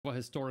Well,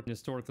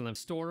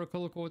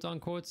 historical, quote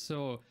unquote.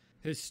 So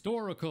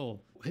historical,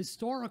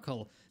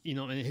 you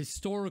know, in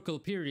historical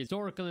period,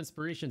 historical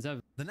inspirations have.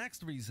 The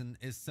next reason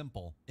is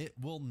simple. It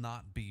will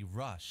not be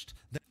rushed.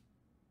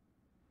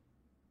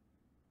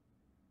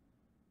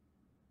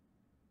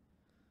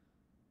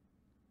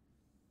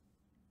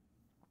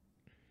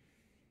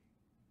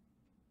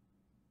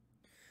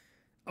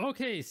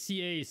 Okay,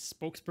 CA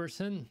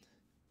spokesperson.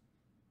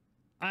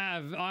 I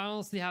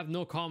honestly have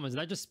no comments.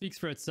 That just speaks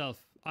for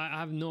itself. I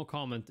have no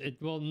comment.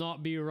 It will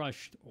not be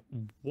rushed.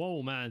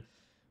 Whoa, man.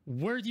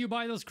 Where do you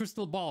buy those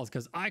crystal balls?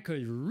 Because I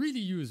could really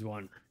use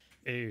one.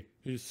 A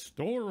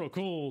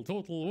historical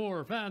Total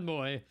War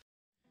fanboy.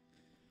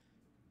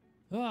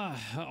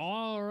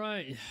 All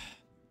right.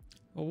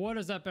 What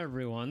is up,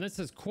 everyone? This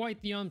is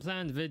quite the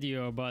unplanned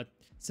video, but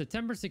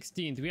September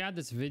 16th, we had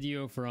this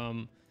video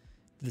from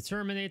the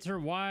Terminator,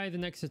 why the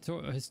next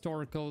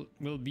historical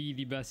will be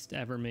the best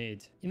ever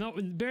made. You know,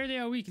 barely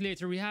a week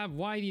later, we have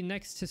why the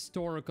next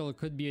historical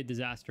could be a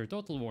disaster.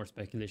 Total War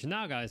speculation.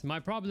 Now, guys, my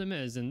problem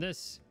is in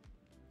this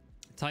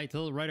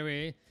title right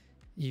away,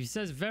 he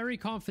says very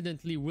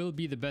confidently will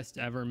be the best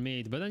ever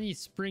made, but then he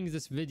springs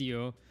this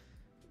video,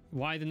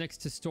 why the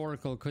next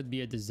historical could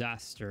be a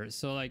disaster.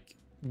 So, like,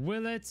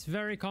 will it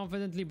very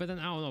confidently, but then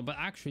I don't know, but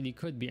actually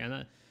could be.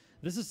 And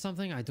this is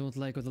something I don't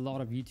like with a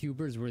lot of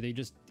YouTubers, where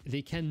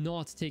they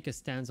cannot take a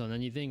stance on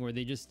anything, where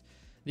they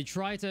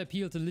try to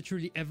appeal to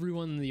literally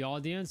everyone in the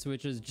audience,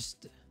 which is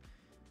just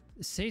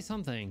say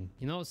something,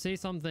 you know, say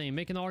something,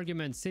 make an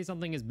argument, say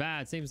something is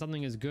bad, say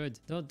something is good.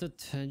 Don't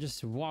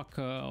just walk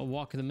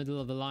in the middle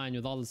of the line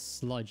with all this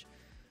sludge.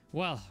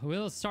 Well,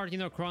 we'll start, you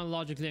know,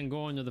 chronologically and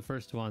go into the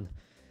first one.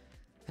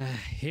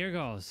 Here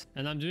goes.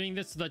 And I'm doing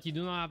this so that you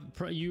do not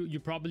have you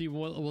probably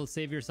will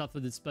save yourself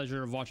the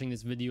displeasure of watching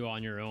this video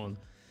on your own.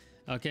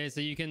 Okay, so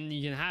you can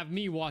have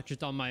me watch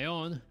it on my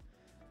own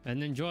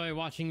and enjoy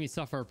watching me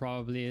suffer.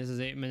 Probably this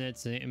is 8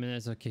 minutes.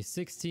 Okay,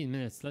 16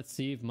 minutes. Let's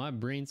see if my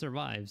brain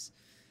survives.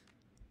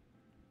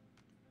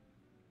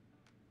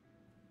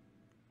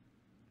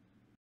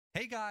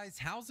 Hey guys,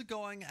 how's it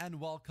going,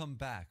 and welcome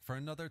back for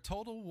another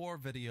Total War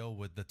video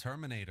with the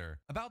Terminator.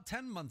 About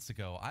 10 months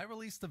ago, I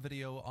released a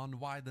video on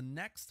why the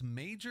next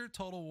major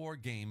Total War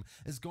game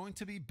is going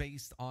to be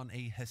based on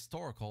a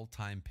historical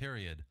time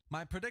period.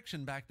 My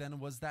prediction back then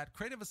was that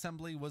Creative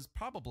Assembly was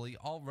probably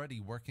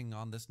already working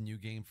on this new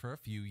game for a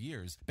few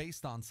years,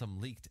 based on some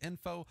leaked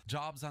info,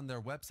 jobs on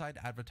their website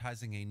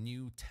advertising a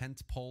new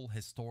tentpole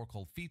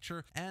historical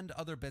feature, and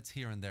other bits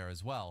here and there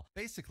as well.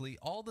 Basically,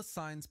 all the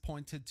signs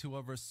pointed to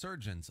a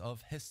resurgence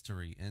of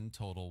history in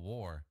Total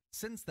War.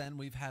 Since then,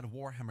 we've had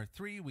Warhammer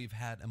 3, we've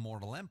had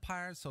Immortal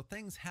Empire, so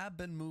things have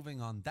been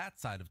moving on that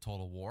side of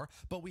Total War,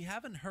 but we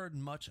haven't heard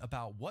much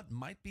about what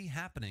might be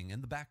happening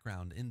in the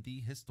background in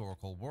the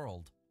historical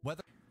world.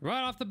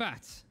 Right off the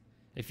bat,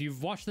 if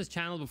you've watched this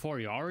channel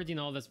before, you already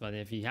know this, but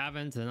if you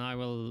haven't, then I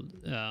will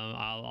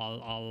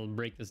I'll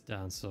break this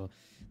down. So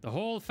the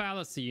whole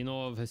fallacy, you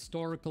know, of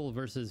historical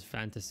versus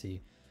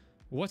fantasy.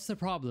 What's the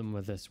problem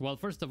with this? Well,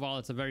 first of all,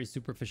 it's a very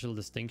superficial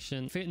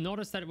distinction.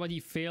 Notice that what he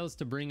fails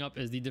to bring up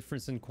is the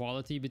difference in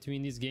quality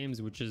between these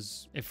games, which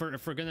is, if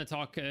we're gonna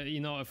talk, you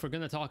know, if we're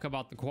gonna talk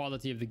about the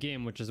quality of the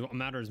game, which is what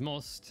matters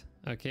most,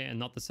 okay, and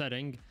not the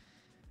setting.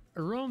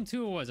 Rome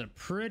 2 was a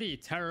pretty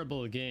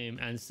terrible game,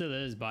 and still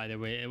is, by the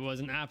way. It was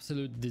an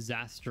absolute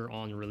disaster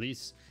on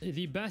release.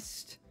 The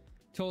best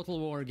Total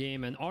War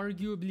game, and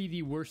arguably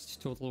the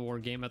worst Total War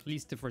game, at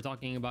least if we're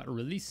talking about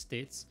release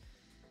dates,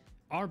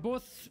 are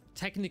both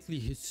technically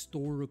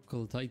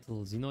historical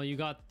titles. You know, you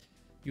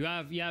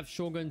have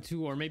Shogun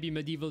 2 or maybe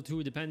Medieval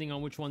 2, depending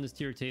on which one is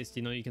to your taste.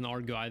 You know, you can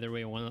argue either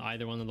way.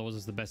 Either one of those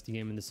is the best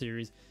game in the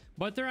series,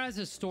 but they're as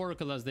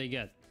historical as they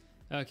get.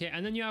 Okay,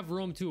 and then you have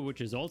Rome 2,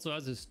 which is also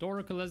as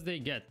historical as they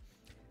get,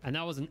 and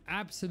that was an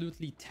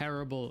absolutely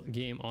terrible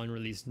game on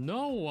release.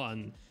 No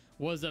one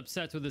was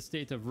upset with the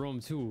state of Rome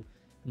 2.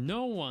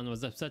 No one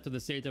was upset with the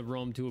state of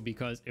Rome 2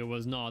 because it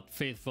was not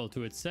faithful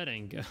to its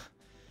setting.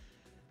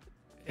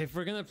 If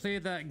we're gonna play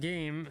that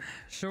game,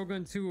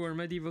 Shogun 2 or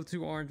Medieval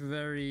 2 aren't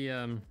very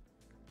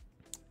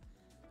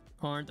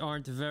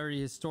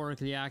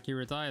historically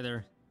accurate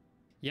either.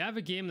 You have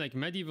a game like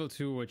Medieval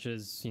 2, which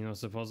is, you know,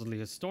 supposedly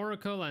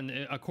historical, and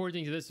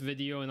according to this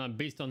video, and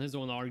based on his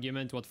own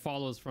argument, what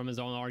follows from his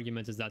own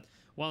argument is that,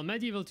 well,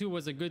 Medieval 2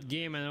 was a good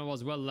game and it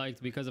was well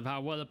liked because of how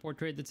well it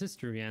portrayed its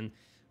history, and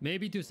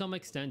maybe to some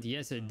extent,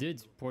 yes, it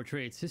did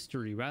portray its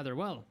history rather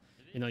well.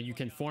 You know, you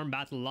can form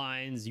battle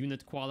lines,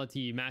 unit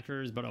quality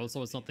matters, but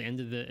also it's not the end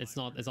of it's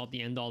not the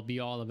end all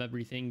be all of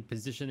everything.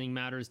 Positioning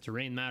matters,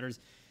 terrain matters.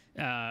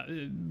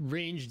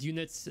 Ranged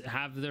units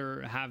have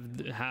their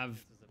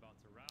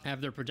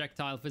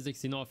projectile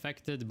physics, you know,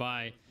 affected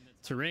by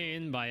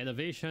terrain, by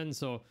elevation.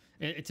 So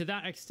to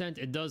that extent,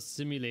 it does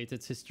simulate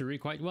its history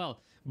quite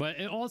well. But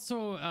it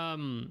also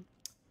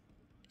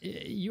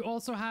you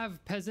also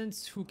have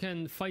peasants who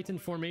can fight in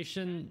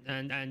formation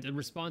and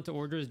respond to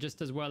orders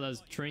just as well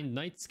as trained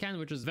knights can,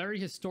 which is very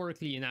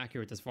historically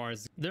inaccurate. As far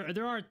as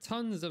there are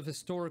tons of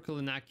historical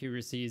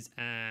inaccuracies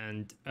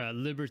and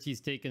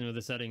liberties taken with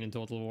the setting in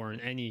Total War,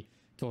 in any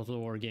Total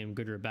War game,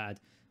 good or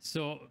bad.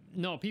 So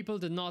no, people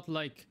did not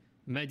like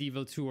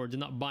Medieval 2 or did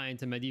not buy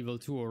into Medieval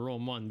 2 or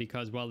Rome 1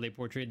 because, well, they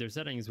portrayed their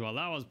settings well.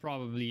 That was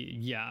probably,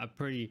 yeah, a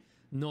pretty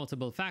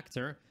notable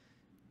factor.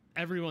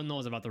 Everyone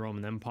knows about the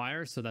Roman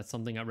Empire, so that's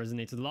something that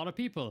resonates with a lot of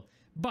people.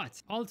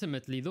 But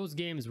ultimately, those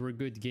games were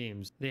good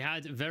games. They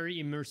had very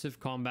immersive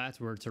combat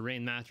where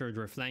terrain mattered,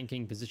 where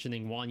flanking,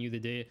 positioning won you the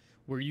day,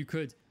 where you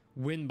could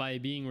win by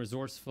being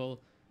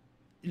resourceful.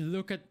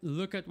 Look at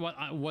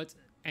what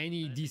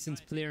any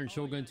decent player in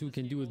Shogun 2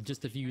 can do with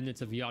just a few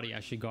units of Yari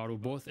Ashigaru,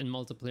 both in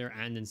multiplayer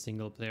and in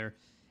single player.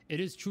 It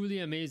is truly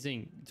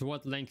amazing to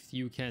what length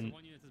you can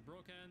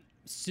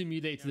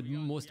simulate the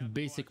most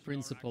basic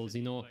principles,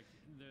 you know,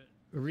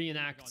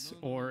 reenact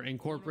or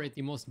incorporate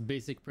the most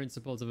basic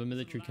principles of a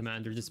military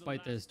commander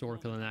despite the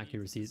historical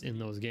inaccuracies in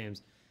those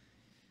games.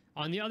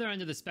 On the other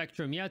end of the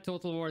spectrum, you had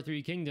Total War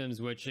 3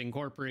 Kingdoms, which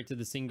incorporated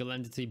the single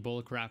entity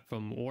bullcrap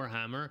from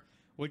Warhammer,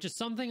 which is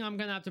something I'm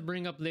gonna have to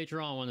bring up later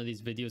on one of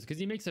these videos because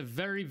he makes a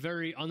very,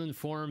 very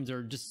uninformed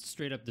or just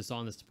straight up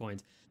dishonest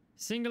point.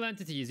 Single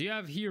entities, you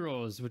have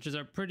heroes, which is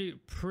a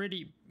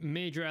pretty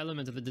major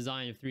element of the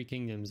design of 3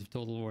 Kingdoms, of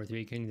Total War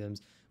 3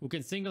 Kingdoms, who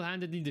can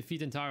single-handedly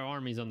defeat entire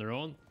armies on their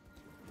own.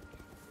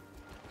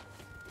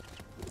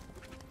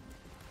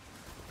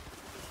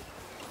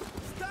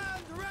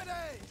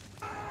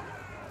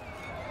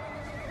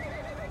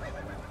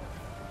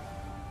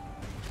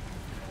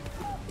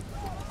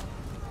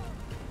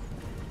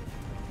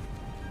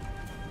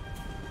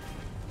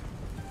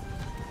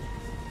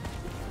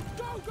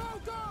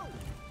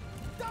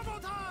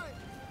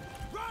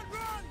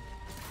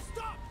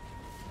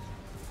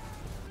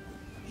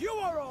 You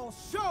are all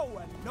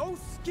show and no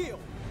skill.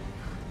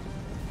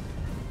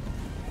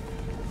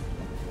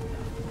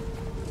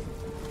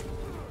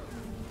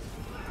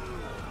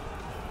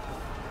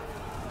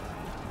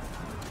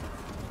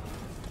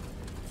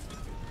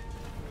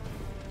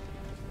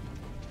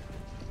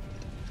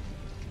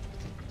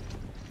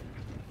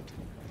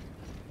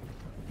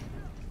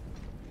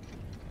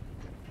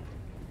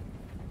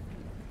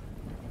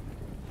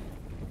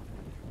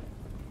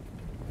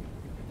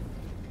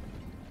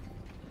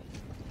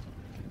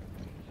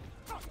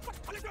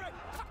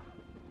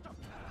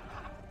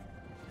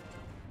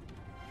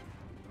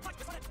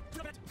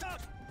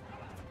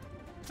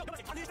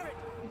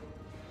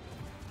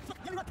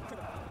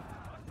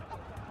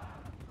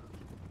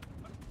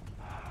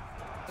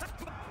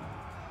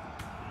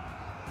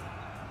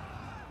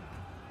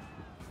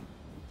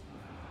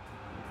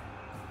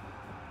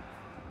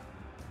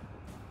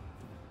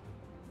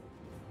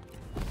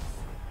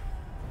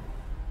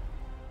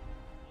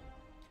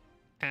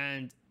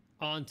 And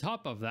on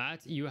top of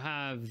that, you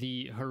have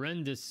the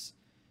horrendous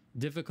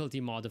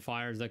difficulty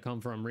modifiers that come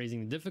from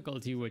raising the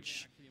difficulty,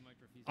 which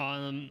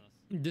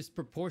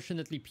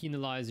disproportionately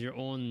penalize your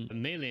own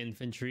melee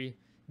infantry,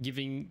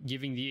 giving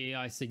the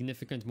AI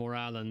significant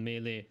morale and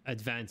melee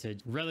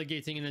advantage,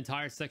 relegating an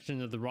entire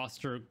section of the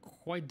roster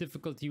quite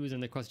difficult to use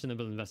and a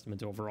questionable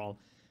investment overall.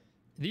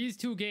 These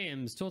two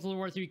games, Total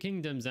War 3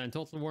 Kingdoms and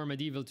Total War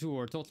Medieval 2,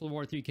 or Total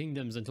War 3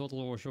 Kingdoms and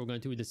Total War Shogun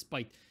 2,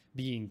 despite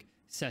being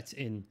set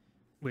in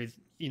with,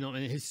 you know,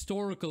 in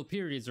historical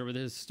periods or with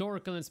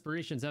historical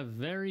inspirations, have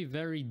very,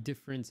 very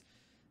different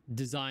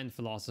design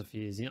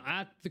philosophies. You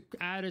know,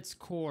 at its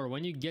core,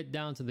 when you get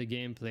down to the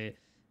gameplay,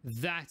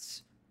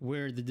 that's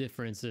where the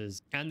difference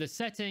is. And the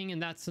setting in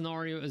that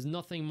scenario is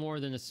nothing more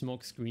than a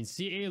smokescreen.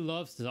 CA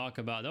loves to talk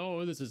about,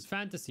 oh, this is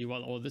fantasy.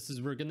 Well, oh,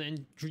 we're gonna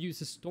introduce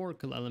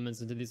historical elements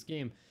into this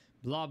game.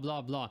 Blah,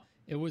 blah, blah.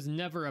 It was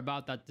never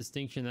about that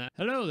distinction.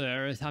 Hello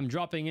there, I'm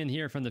dropping in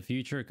here from the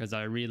future because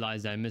I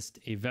realized I missed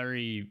a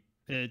very...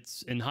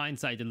 in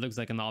hindsight, it looks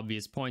like an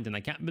obvious point, and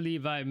I can't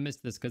believe I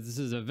missed this because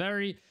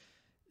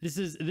this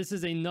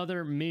is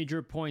another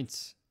major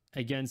point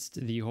against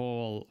the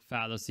whole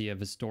fallacy of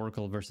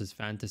historical versus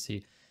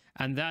fantasy,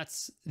 and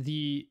that's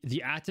the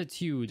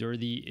attitude or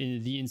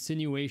the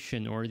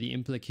insinuation or the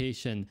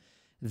implication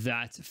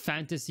that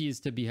fantasy is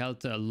to be held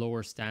to a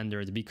lower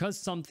standard. Because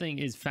something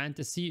is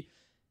fantasy,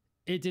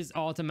 it is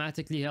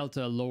automatically held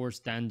to a lower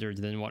standard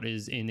than what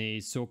is in a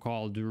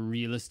so-called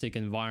realistic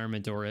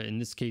environment, or in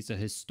this case a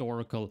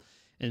historical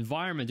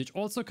environment, which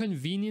also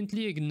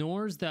conveniently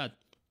ignores that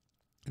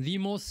the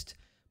most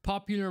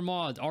popular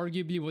mod,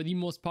 arguably the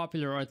most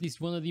popular, or at least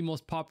one of the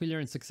most popular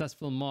and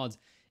successful mods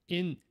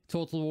in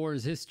Total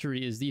War's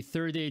history, is the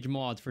Third Age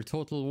mod for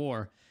Total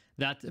War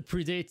that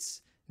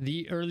predates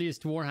the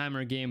earliest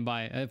Warhammer game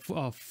by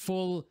a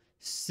full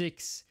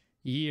 6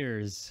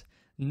 years.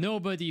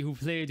 Nobody who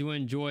played, who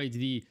enjoyed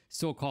the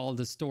so-called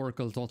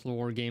historical Total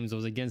War games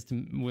was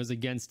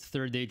against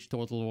Third Age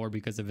Total War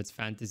because of its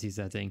fantasy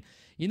setting.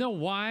 You know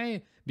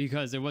why?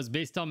 Because it was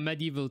based on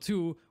Medieval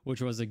 2,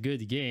 which was a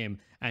good game.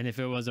 And if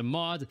it was a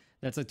mod,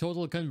 that's a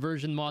total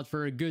conversion mod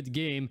for a good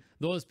game.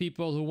 Those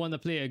people who want to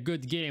play a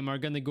good game are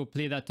going to go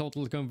play that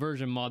total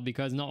conversion mod,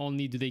 because not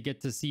only do they get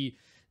to see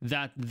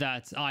that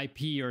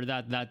IP or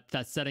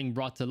that setting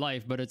brought to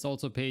life, but it's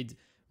also paid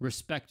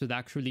respect with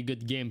actually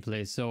good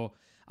gameplay. So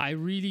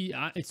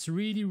it's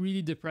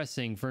really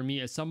depressing for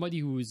me as somebody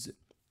who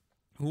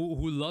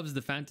loves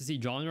the fantasy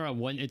genre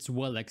when it's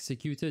well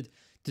executed,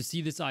 to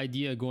see this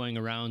idea going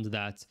around,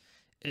 that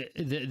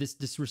this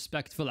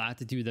disrespectful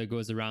attitude that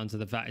goes around to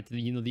the fact,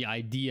 you know, the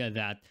idea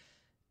that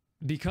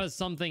because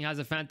something has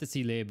a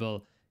fantasy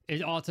label,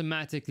 it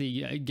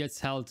automatically gets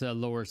held to a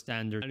lower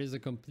standard. That is a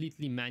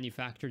completely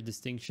manufactured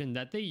distinction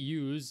that they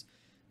use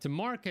to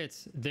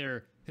market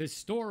their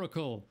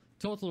historical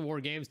Total War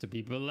games to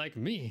people like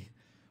me,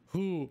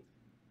 who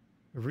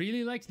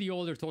really liked the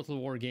older Total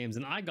War games.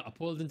 And I got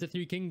pulled into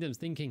Three Kingdoms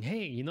thinking,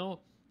 hey, you know,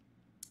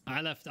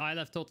 I left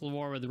Total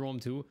War with Rome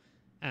 2,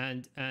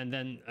 and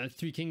then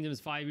Three Kingdoms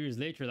 5 years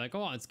later, like,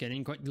 oh, it's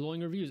getting quite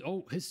glowing reviews.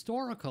 Oh,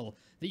 historical.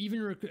 They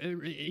even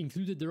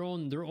included their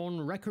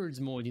own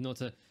records mode, you know,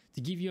 to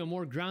give you a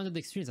more grounded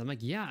experience. I'm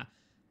like, yeah.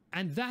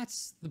 And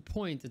that's the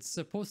point. It's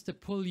supposed to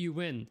pull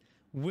you in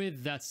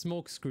with that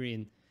smoke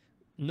screen.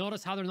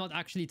 Notice how they're not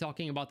actually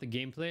talking about the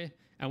gameplay.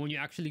 And when you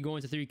actually go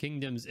into Three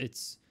Kingdoms,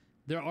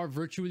 there are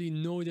virtually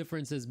no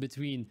differences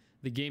between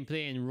the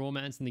gameplay in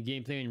Romance and the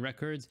gameplay in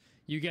Records.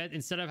 You get,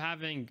 instead of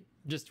having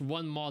just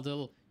one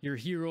model, your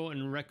hero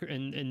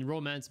in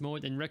Romance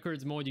mode, in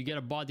Records mode you get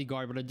a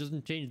bodyguard, but it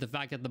doesn't change the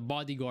fact that the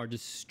bodyguard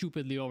is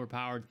stupidly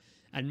overpowered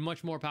and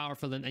much more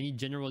powerful than any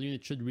general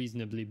unit should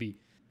reasonably be.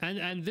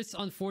 And this,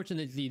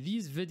 unfortunately,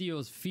 these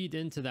videos feed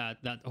into that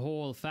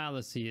whole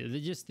fallacy.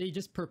 They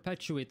just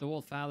perpetuate the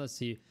whole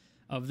fallacy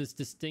of this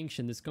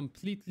distinction, this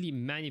completely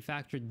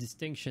manufactured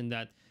distinction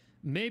that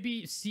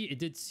maybe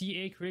did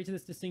CA create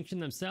this distinction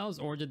themselves,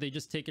 or did they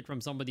just take it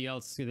from somebody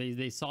else?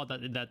 They saw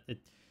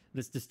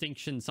this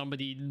distinction,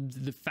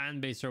 the fan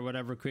base or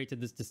whatever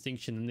created this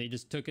distinction, and they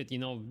just took it, you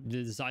know,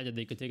 they decided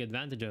they could take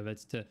advantage of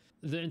it.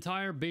 The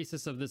entire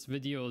basis of this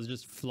video is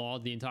just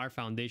flawed. The entire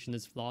foundation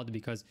is flawed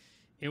because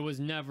it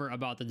was never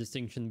about the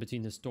distinction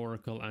between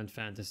historical and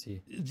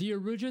fantasy. The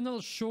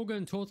original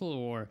Shogun Total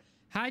War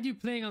had you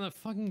playing on a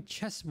fucking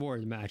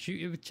chessboard map.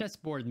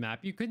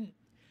 You couldn't.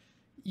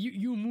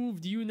 You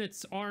moved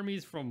units,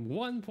 armies from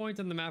one point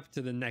on the map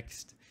to the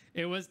next.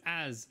 It was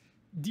as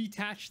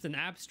detached and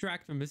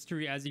abstract from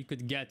history as you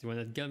could get when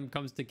it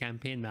comes to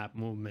campaign map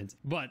movement.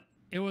 But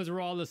it was where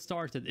all this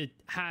started. It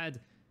had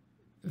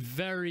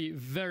very,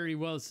 very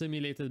well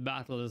simulated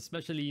battles,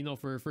 especially, you know,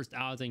 for a first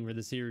outing for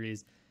the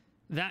series.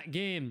 That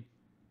game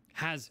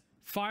has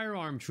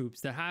firearm troops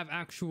that have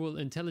actual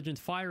intelligent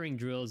firing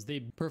drills.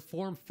 They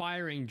perform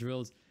firing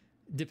drills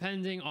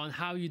depending on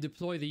how you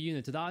deploy the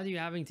unit, without you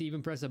having to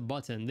even press a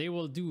button. They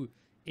will do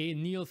a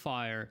kneel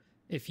fire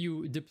if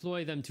you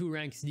deploy them 2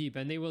 ranks deep,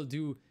 and they will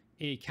do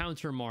a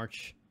counter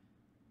march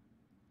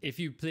if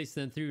you place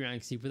them 3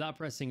 ranks deep without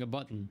pressing a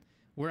button.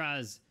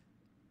 Whereas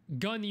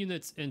gun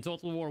units in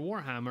Total War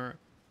Warhammer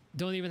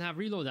don't even have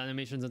reload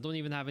animations and don't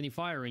even have any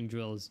firing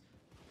drills.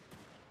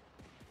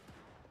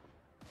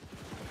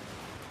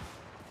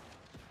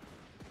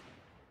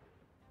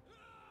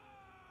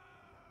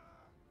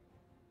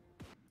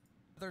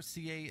 Whether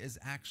CA is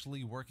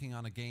actually working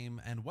on a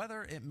game and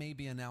whether it may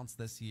be announced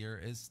this year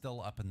is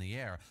still up in the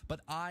air,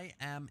 but I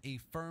am a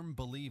firm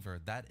believer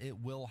that it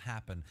will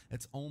happen.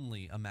 It's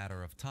only a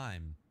matter of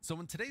time. So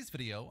in today's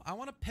video, I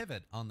want to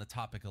pivot on the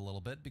topic a little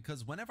bit,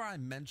 because whenever I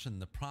mention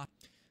the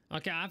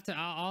Okay,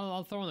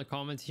 I'll throw in a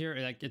comment here,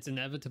 like, it's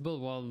inevitable.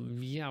 Well,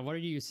 yeah, what are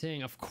you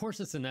saying? Of course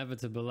it's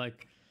inevitable.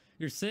 Like,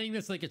 you're saying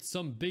this like it's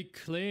some big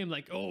claim,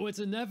 like, oh, it's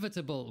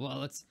inevitable.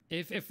 Well, it's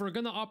if we're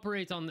gonna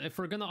operate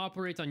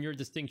on your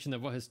distinction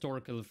of what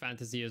historical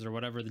fantasy is, or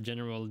whatever the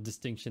general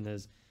distinction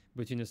is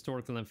between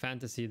historical and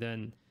fantasy,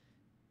 then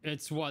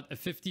it's what, a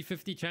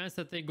 50-50 chance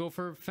that they go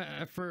for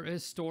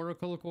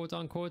historical, quote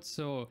unquote.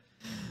 So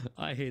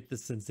I hate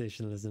this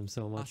sensationalism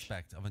so much.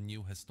 Aspect of a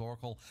new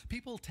historical,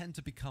 people tend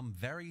to become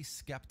very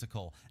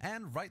skeptical,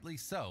 and rightly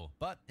so.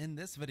 But in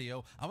this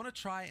video, I want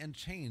to try and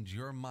change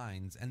your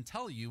minds and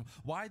tell you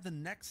why the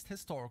next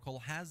historical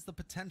has the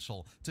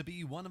potential to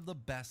be one of the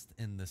best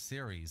in the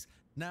series.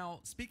 Now,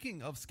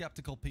 speaking of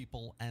skeptical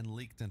people and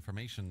leaked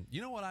information, you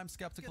know what I'm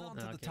skeptical of?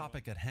 To the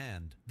topic at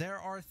hand. There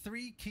are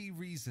 3 key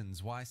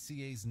reasons why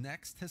CA's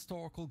next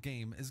historical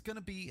game is going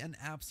to be an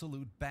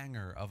absolute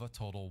banger of a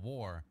Total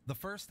War. The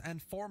first and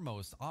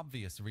foremost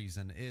obvious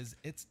reason is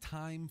it's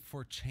time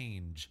for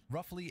change.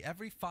 Roughly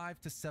every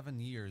 5 to 7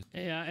 years.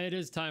 Yeah, it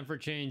is time for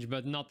change,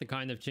 but not the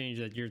kind of change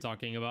that you're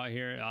talking about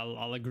here.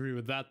 I'll agree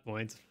with that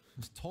point.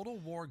 Total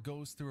War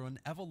goes through an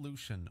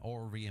evolution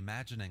or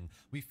reimagining.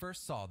 We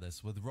first saw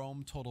this with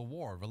Rome Total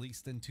War,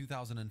 released in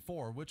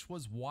 2004, which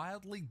was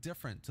wildly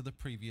different to the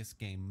previous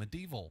game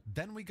Medieval.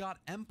 Then we got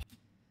Empire.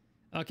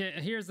 Okay,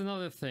 here's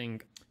another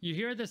thing. You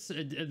hear this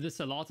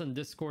a lot in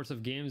discourse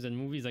of games and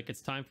movies, like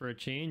it's time for a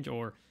change,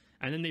 and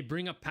then they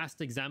bring up past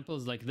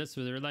examples like this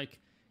where they're like,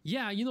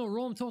 yeah, you know,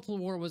 Rome Total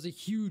War was a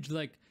huge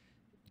like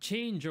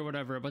change or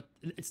whatever, but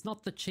it's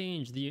not the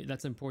change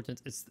that's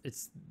important.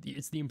 It's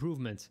the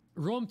improvement.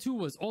 Rome 2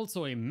 was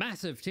also a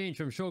massive change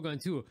from Shogun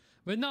 2,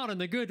 but not in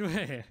a good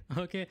way.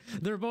 Okay,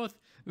 they're both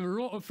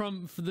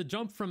from the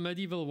jump from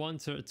Medieval 1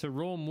 to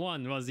Rome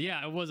 1 was,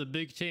 yeah, it was a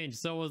big change.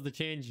 So was the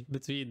change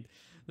between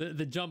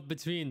the jump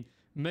between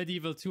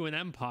Medieval 2 and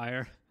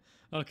Empire.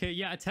 Okay,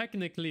 yeah,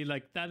 technically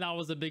like that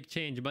was a big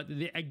change, but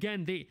they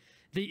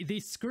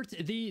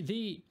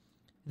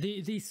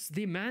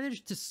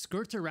managed to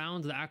skirt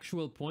around the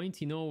actual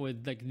point, you know,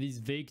 with like these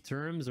vague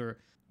terms or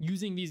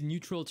using these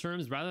neutral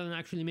terms rather than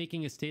actually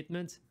making a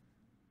statement.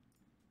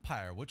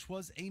 Empire, which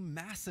was a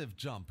massive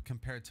jump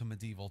compared to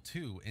Medieval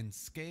 2 in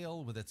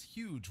scale with its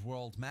huge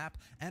world map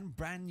and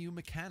brand new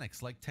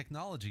mechanics like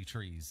technology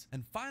trees.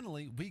 And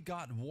finally, we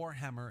got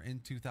Warhammer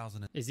in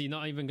 2000. Is he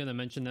not even going to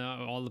mention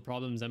all the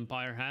problems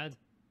Empire had?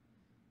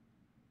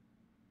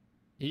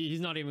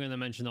 He's not even going to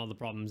mention all the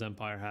problems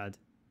Empire had.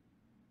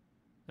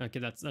 Okay,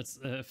 that's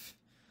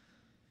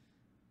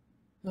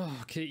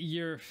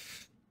okay,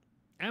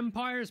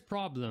 Empire's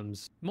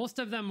problems, most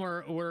of them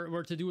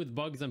were to do with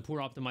bugs and poor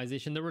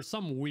optimization. There were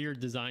some weird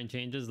design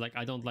changes, like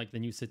I don't like the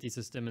new city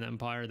system in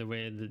Empire, the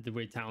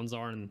way towns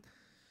are, and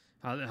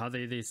how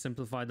they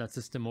simplified that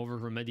system over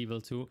from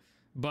Medieval 2.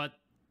 But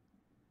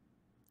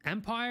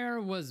Empire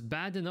was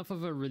bad enough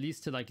of a release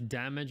to like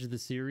damage the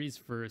series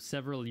for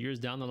several years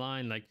down the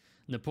line. Like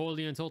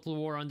Napoleon Total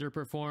War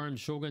underperformed,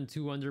 Shogun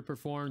 2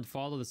 underperformed,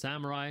 Fall of the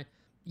Samurai.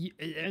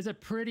 It's a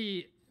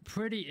pretty,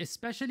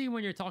 especially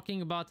when you're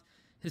talking about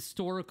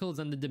historicals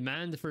and the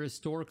demand for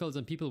historicals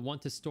and people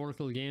want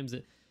historical games.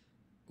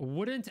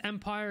 Wouldn't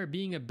Empire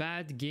being a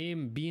bad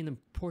game be an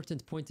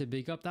important point to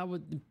bring up? That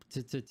would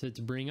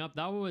to bring up.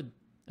 That would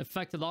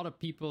affect a lot of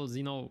people's,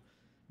 you know,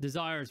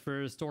 desires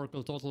for a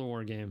historical Total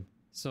War game.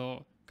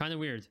 So kind of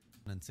weird.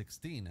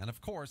 2016, and of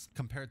course,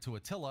 compared to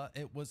Attila,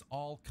 it was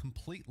all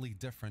completely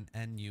different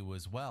and new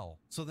as well.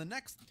 So the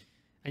next,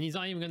 and he's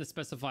not even going to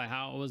specify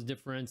how it was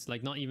different,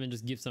 like not even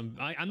just give some.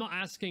 I'm not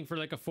asking for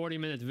like a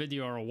 40-minute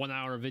video or a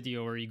 1-hour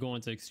video where you go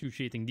into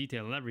excruciating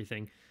detail and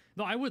everything.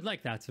 No, I would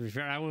like that, to be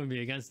fair. I wouldn't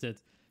be against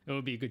it. It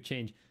would be a good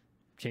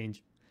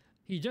change.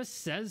 He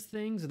just says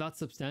things without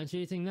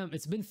substantiating them.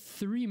 It's been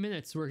 3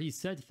 minutes where he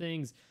said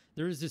things.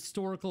 There is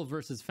historical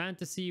versus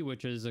fantasy,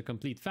 which is a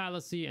complete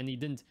fallacy, and he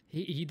didn't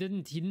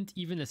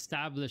even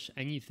establish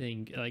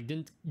anything, like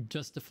didn't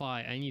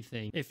justify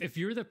anything. If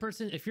you're the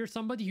person, if you're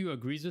somebody who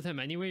agrees with him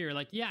anyway, you're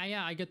like,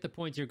 yeah, I get the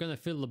point. You're gonna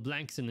fill the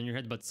blanks in your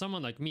head. But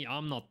someone like me,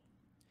 I'm not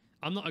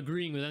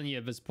agreeing with any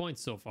of his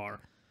points so far.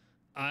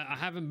 I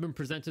haven't been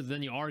presented with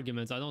any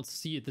arguments. I don't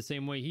see it the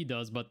same way he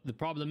does. But the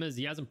problem is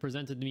he hasn't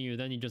presented me with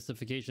any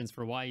justifications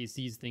for why he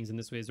sees things in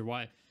this way, or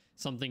why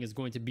something is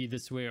going to be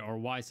this way, or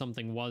why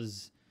something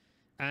was.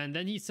 And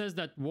then he says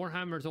that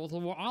Warhammer Total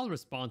War, I'll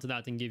respond to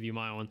that and give you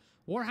my own.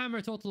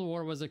 Warhammer Total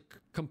War was a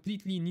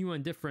completely new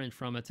and different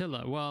from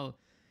Attila. Well,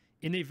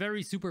 in a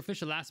very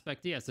superficial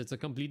aspect, yes, it's a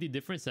completely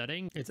different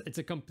setting. It's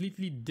a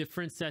completely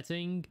different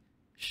setting,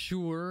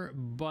 sure,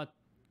 but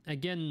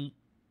again,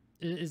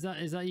 is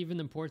that even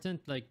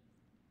important? Like,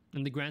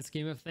 in the grand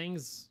scheme of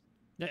things?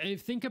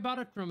 Think about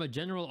it from a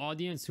general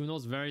audience who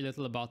knows very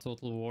little about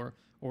Total War,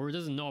 or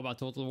doesn't know about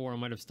Total War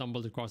and might have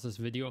stumbled across this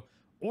video.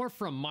 Or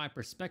from my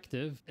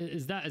perspective,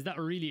 is that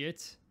really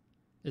it?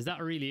 Is that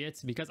really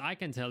it? Because I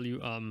can tell you,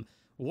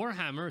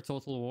 Warhammer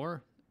Total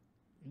War,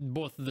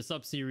 both the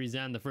sub-series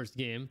and the first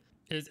game,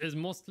 is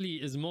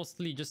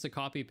mostly just a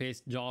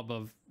copy-paste job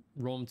of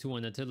Rome 2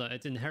 and Attila.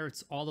 It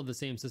inherits all of the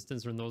same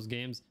systems from those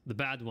games, the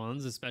bad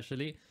ones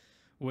especially,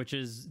 which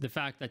is the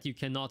fact that you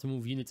cannot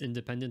move units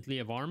independently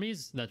of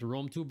armies that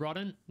Rome 2 brought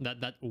in,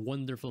 that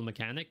wonderful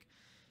mechanic.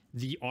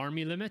 The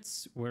army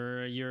limits,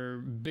 where you're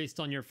based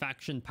on your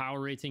faction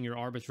power rating, your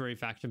arbitrary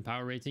faction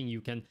power rating,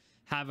 you can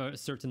have a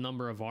certain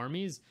number of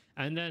armies.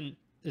 And then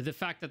the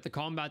fact that the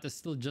combat is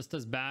still just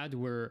as bad,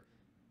 where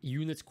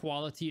unit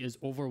quality is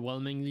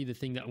overwhelmingly the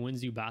thing that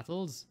wins you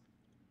battles.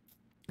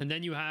 And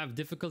then you have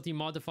difficulty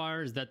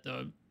modifiers that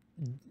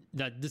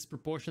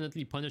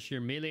disproportionately punish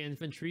your melee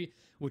infantry,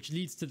 which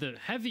leads to the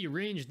heavy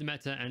ranged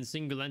meta and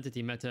single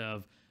entity meta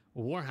of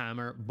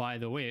Warhammer, by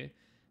the way.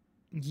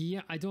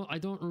 Yeah, I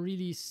don't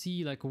really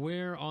see like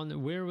where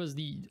was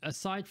the,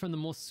 aside from the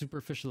most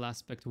superficial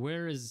aspect,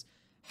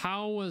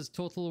 how was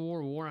Total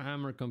War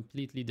Warhammer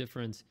completely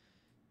different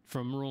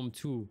from Rome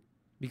 2?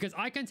 Because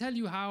I can tell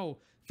you how,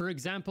 for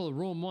example,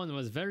 Rome 1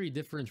 was very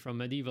different from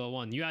Medieval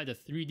 1. You had a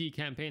 3D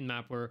campaign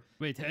map where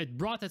it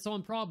brought its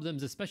own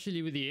problems,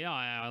 especially with the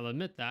AI, I'll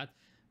admit that,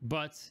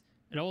 but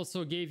it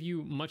also gave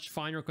you much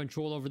finer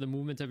control over the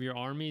movement of your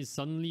armies.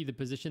 Suddenly the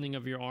positioning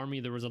of your army,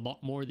 there was a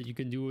lot more that you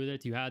can do with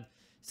it. You had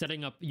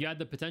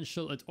the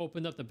potential, it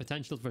opened up the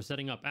potential for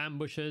setting up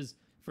ambushes,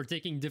 for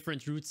taking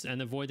different routes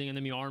and avoiding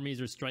enemy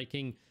armies, or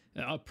striking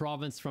a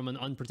province from an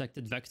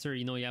unprotected vector.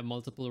 You know, you have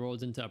multiple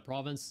roads into a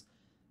province.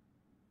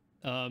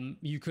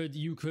 You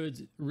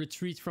could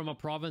retreat from a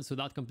province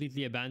without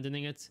completely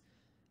abandoning it.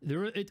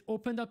 It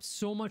opened up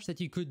so much that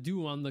you could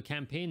do on the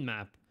campaign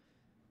map.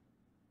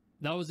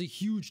 That was a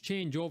huge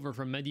changeover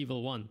from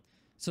Medieval 1.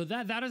 So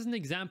that is an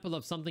example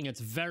of something that's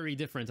very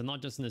different, and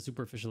not just in a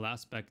superficial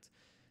aspect.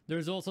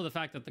 There's also the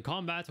fact that the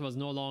combat was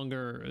no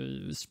longer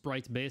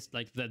sprite-based,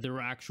 like that there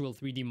were actual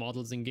 3D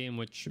models in game,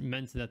 which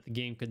meant that the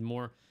game could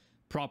more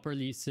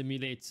properly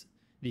simulate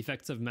the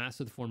effects of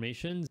massive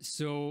formations.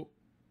 So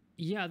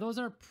yeah, those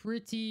are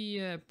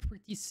pretty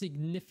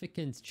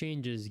significant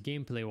changes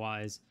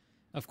gameplay-wise.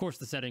 Of course,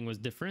 the setting was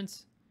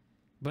different,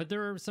 but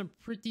there are some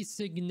pretty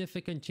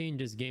significant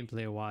changes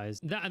gameplay-wise.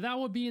 That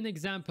would be an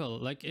example.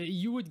 Like,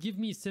 you would give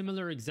me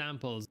similar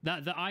examples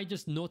that I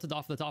just noted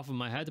off the top of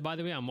my head. By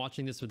the way, I'm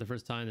watching this for the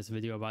first time, this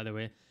video, by the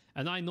way,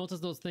 and I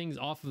noticed those things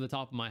off of the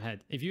top of my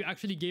head. If you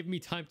actually gave me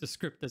time to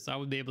script this, I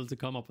would be able to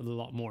come up with a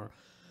lot more.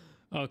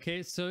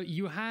 Okay, so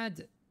you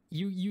had...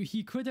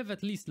 He could have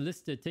at least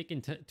listed,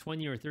 taken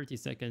 20 or 30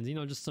 seconds, you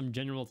know, just some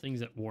general things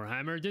that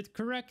Warhammer did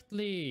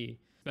correctly.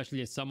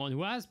 Especially as someone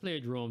who has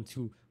played Rome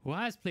 2, who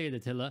has played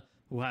Attila,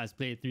 who has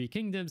played Three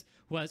Kingdoms,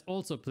 who has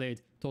also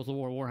played Total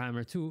War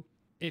Warhammer 2.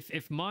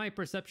 If my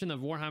perception of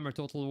Warhammer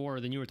Total War,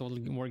 the newer Total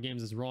War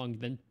games, is wrong,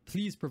 then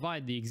please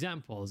provide the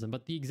examples.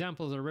 But the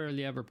examples are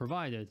rarely ever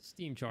provided.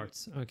 Steam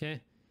charts,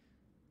 okay?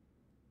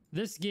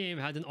 This game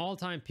had an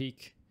all-time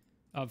peak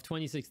of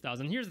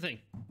 26,000. Here's the thing.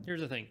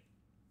 Here's the thing.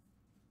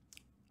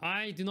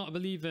 I do not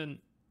believe in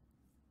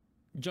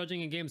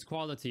judging a game's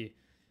quality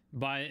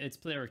by its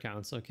player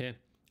counts, okay?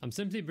 I'm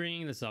simply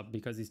bringing this up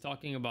because he's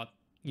talking about,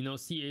 you know,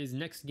 CA's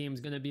next game is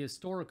going to be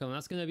historical, and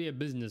that's going to be a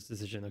business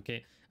decision,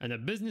 okay? And a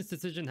business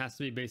decision has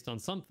to be based on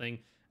something,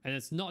 and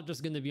it's not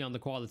just going to be on the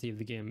quality of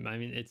the game. I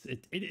mean,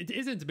 it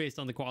isn't based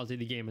on the quality of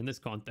the game in this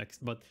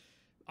context, but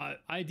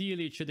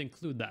ideally it should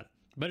include that.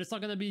 But it's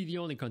not going to be the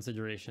only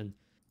consideration.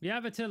 We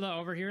have Attila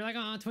over here, like,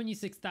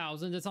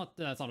 26,000. That's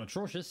not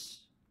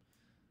atrocious.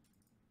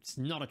 It's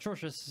not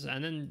atrocious.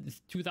 And then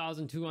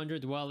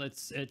 2,200. Well,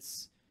 it's a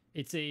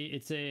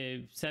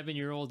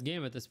 7-year-old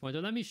game at this point.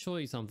 So let me show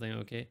you something,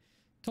 okay?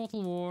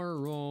 Total War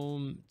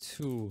Rome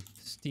 2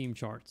 Steam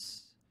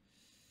charts.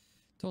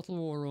 Total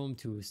War Rome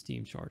 2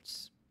 Steam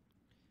charts.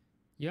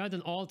 You had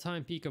an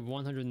all-time peak of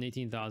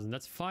 118,000.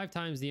 That's 5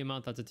 times the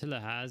amount that Attila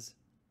has.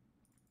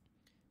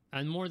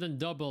 And more than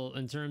double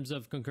in terms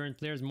of concurrent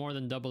players, more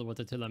than double what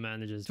Attila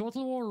manages.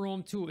 Total War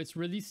Rome 2, its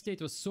release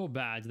date was so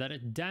bad that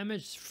it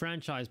damaged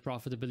franchise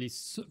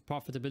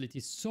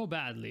profitability so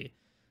badly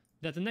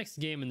that the next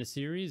game in the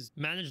series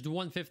managed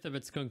 1/5 of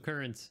its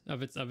concurrent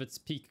of its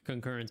peak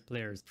concurrent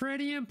players.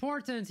 Pretty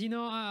important, you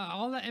know,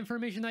 all that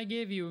information I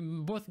gave you,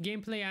 both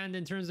gameplay and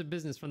in terms of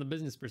business, from the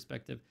business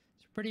perspective.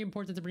 It's pretty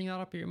important to bring that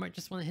up here. You might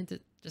just want to hint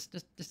it.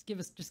 Just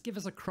give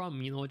us a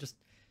crumb, you know, just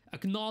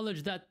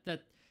acknowledge that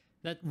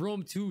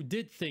Rome 2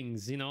 did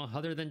things, you know,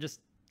 other than just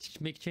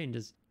make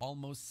changes.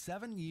 Almost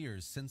 7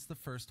 years since the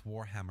first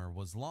Warhammer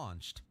was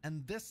launched,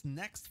 and this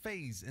next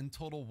phase in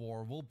Total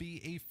War will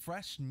be a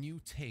fresh new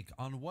take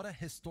on what a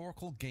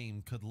historical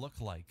game could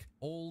look like.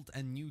 Old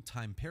and new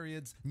time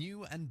periods,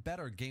 new and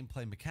better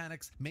gameplay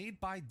mechanics made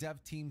by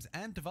dev teams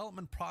and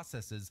development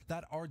processes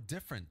that are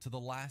different to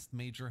the last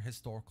major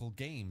historical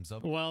games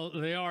of— Well,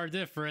 they are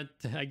different.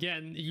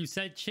 Again, you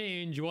said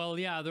change. Well,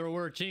 yeah, there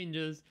were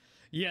changes.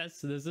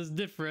 Yes, this is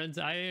different.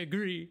 I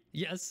agree.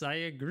 Yes, I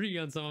agree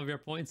on some of your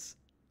points.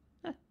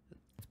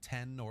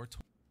 10 or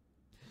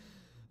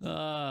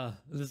 20.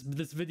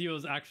 This video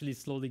is actually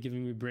slowly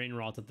giving me brain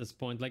rot at this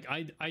point. Like,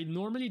 I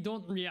normally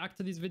don't react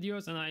to these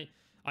videos, and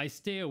I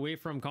stay away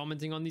from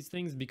commenting on these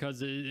things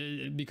because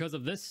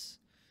of this.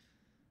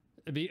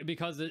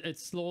 Because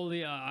it's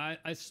slowly,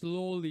 I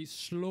slowly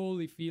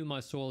feel my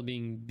soul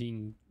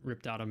being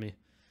ripped out of me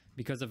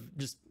because of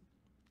just—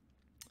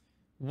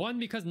 One,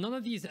 because none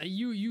of these,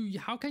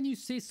 how can you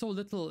say so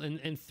little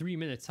in 3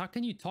 minutes? How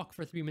can you talk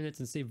for 3 minutes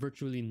and say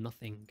virtually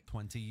nothing?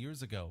 20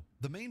 years ago.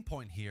 The main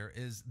point here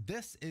is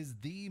this is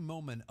the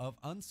moment of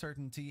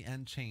uncertainty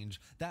and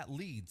change that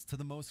leads to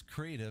the most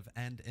creative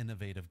and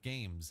innovative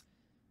games.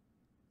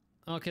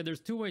 Okay, there's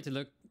two ways to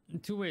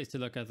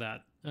look at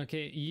that.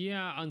 Okay,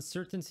 yeah,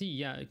 uncertainty,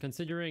 yeah,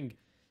 considering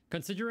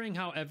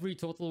how every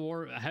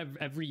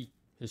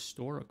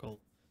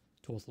historical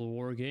Total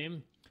War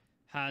game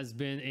has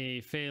been a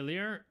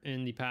failure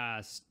in the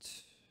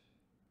past,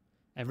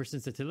 ever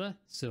since Attila.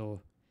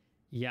 So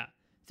yeah,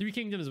 Three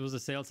Kingdoms was a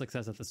sales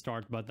success at the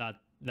start, but that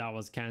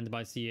was canned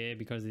by CA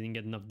because they didn't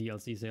get enough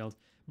DLC sales.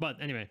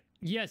 But anyway,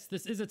 yes,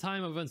 this is a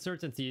time of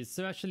uncertainty,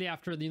 especially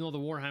after, you know, the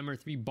Warhammer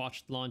 3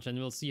 botched launch, and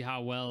we'll see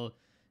how well,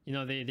 you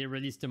know, they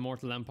released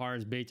Immortal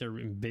Empires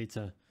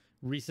beta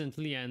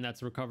recently, and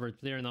that's recovered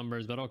player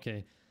numbers. But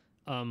okay,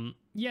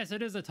 yes,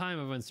 it is a time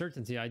of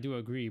uncertainty, I do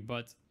agree,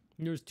 but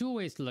there's two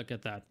ways to look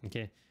at that,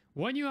 okay?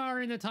 When you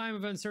are in a time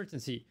of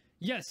uncertainty,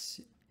 yes,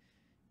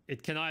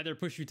 it can either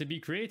push you to be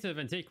creative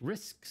and take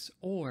risks,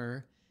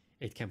 or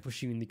it can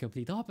push you in the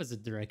complete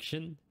opposite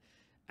direction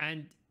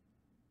and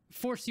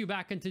force you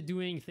back into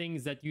doing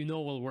things that you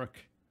know will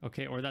work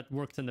okay, or that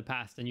worked in the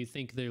past and you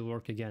think they'll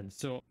work again.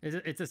 So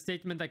it's a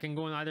statement that can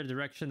go in either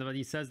direction, but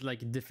he says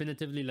like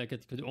definitively like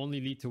it could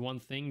only lead to one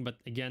thing. But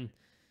again,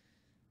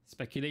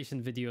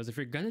 speculation videos, if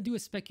you're gonna do a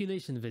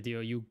speculation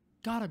video, you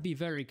gotta be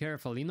very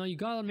careful. You know, you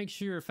gotta make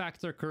sure your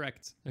facts are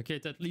correct, okay,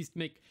 to at least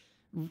make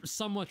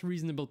somewhat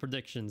reasonable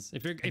predictions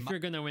if you're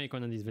gonna make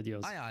one of these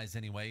videos. My eyes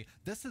anyway,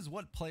 this is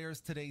what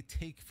players today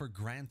take for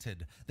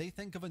granted. They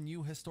think of a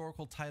new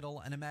historical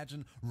title and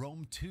imagine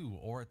Rome 2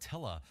 or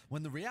Attila,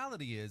 when the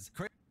reality is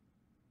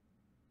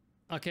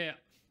okay,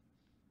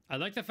 I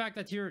like the fact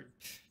that you're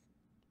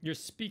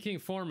speaking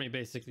for me,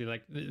 basically.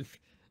 Like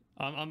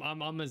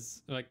I'm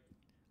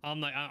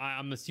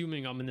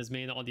assuming I'm in his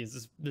main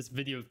audience. This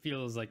video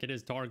feels like it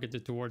is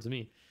targeted towards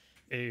me,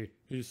 a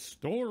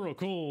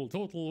historical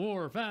Total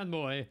War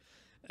fanboy.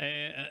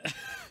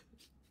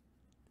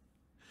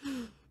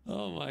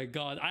 Oh my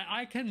god,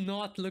 I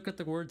cannot look at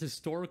the word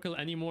historical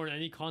anymore in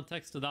any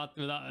context without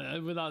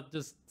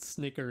just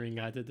snickering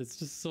at it. It's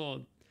just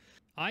so.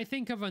 I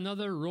think of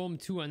another Rome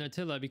 2 and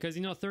Attila because,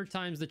 you know, third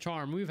time's the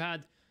charm. We've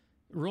had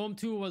Rome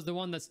 2 was the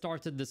one that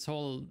started this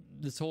whole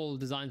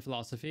design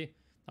philosophy.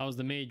 That was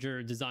the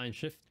major design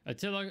shift.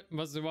 Attila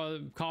was the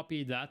one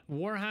copied that.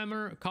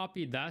 Warhammer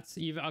copied that.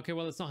 Even okay,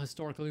 well, it's not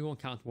historical. We won't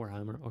count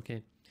Warhammer.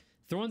 Okay.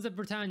 Thrones of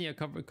Britannia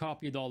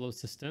copied all those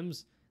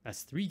systems.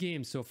 That's 3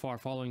 games so far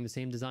following the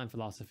same design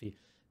philosophy.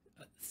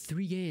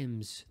 3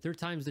 games. Third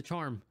time's the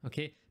charm.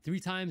 Okay. 3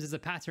 times is a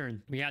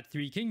pattern. We had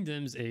 3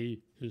 Kingdoms, a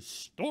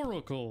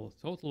historical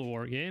Total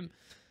War game.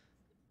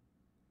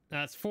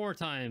 That's 4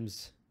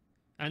 times.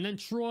 And then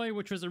Troy,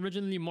 which was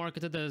originally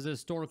marketed as a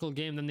historical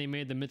game, then they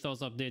made the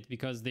Mythos update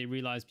because they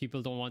realized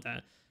people don't want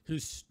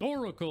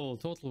historical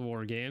Total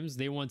War games.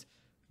 They want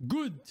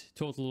good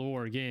Total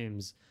War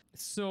games.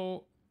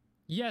 So,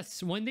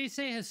 yes, when they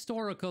say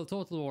historical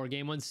Total War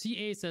game, when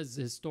CA says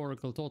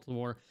historical Total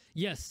War,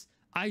 yes,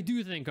 I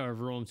do think of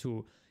Rome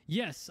 2.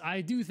 Yes,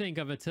 I do think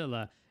of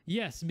Attila.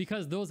 Yes,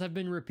 because those have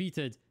been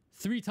repeated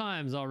 3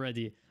 times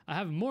already. I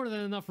have more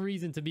than enough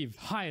reason to be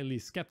highly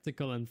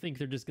skeptical and think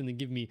they're just going to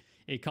give me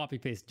a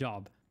copy-paste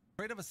job.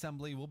 Creative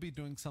Assembly will be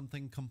doing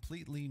something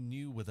completely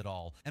new with it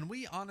all, and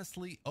we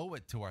honestly owe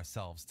it to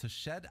ourselves to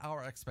shed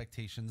our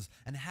expectations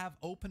and have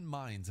open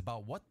minds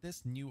about what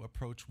this new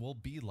approach will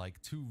be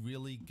like to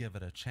really give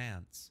it a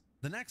chance.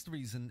 The next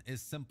reason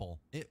is simple.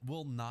 It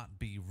will not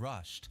be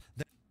rushed.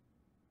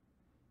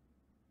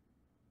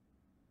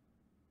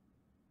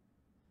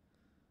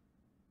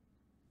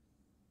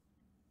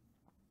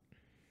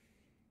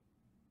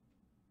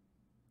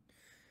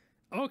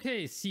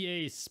 Okay,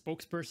 CA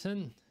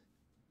spokesperson.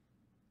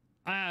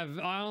 I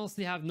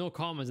honestly have no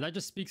comments. That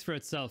just speaks for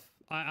itself.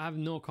 I have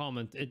no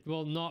comment. It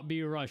will not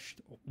be rushed.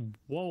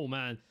 Whoa,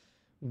 man.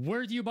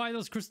 Where do you buy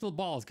those crystal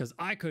balls? Because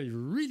I could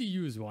really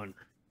use one.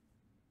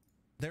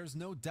 There's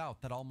no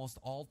doubt that almost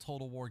all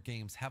Total War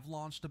games have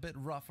launched a bit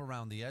rough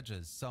around the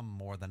edges, some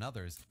more than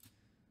others.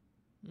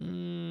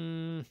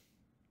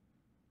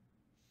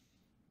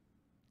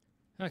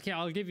 Okay,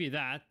 I'll give you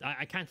that.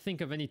 I can't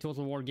think of any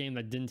Total War game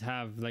that didn't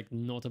have like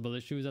notable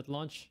issues at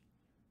launch.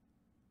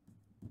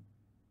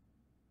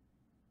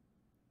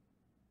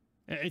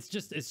 It's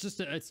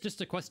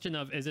just a question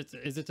of is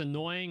it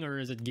annoying or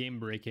is it game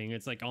breaking?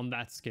 It's like on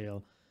that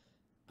scale.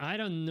 I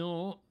don't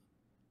know.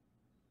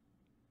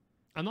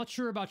 I'm not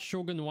sure about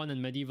Shogun 1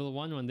 and Medieval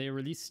 1 when they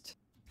released.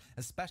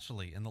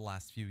 Especially in the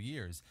last few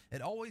years,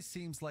 it always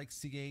seems like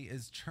CA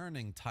is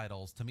churning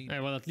titles to meet.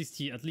 Well, at least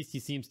he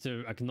seems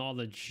to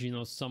acknowledge, you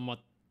know, somewhat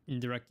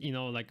indirect, you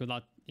know, like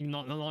without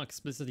not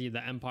explicitly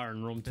the Empire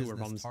and Rome 2 were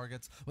problems.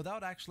 Targets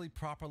without actually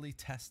properly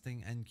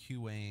testing and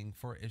QAing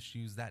for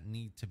issues that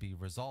need to be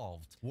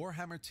resolved.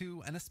 Warhammer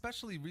 2 and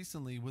especially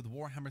recently with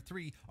Warhammer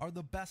 3 are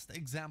the best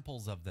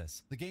examples of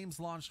this. The games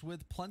launched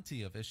with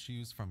plenty of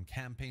issues, from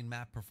campaign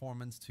map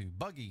performance to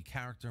buggy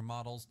character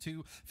models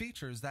to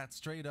features that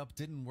straight up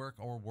didn't work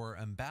or were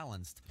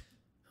imbalanced.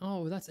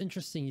 Oh, that's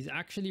interesting. He's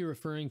actually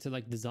referring to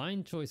like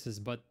design choices,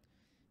 but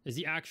is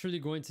he actually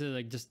going to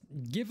like just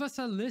give us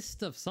a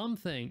list of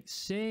something?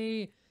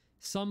 Say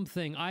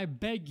something, I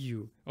beg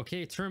you.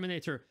 Okay,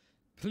 Terminator,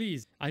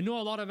 please. I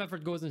know a lot of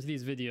effort goes into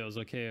these videos,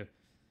 okay?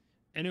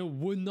 And it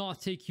would not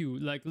take you,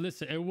 like,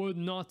 listen, it would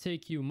not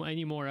take you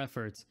any more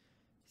effort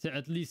to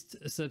at least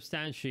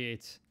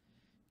substantiate.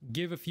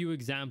 Give a few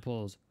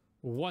examples.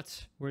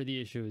 What were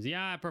the issues?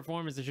 Yeah,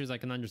 performance issues, I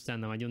can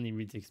understand them. I don't need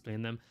really to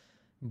explain them.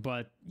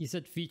 But you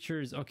said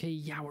features. Okay,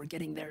 yeah, we're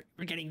getting there.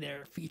 We're getting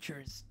there.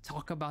 Features.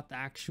 Talk about the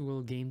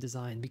actual game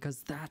design,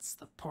 because that's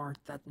the part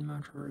that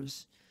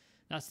matters.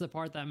 That's the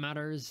part that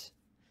matters.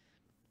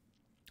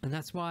 And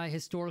that's why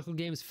historical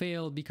games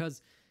fail,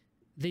 because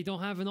they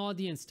don't have an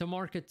audience to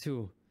market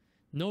to.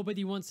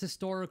 Nobody wants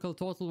historical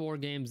Total War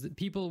games.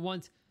 People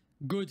want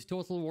good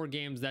Total War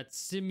games that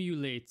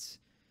simulate,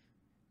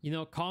 you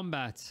know,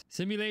 combat.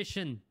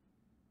 Simulation.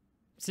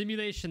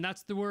 Simulation,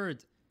 that's the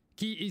word.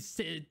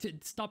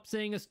 Stop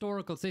saying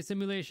historical, say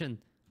simulation.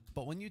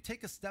 But when you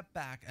take a step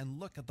back and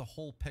look at the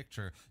whole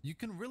picture, you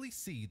can really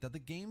see that the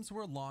games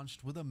were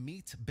launched with a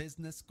meet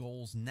business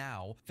goals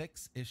now,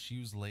 fix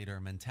issues later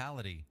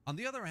mentality. On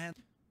the other hand,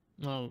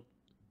 well,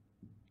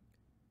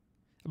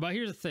 but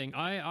here's the thing,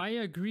 I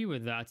agree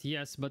with that,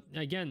 yes, but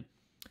again,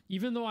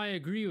 even though I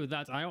agree with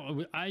that,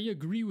 I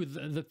agree with,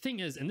 the thing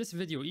is, in this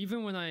video,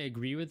 even when I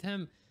agree with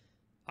him,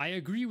 I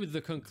agree with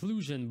the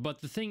conclusion,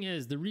 but the thing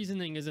is, the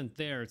reasoning isn't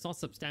there, it's not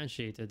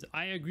substantiated.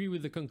 I agree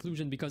with the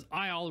conclusion because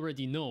I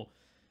already know,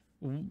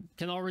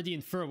 can already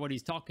infer what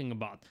he's talking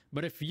about.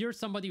 But if you're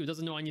somebody who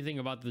doesn't know anything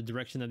about the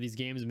direction of these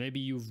games, maybe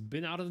you've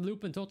been out of the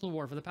loop in Total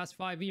War for the past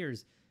 5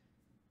 years.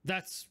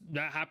 That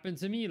happened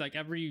to me, like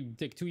every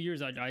 2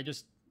 years I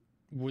just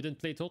wouldn't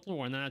play Total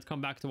War, and then I'd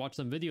come back to watch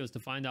some videos to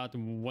find out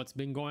what's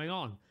been going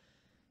on.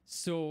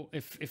 So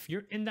if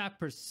you're in that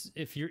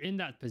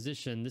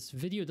position, this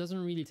video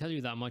doesn't really tell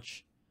you that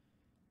much.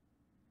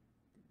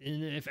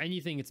 And if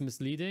anything, it's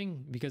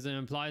misleading because it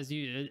implies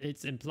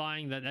it's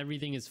implying that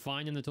everything is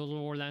fine in the Total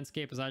War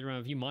landscape, aside from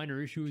a few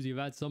minor issues. You've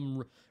had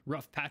some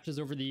rough patches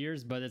over the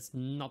years, but it's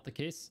not the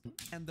case.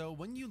 And though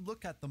when you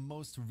look at the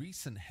most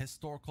recent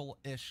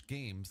historical-ish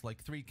games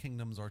like Three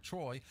Kingdoms or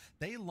Troy,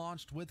 they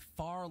launched with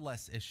far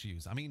less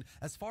issues. I mean,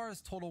 as far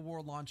as Total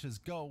War launches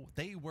go,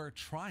 they were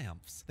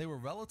triumphs. They were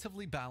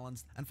relatively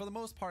balanced, and for the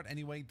most part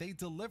anyway, they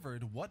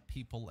delivered what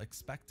people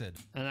expected.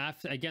 And I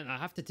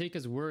have to take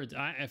his word.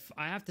 I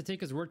have to take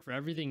his word for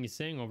everything he's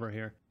saying over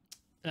here.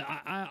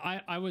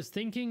 I was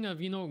thinking of,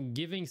 you know,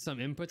 giving some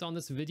input on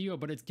this video,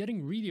 but it's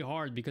getting really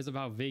hard because of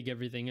how vague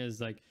everything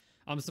is. Like,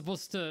 I'm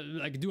supposed to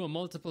like do a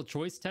multiple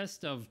choice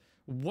test of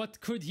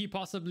what could he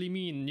possibly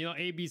mean, you know,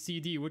 A, B,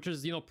 C, D, which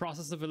is, you know,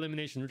 process of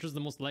elimination, which is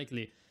the most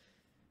likely.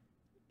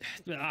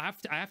 I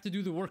have to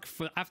do the work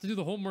for, I have to do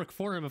the homework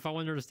for him if I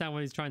want to understand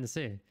what he's trying to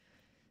say.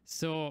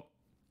 So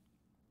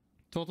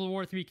Total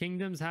War 3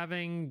 Kingdoms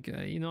having,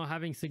 you know,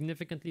 having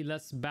significantly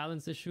less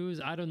balance issues.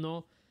 I don't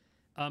know.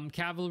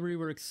 Cavalry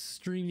were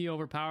extremely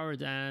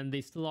overpowered, and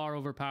they still are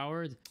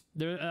overpowered.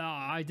 There,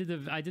 I did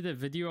a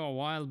video a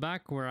while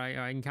back where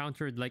I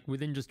encountered, like,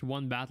 within just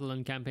one battle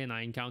and campaign,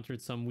 I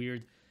encountered some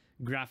weird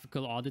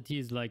graphical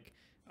oddities. Like,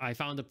 I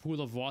found a pool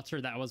of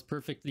water that was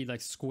perfectly like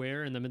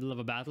square in the middle of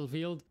a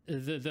battlefield.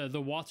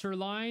 The water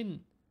line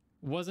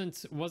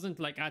wasn't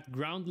like at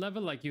ground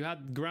level. Like, you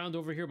had ground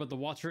over here, but the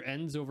water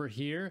ends over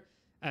here.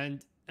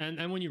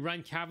 And when you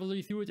ran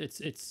cavalry through it,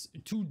 it's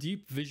too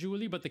deep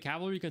visually, but the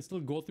cavalry can still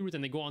go through it,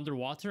 and they go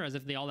underwater as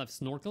if they all have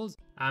snorkels.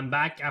 I'm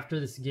back after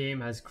this game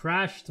has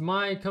crashed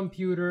my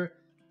computer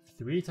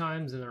 3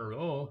 times in a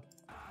row.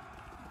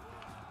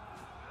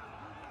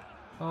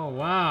 Oh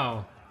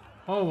wow.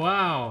 Oh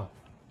wow.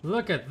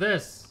 Look at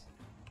this.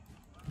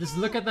 Just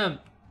look at them.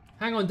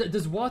 Hang on,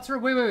 does water,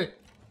 wait.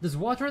 Does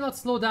water not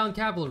slow down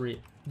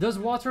cavalry? Does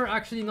water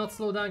actually not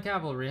slow down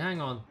cavalry?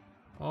 Hang on.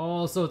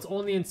 Oh, so it's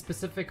only in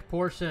specific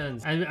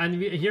portions. And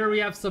here we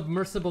have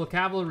submersible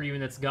cavalry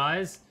units,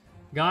 guys.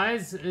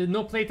 Guys,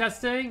 no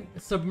playtesting?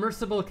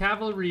 Submersible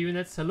cavalry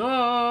units,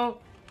 hello?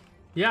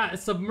 Yeah,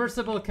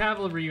 submersible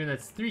cavalry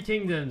units, 3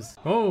 kingdoms.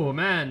 Oh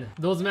man,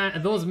 those men,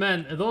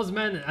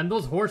 and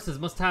those horses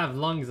must have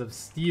lungs of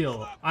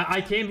steel. I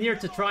came here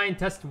to try and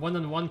test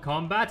one-on-one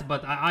combat,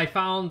 but I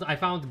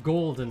found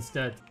gold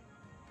instead.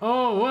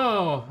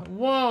 Oh,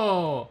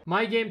 whoa!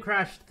 My game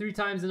crashed 3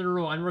 times in a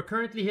row, and we're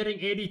currently hitting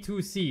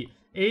 82C.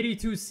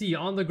 82C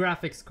on the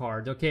graphics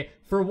card, okay?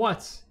 For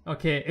what?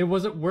 Okay,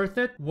 was it worth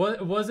it?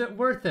 Was it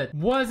worth it?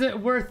 Was it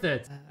worth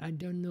it? I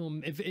don't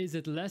know. Is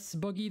it less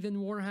buggy than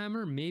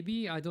Warhammer?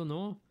 Maybe, I don't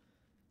know.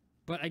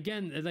 But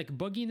again, like,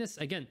 bugginess,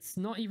 again, it's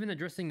not even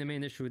addressing the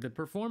main issue. The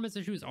performance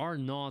issues are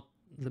not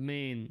the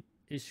main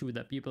issue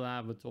that people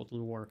have with Total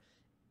War.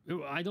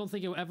 I don't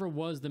think it ever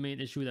was the main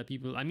issue that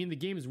people... I mean, the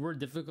games were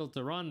difficult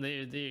to run.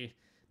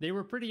 They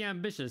were pretty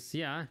ambitious,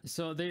 yeah.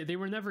 So they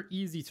were never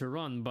easy to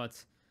run,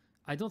 but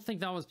I don't think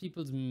that was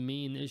people's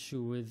main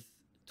issue with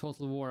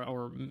Total War,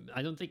 or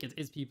I don't think it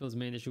is people's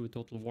main issue with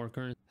Total War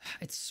currently.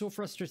 It's so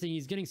frustrating.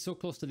 He's getting so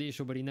close to the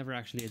issue, but he never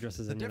actually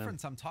addresses it. The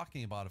difference I'm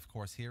talking about, of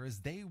course, here is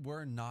they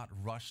were not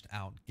rushed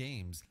out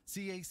games.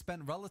 CA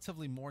spent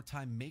relatively more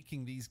time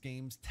making these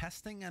games,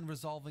 testing and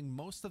resolving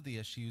most of the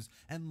issues,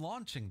 and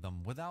launching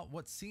them without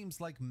what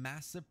seems like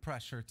massive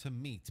pressure to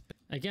meet.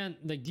 Again,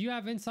 like, do you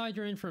have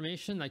insider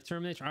information? Like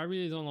Terminator, I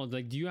really don't know.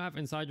 Like, do you have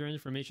insider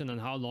information on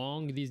how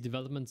long these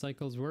development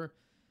cycles were?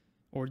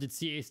 Or did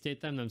CA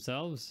state them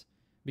themselves?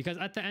 Because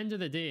at the end of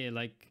the day,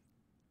 like,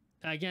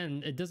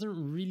 again, it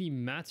doesn't really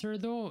matter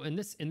though.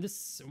 In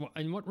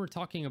what we're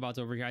talking about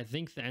over here, I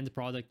think the end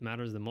product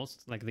matters the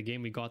most. Like, the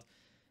game we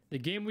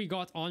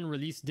got on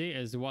release day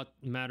is what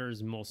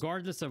matters most,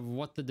 regardless of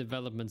what the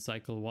development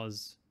cycle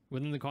was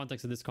within the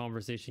context of this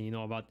conversation, you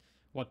know, about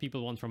what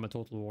people want from a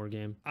Total War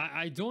game.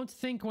 I don't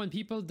think when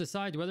people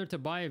decide whether to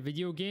buy a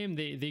video game,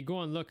 they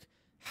go and look,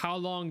 how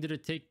long did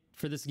it take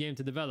for this game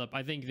to develop?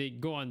 I think they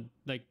go and,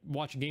 like,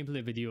 watch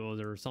gameplay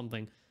videos or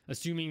something,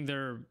 assuming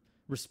they're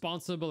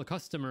responsible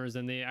customers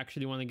and they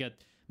actually want to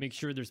make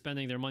sure they're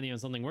spending their money on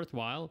something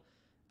worthwhile.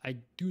 I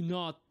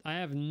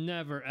have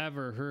never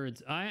ever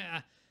heard,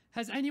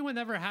 Has anyone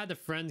ever had a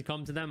friend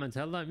come to them and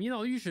tell them, you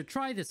know, you should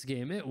try this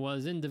game? It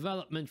was in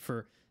development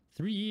for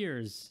 3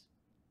 years.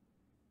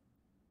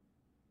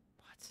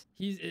 What?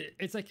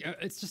 It's like,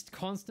 it's just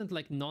constant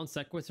like non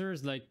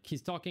sequiturs. Like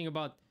he's talking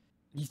about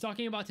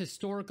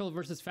historical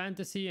versus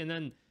fantasy, and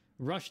then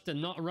rushed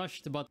and not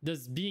rushed. But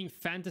does being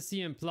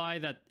fantasy imply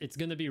that it's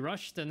going to be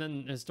rushed, and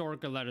then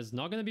historical that is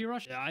not going to be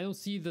rushed? I don't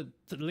see the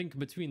link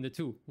between the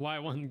two. Why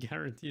one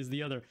guarantees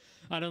the other?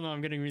 I don't know.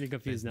 I'm getting really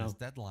confused now.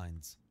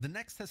 Deadlines. The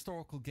next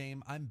historical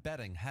game, I'm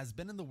betting, has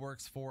been in the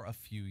works for a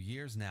few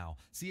years now.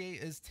 CA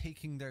is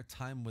taking their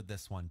time with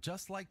this one,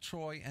 just like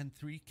Troy and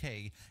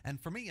 3K. And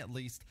for me, at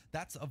least,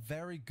 that's a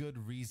very good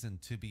reason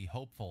to be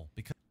hopeful.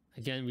 Because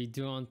again, we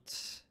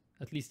don't...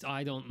 At least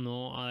I don't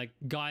know. Like,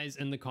 guys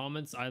in the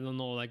comments, I don't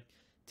know. Like,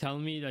 tell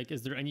me, like,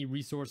 is there any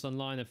resource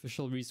online,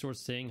 official resource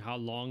saying how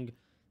long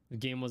the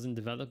game was in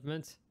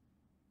development?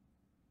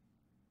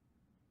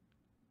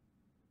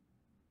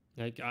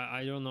 Like,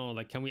 I don't know.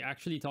 Like, can we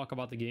actually talk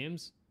about the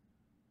games?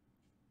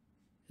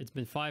 It's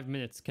been 5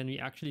 minutes. Can we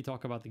actually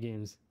talk about the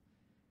games?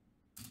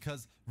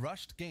 Because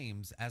rushed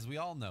games, as we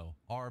all know,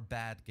 are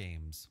bad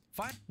games.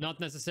 Not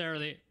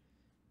necessarily.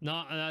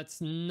 No,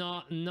 that's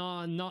not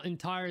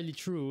entirely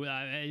true.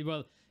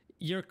 Well,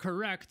 you're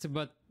correct,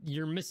 but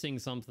you're missing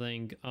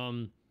something.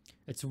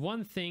 It's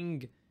one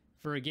thing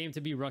for a game to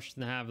be rushed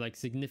and have like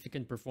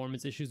significant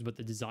performance issues, but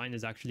the design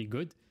is actually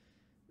good.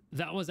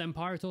 That was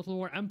Empire Total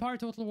War. Empire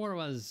Total War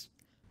was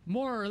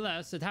more or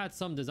less, it had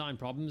some design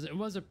problems. It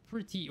was a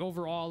pretty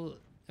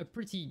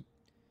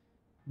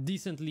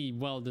decently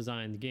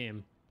well-designed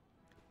game.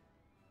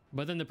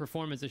 But then the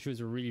performance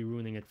issues were really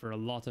ruining it for a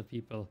lot of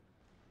people.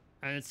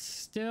 And it's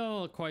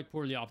still quite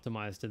poorly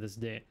optimized to this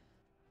day.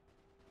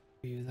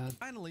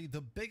 Finally,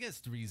 the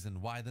biggest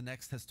reason why the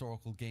next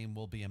historical game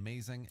will be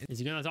amazing is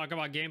he gonna talk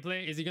about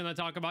gameplay? Is he gonna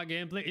talk about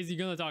gameplay? Is he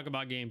gonna talk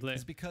about gameplay?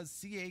 Is because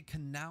CA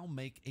can now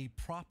make a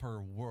proper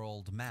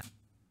world map.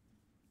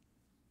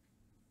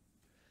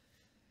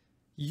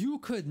 You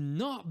could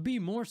not be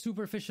more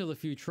superficial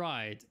if you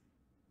tried.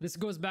 This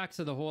goes back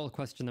to the whole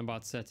question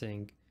about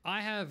setting.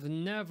 I have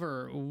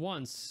never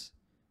once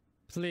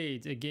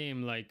played a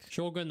game like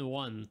Shogun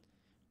 1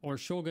 or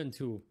Shogun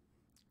 2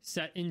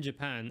 set in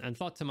Japan and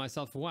thought to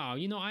myself, wow,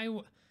 you know,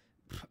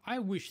 I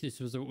wish this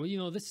was a, you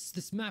know,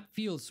 this map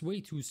feels way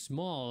too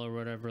small or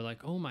whatever.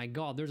 Like, oh my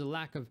god, there's a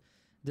lack of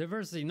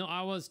diversity. No,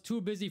 I was too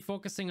busy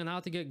focusing on how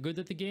to get good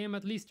at the game,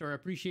 at least, or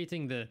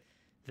appreciating the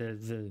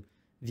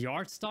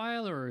art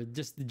style or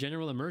just the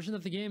general immersion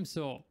of the game.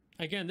 So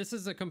again, this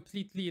is a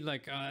completely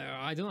like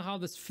I don't know how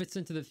this fits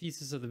into the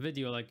thesis of the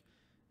video. Like,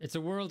 it's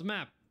a world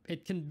map.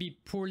 It can be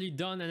poorly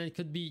done and it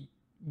could be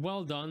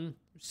well done.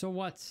 So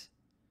what?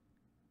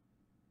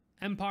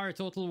 Empire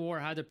Total War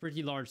had a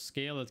pretty large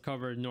scale. It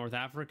covered North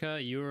Africa,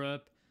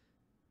 Europe,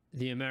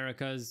 the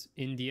Americas,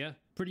 India.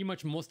 Pretty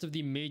much most of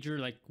the major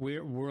like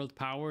world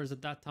powers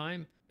at that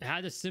time. It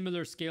had a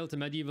similar scale to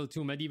Medieval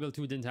 2. Medieval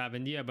 2 didn't have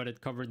India, but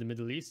it covered the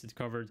Middle East. It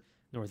covered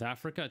North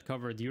Africa. It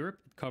covered Europe.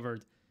 It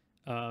covered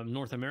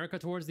North America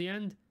towards the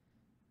end.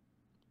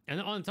 And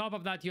on top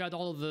of that, you had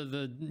all of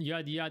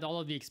you had all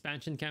of the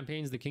expansion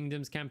campaigns, the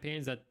kingdoms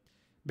campaigns that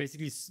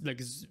basically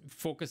like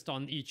focused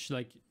on each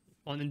like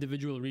on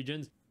individual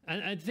regions.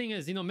 And the thing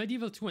is, you know,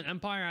 Medieval 2 and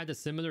Empire had a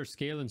similar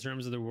scale in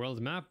terms of the world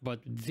map, but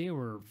they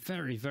were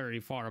very, very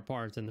far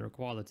apart in their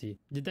quality.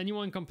 Did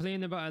anyone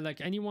complain about,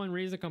 like, anyone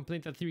raise a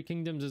complaint that Three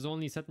Kingdoms is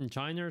only set in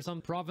China or some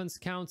province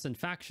counts and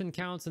faction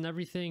counts and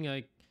everything?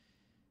 Like,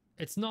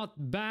 it's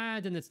not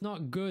bad and it's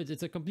not good.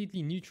 It's a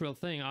completely neutral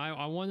thing.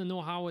 I want to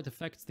know how it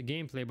affects the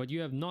gameplay, but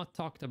you have not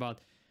talked about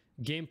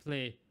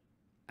gameplay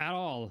at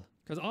all.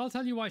 Because I'll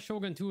tell you why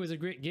Shogun 2 is a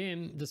great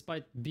game,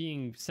 despite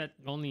being set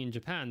only in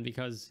Japan,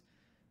 because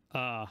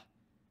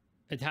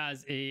it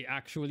has a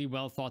actually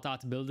well thought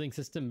out building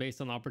system based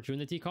on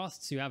opportunity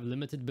costs. You have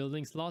limited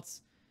building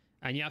slots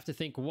and you have to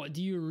think, what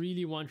do you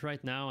really want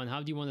right now and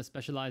how do you want to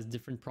specialize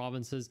different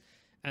provinces?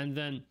 And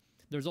then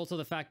there's also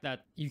the fact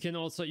that you can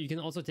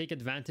also take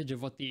advantage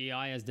of what the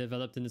AI has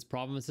developed in its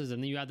provinces,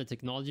 and then you add the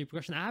technology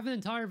progression. I have an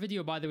entire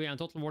video, by the way, on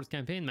Total War's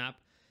campaign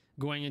map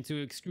going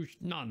into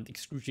not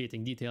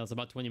excruciating details,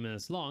 about 20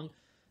 minutes long,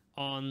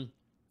 on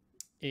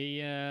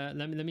a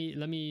let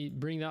me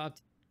bring that up.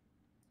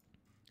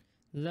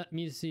 Let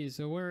me see.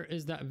 So where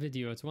is that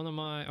video? It's one of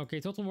my... Okay,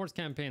 Total War's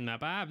campaign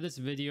map. I have this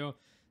video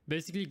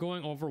basically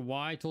going over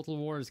why Total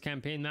War's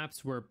campaign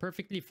maps were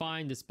perfectly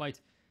fine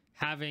despite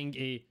having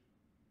a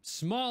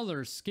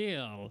smaller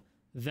scale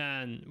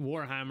than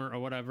Warhammer or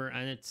whatever.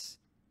 And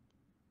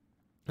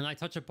I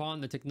touch upon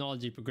the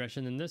technology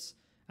progression in this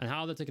and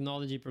how the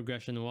technology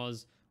progression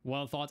was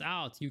well thought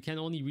out. You can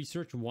only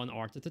research one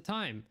art at a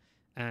time.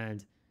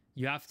 And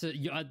you have to...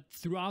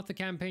 throughout the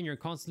campaign, you're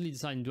constantly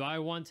deciding, do I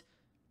want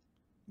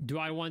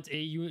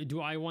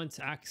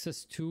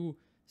access to,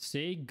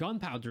 say,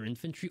 gunpowder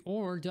infantry,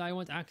 or do I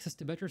want access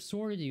to better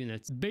sword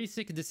units?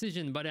 Basic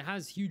decision, but it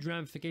has huge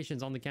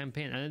ramifications on the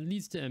campaign and it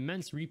leads to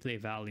immense replay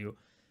value.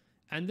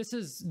 And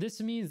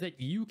this means that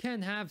you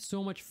can have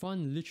so much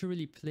fun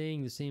literally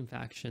playing the same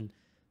faction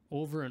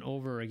over and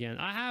over again.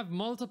 I have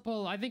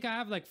multiple, I think I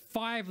have like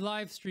 5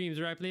 live streams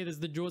where I played as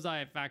the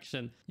Josai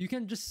faction. You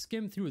can just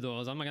skim through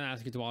those. I'm not gonna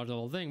ask you to watch the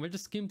whole thing, but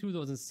just skim through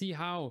those and see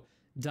how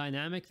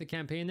dynamic the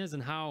campaign is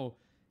and how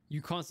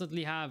you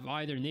constantly have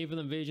either naval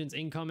invasions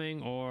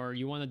incoming, or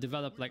you want to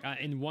develop like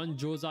in one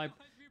Josai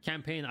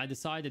campaign I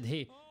decided,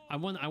 hey, I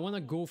want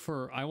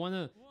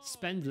to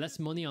spend less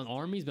money on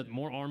armies but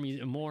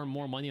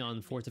more money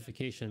on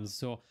fortifications.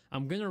 So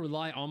I'm gonna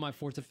rely on my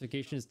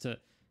fortifications to,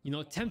 you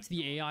know, tempt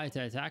the AI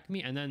to attack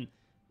me, and then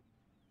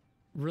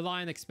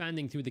rely on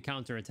expanding through the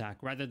counter attack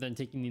rather than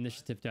taking the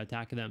initiative to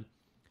attack them.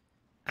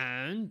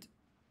 And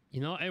you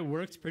know, it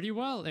worked pretty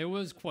well. It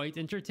was quite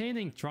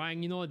entertaining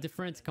trying, you know, a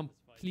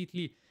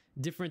completely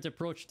different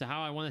approach to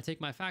how I want to take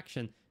my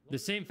faction, the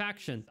same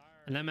faction,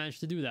 and I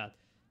managed to do that.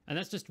 And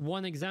that's just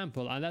one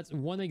example. And that's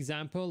one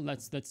example.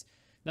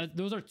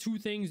 Those are 2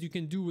 things you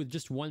can do with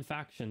just one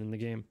faction in the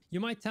game. You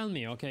might tell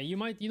me, okay, you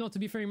might, you know, to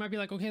be fair, you might be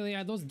like, okay,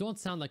 yeah, those don't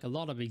sound like a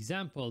lot of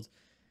examples.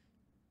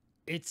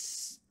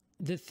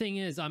 The thing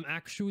is, I'm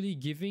actually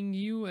giving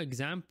you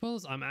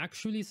examples. I'm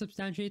actually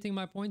substantiating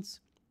my points.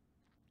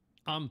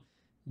 I'm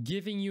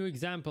giving you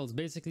examples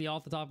basically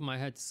off the top of my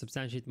head to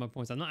substantiate my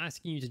points. I'm not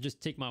asking you to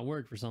just take my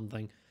word for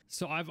something.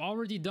 So I've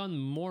already done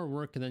more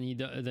work than he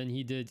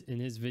did in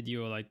his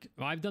video. Like,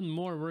 I've done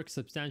more work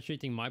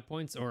substantiating my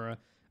points, or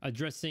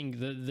addressing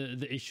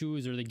the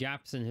issues or the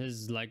gaps in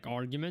his like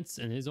arguments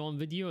in his own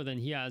video than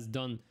he has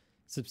done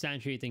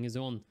substantiating his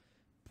own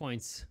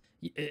points.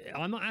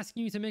 I'm not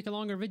asking you to make a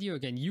longer video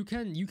again. You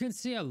can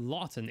say a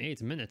lot in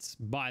 8 minutes,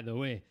 by the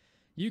way.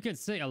 You can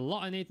say a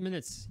lot in 8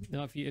 minutes, you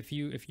know, if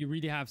you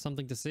really have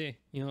something to say,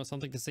 you know,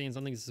 something to say and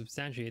something to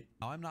substantiate.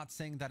 Now, I'm not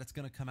saying that it's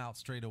going to come out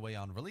straight away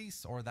on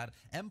release, or that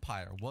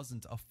Empire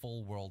wasn't a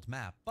full world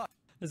map, but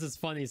this is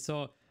funny.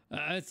 So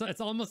it's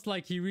almost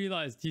like he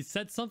realized, he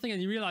said something and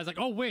he realized like,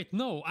 oh wait,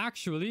 no,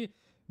 actually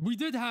we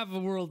did have a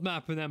world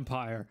map in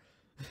Empire.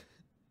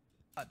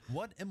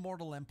 What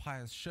Immortal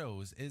Empires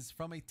shows is,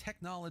 from a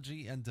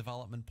technology and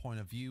development point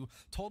of view,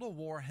 Total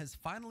War has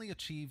finally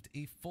achieved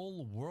a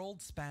full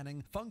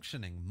world-spanning,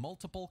 functioning,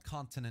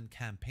 multiple-continent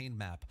campaign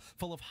map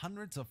full of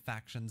hundreds of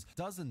factions,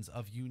 dozens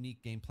of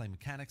unique gameplay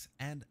mechanics,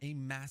 and a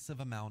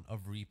massive amount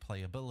of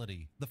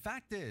replayability. The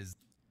fact is,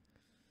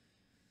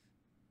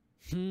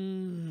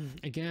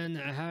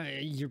 again,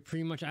 you're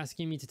pretty much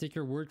asking me to take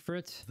your word for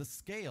it. The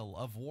scale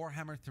of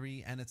Warhammer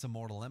 3 and its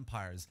Immortal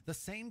Empires, the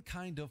same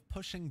kind of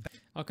pushing back.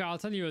 Okay, I'll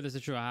tell you what this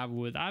issue I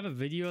have a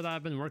video that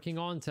I've been working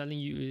on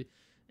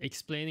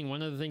explaining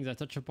one of the things I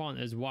touch upon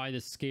is why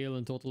the scale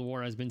in Total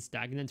War has been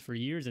stagnant for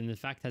years and in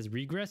fact has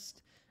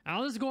regressed.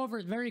 I'll just go over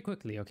it very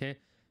quickly, okay?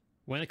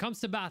 When it comes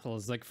to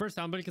battles, like first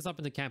I'll break this up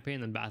into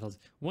campaign and battles.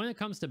 When it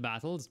comes to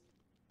battles,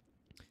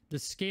 the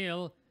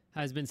scale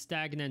has been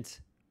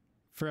stagnant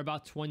for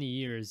about 20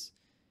 years.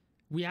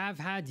 We have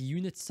had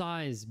unit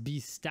size be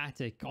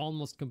static,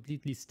 almost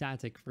completely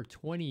static for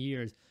 20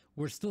 years.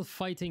 We're still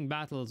fighting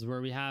battles where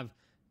we have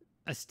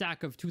a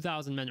stack of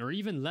 2,000 men or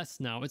even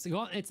less now.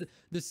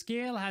 The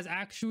scale has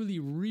actually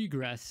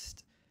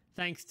regressed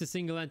thanks to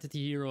single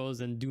entity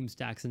heroes and doom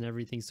stacks and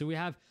everything. So we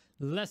have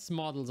less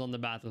models on the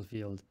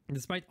battlefield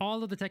despite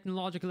all of the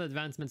technological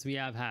advancements we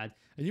have had.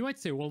 And you might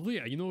say, well,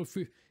 yeah, you know,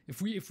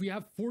 if we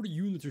have 40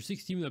 units or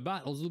 60 unit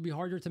battles, it'll be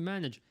harder to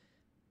manage.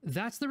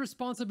 That's the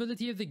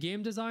responsibility of the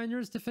game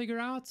designers to figure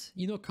out,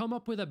 you know, come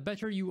up with a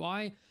better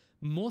UI.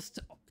 Most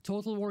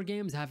Total War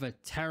games have a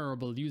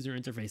terrible user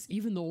interface,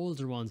 even the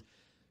older ones.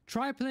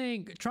 Try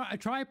playing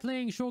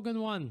Shogun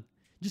 1.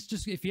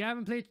 Just if you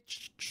haven't played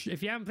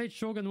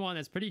Shogun 1,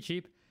 it's pretty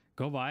cheap.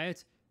 Go buy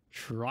it.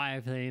 Try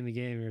playing the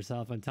game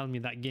yourself and tell me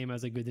that game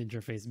has a good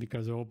interface,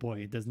 because oh boy,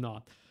 it does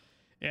not.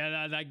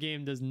 Yeah, that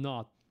game does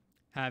not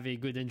have a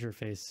good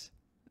interface.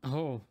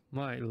 Oh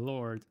my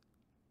lord.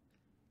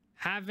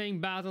 Having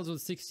battles with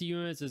 60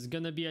 units is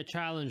going to be a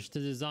challenge to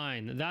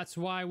design. That's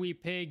why we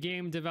pay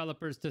game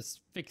developers to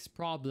fix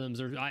problems.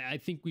 Or I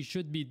think we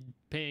should be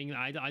paying.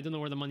 I don't know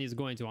where the money is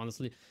going to,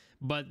 honestly.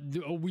 But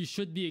we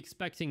should be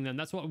expecting them.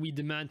 That's what we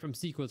demand from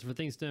sequels, for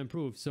things to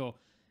improve. So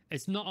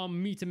it's not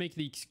on me to make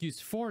the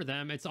excuse for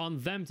them. It's on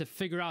them to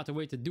figure out a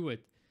way to do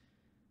it.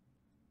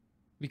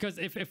 Because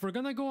if we're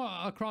going to go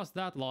across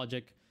that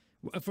logic...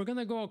 I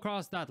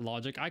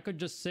could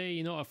just say,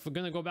 you know, if we're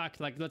gonna go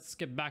back, like, let's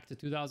skip back to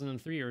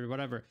 2003 or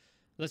whatever.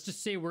 Let's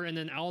just say we're in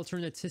an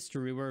alternate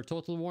history where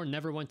Total War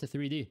never went to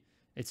 3D.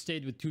 It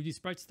stayed with 2D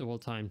sprites the whole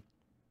time.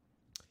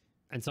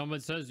 And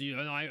someone says, you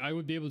know, I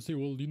would be able to say,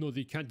 well, you know,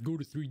 they can't go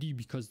to 3D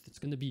because it's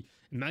gonna be...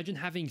 Imagine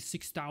having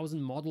 6,000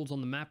 models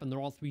on the map and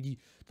they're all 3D.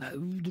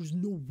 There's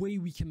no way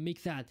we can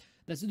make that.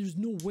 There's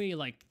no way,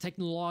 like,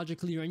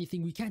 technologically or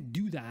anything. We can't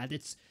do that.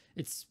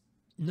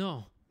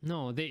 No.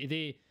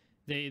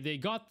 They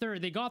got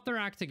their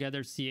act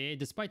together, CA,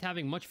 despite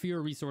having much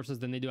fewer resources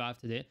than they do have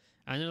today.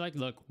 And they're like,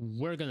 look,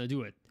 we're going to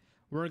do it.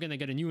 We're going to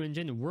get a new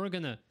engine. We're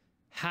going to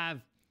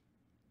have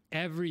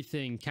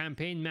everything,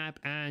 campaign map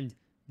and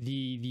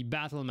the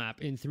battle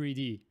map in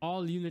 3D.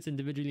 All units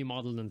individually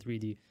modeled in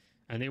 3D.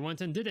 And they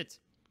went and did it.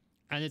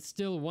 And it's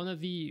still one of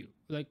the,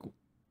 like,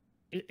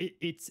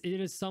 it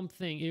is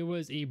something. It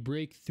was a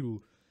breakthrough,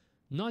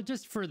 not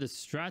just for the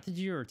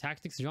strategy or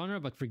tactics genre,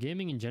 but for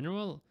gaming in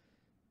general.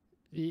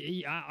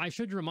 I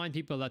should remind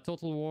people that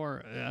Total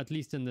War, at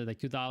least in the like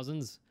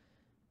 2000s,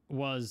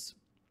 was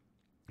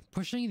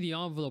pushing the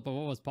envelope of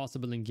what was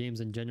possible in games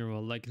in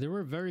general. Like, there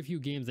were very few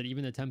games that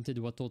even attempted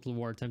what Total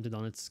War attempted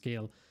on its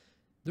scale.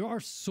 There are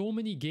so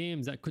many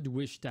games that could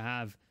wish to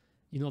have,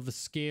 you know, the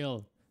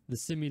scale, the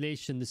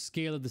simulation, the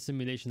scale of the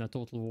simulation that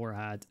Total War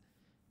had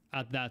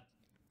at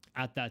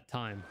that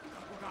time.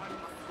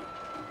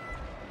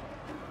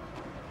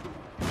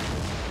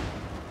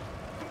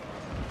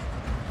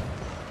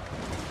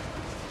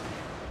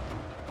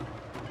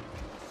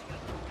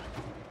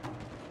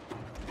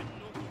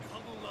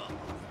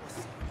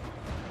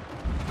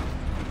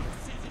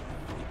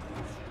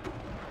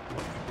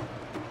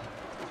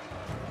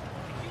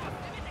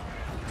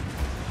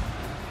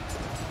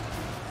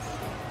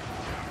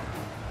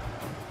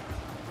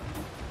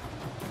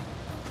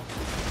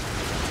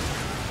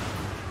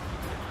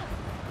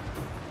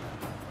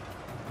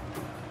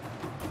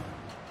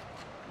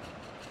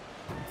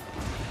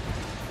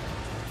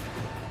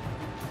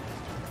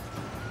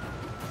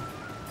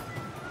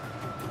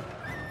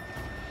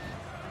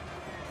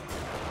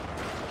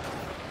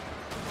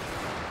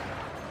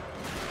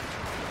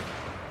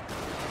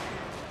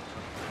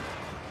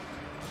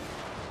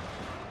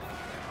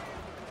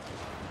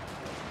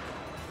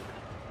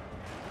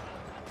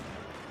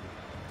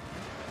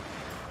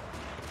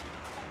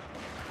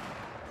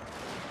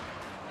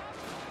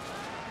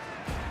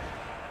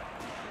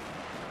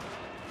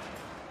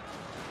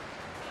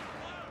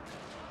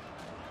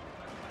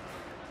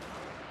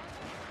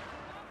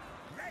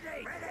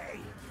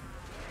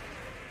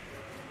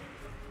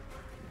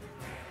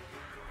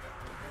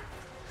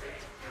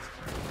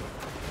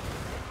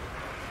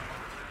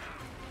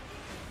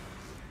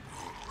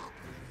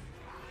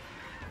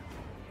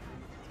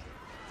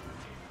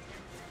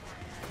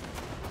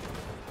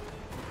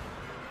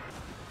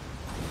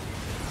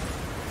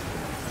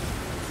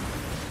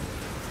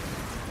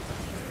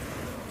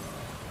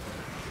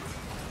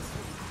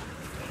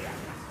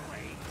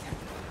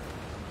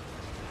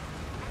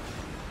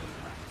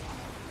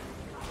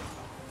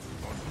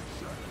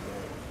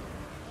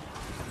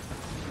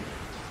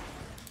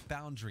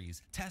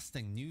 Boundaries,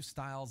 testing new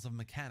styles of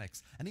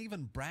mechanics, and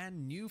even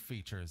brand new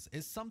features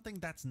is something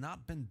that's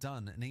not been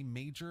done in a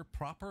major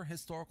proper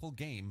historical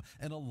game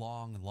in a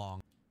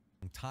long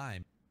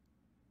time.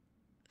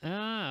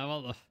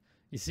 Well,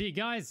 you see,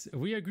 guys,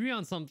 we agree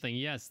on something.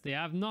 Yes, they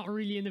have not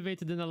really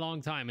innovated in a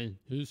long time in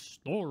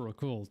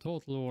historical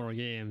Total War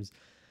games.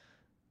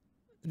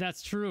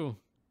 That's true.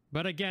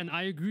 But again,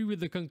 I agree with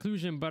the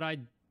conclusion, but I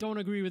don't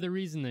agree with the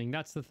reasoning.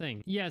 That's the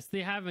thing. Yes,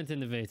 they haven't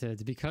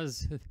innovated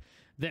because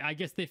I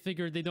guess they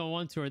figured they don't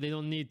want to or they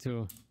don't need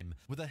to.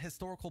 With a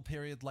historical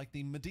period like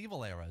the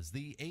medieval eras,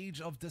 the Age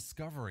of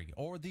Discovery,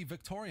 or the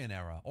Victorian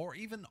era, or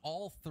even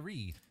all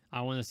three.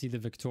 I want to see the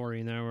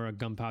Victorian era where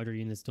gunpowder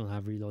units don't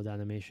have reload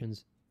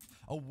animations.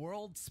 A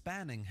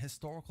world-spanning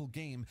historical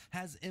game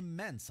has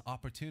immense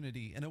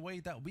opportunity in a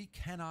way that we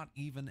cannot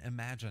even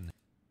imagine.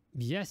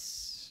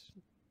 Yes,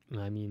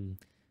 I mean,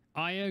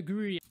 I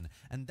agree.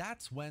 And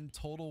that's when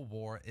Total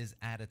War is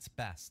at its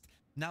best.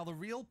 Now, the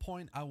real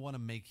point I want to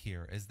make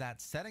here is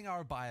that, setting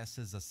our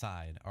biases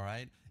aside, all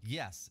right?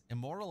 Yes,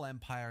 Immortal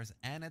Empires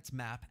and its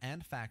map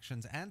and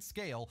factions and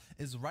scale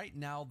is right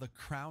now the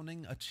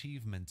crowning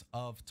achievement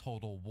of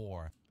Total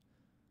War.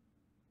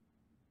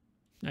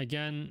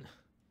 Again,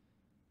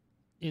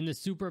 in the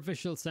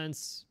superficial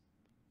sense,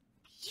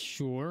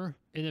 sure.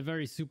 In a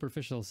very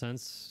superficial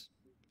sense,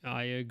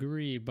 I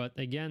agree, but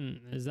again,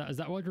 is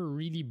that what we're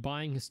really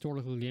buying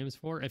historical games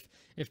for?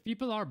 If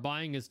people are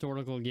buying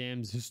historical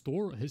games,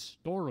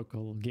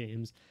 historical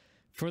games,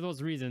 for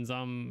those reasons,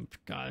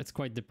 God, it's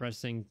quite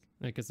depressing.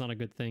 Like, it's not a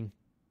good thing.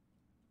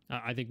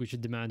 I think we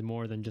should demand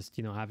more than just,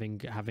 you know, having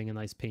a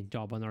nice paint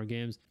job on our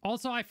games.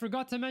 Also, I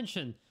forgot to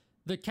mention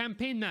the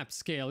campaign map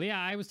scale.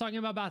 Yeah, I was talking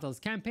about battles.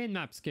 Campaign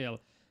map scale.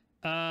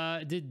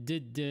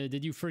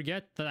 Did you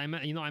forget that I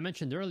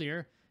mentioned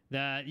earlier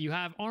that you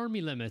have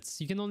army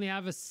limits? You can only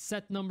have a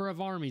set number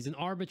of armies, an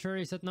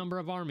arbitrary set number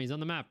of armies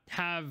on the map.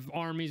 Have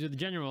armies with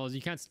generals.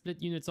 You can't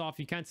split units off.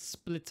 You can't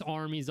split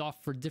armies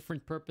off for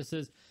different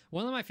purposes.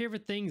 One of my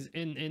favorite things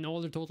in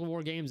older Total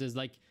War games is,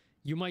 like,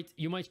 you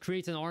might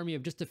create an army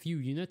of just a few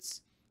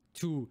units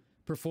to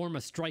perform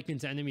a strike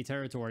into enemy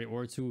territory,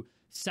 or to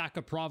sack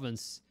a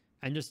province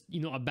and just, you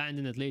know,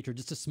 abandon it later.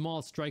 Just a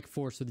small strike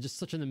force with just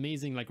such an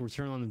amazing, like,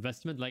 return on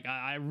investment. Like,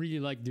 I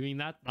really like doing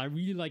that. I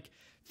really like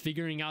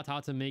figuring out how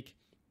to make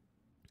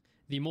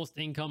the most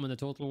income in a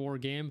Total War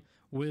game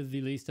with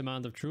the least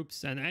amount of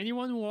troops. And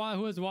anyone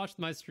who has watched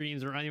my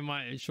streams or any of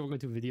my Shogun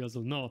 2 videos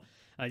will know,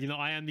 you know,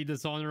 I am the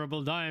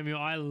dishonorable daimyo.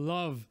 I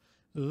love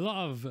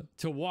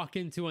to walk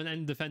into an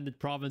undefended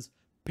province,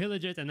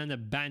 pillage it, and then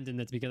abandon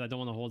it because I don't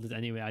want to hold it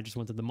anyway. I just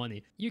wanted the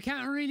money. You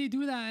can't really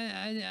do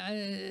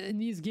that in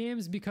these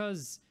games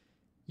because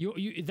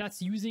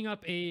that's using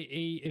up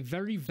a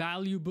very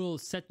valuable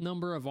set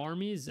number of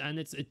armies, and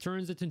it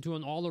turns it into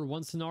an all or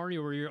one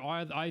scenario where you're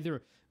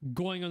either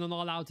going on an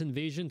all-out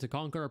invasion to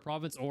conquer a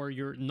province, or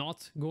you're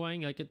not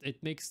going. Like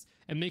it makes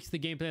the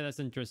gameplay less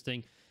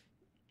interesting.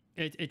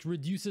 It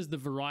reduces the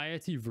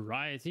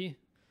variety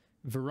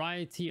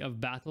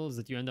of battles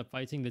that you end up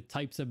fighting, the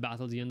types of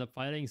battles you end up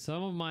fighting.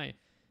 Some of my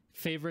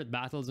favorite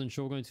battles in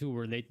Shogun 2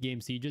 were late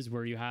game sieges,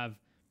 where you have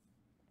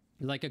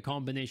like a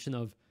combination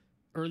of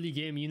early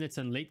game units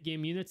and late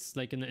game units,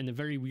 like in a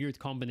very weird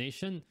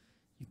combination.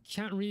 You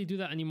can't really do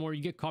that anymore.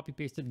 You get copy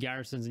pasted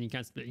garrisons and you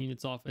can't split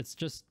units off. It's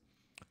just...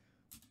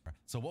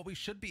 So what we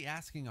should be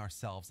asking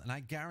ourselves, and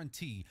I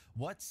guarantee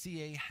what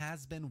CA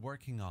has been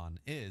working on,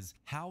 is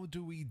how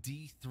do we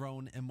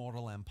dethrone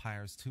Immortal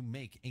Empires to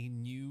make a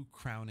new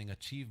crowning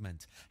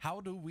achievement? How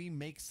do we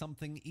make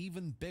something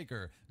even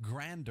bigger,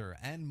 grander,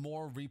 and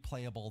more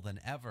replayable than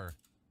ever?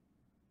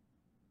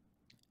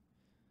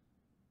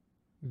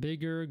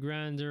 Bigger,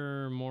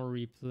 grander, more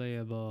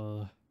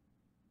replayable.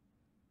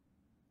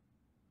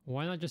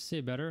 Why not just say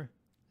better?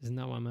 Isn't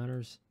that what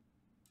matters?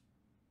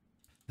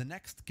 The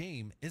next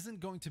game isn't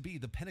going to be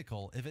the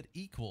pinnacle if it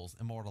equals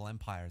Immortal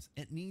Empires.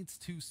 It needs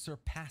to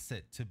surpass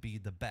it to be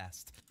the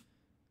best.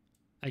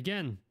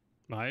 Again,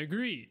 I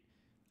agree.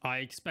 I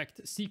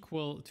expect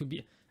sequel to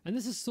be... And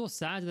this is so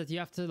sad that you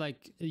have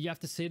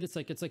to say this,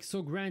 like, it's like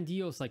so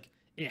grandiose, like,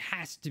 it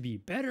has to be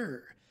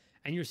better.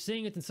 And you're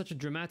saying it in such a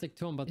dramatic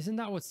tone, but isn't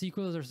that what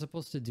sequels are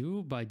supposed to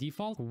do by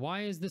default?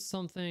 Why is this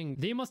something...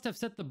 They must have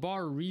set the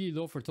bar really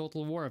low for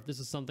Total War if this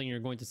is something you're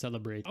going to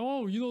celebrate.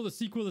 Oh, you know, the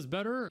sequel is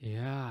better?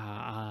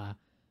 Yeah.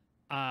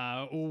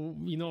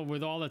 You know,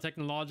 with all the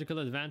technological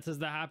advances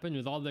that happen,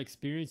 with all the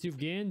experience you've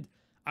gained,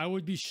 I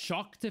would be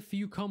shocked if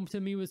you come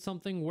to me with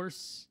something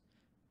worse,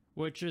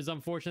 which is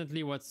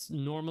unfortunately what's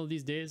normal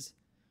these days.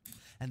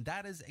 And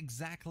that is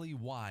exactly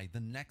why the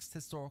next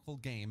historical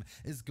game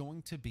is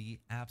going to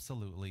be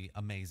absolutely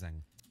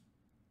amazing.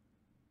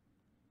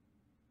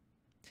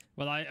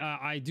 Well,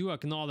 I do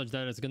acknowledge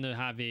that it's going to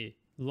have a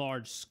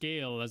large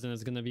scale, as in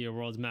it's going to be a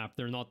world map.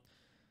 They're not...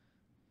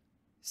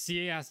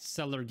 CA has to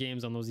sell their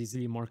games on those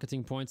easily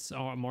marketable points,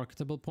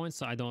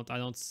 so I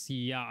don't see...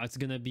 Yeah, it's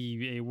going to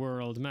be a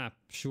world map.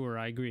 Sure,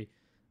 I agree.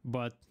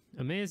 But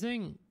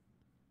amazing...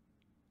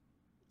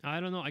 I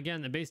don't know,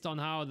 again, based on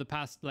how the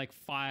past like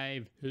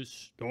 5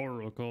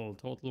 historical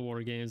Total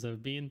War games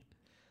have been,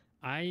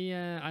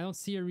 I don't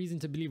see a reason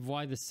to believe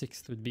why the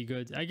 6th would be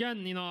good.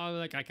 Again, you know,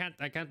 like I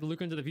can't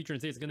look into the future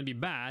and say it's going to be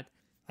bad.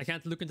 I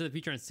can't look into the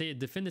future and say it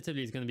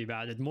definitively is going to be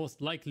bad. It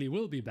most likely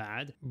will be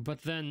bad.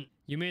 But then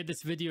you made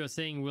this video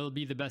saying will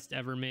be the best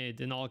ever made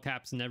in all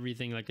caps and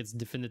everything, like it's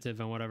definitive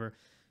and whatever.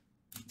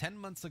 10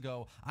 months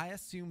ago, I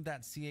assumed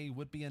that CA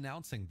would be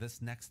announcing this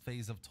next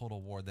phase of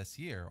Total War this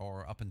year,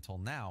 or up until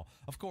now.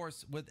 Of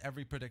course, with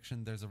every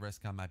prediction, there's a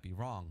risk I might be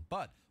wrong.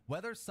 But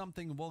whether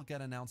something will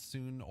get announced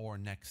soon or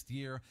next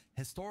year,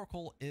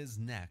 historical is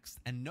next,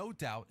 and no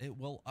doubt it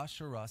will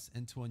usher us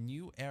into a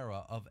new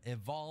era of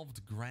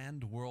evolved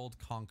grand world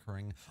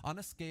conquering on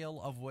a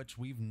scale of which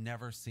we've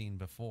never seen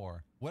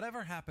before.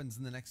 Whatever happens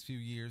in the next few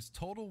years,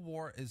 Total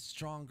War is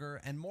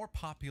stronger and more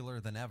popular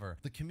than ever.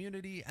 The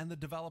community and the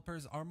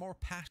developers are more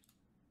passionate.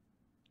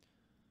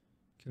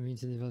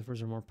 Community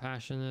developers are more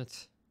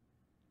passionate.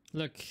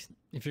 Look,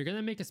 if you're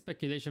gonna make a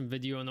speculation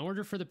video, in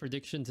order for the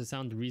prediction to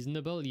sound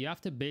reasonable, you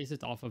have to base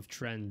it off of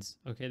trends.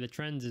 Okay, the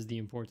trends is the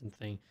important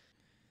thing.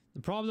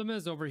 The problem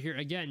is over here,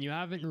 again, you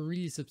haven't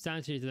really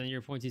substantiated on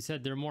your point. You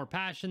said they're more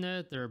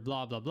passionate, they're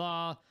blah, blah,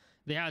 blah.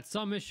 They had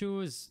some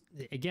issues.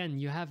 Again,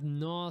 you have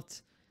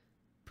not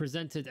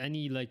presented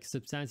any like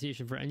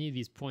substantiation for any of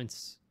these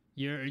points.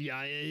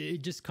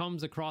 It just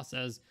comes across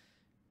as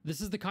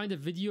this is the kind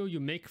of video you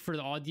make for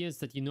the audience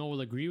that you know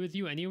will agree with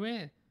you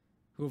anyway,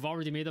 who've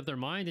already made up their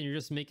mind, and you're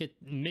just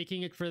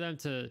making it for them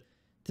to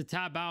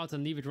tab out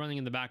and leave it running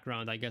in the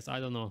background, I guess. I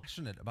don't know.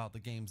 Passionate about the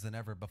games than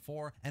ever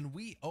before, and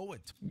we owe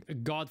it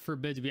God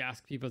forbid we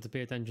ask people to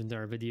pay attention to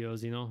our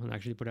videos, you know, and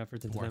actually put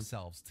effort into them.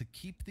 Ourselves to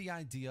keep the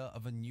idea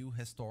of a new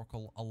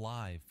historical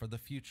alive for the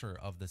future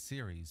of the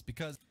series,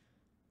 because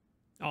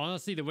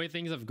honestly, the way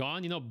things have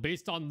gone, you know,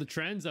 based on the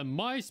trends, and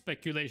my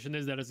speculation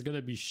is that it's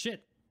gonna be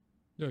shit.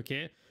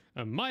 Okay,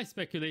 my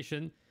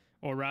speculation,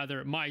 or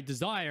rather my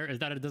desire, is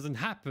that it doesn't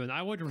happen.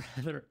 I would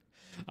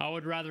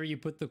rather you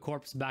put the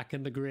corpse back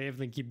in the grave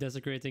than keep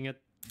desecrating it.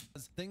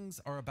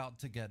 Things are about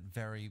to get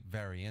very,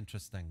 very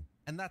interesting.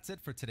 And that's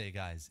it for today,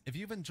 guys. If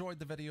you've enjoyed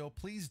the video,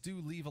 please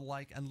do leave a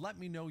like and let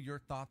me know your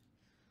thoughts.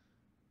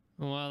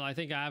 Well, I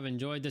think I have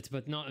enjoyed it,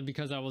 but not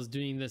because I was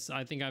doing this.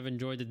 I think I've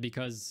enjoyed it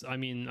because, I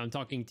mean, I'm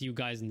talking to you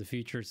guys in the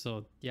future.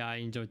 So yeah, I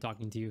enjoyed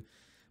talking to you.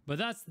 But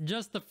that's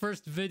just the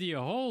first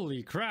video.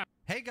 Holy crap.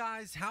 Hey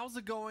guys, how's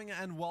it going,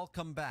 and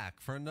welcome back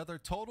for another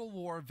Total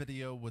War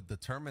video with the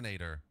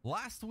Terminator.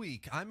 Last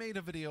week, I made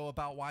a video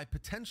about why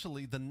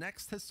potentially the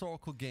next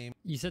historical game...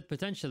 You said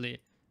potentially,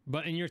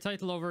 but in your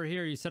title over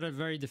here, you said it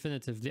very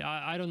definitively.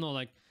 I don't know,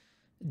 like,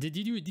 did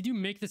you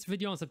make this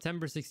video on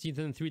September 16th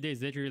and 3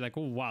 days later you're like,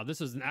 oh wow, this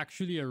was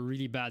actually a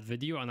really bad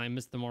video and I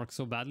missed the mark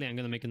so badly, I'm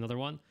gonna make another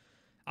one?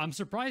 I'm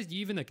surprised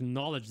you even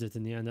acknowledged it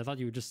in the end. I thought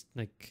you would just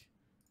like...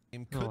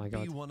 could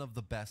be one of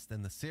the best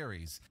in the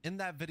series. In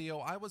that video,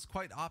 I was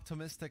quite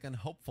optimistic and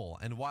hopeful,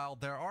 and while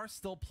there are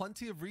still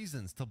plenty of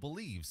reasons to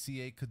believe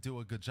CA could do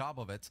a good job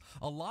of it,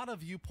 a lot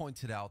of you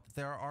pointed out that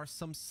there are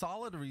some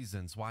solid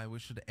reasons why we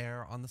should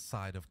err on the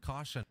side of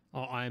caution.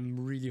 Oh,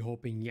 I'm really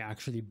hoping he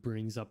actually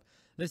brings up...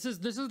 This is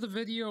the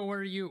video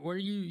where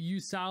you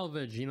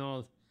salvage, you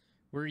know,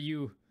 where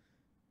you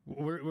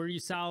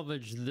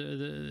salvage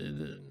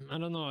the I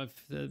don't know if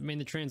I mean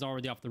the train's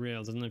already off the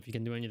rails. I don't know if you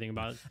can do anything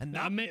about it. And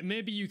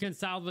maybe you can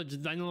salvage,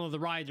 I don't know, the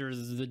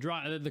riders,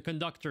 the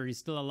conductor. He's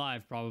still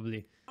alive probably.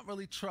 I don't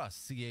really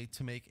trust CA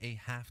to make a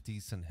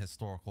half-decent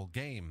historical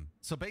game.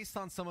 So based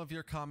on some of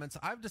your comments,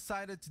 I've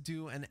decided to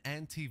do an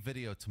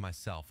anti-video to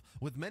myself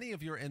with many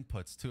of your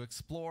inputs to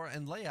explore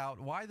and lay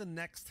out why the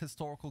next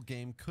historical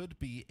game could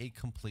be a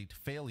complete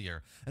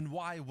failure, and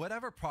why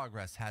whatever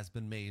progress has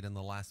been made in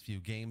the last few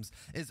games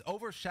is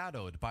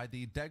overshadowed by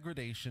the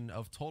degradation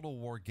of Total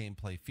War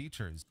gameplay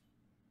features.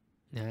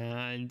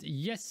 And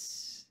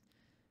yes,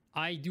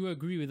 I do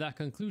agree with that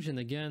conclusion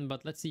again,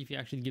 but let's see if he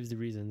actually gives the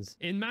reasons.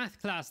 In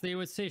math class, they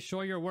would say,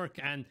 show your work,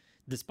 and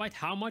despite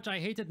how much I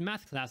hated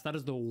math class, that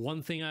is the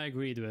one thing I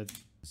agreed with.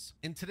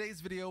 In today's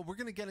video, we're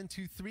going to get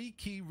into 3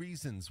 key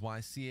reasons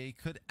why CA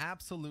could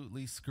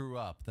absolutely screw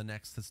up the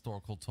next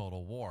historical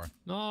Total War.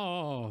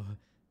 Oh,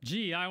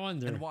 gee, I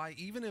wonder. And why,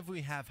 even if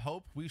we have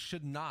hope, we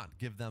should not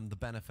give them the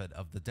benefit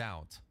of the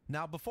doubt.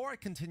 Now, before I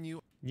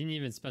continue, you didn't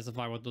even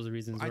specify what those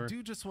reasons were. I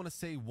do just want to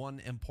say one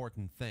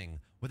important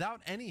thing.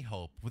 Without any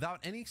hope, without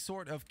any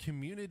sort of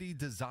community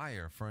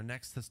desire for a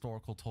next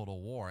historical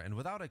Total War, and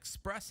without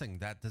expressing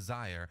that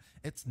desire,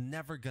 it's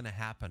never gonna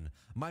happen.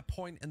 My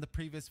point in the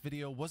previous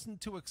video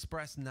wasn't to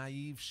express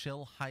naive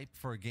shill hype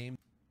for a game.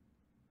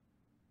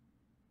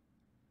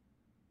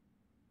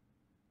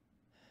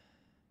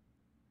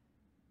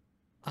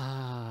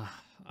 I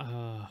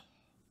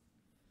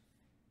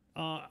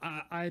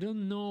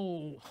don't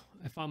know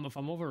if I'm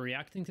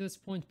overreacting to this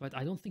point, but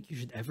I don't think you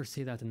should ever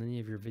say that in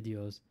any of your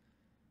videos,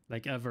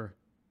 like ever.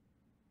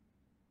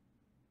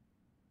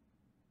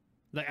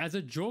 Like as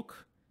a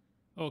joke,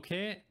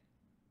 okay,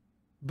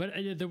 but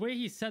the way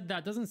he said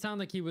that doesn't sound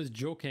like he was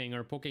joking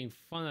or poking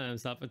fun at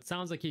himself. It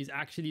sounds like he's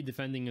actually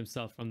defending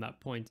himself from that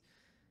point,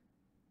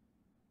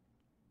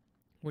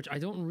 which I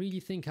don't really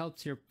think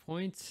helps your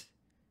point.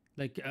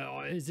 Like,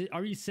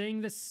 are you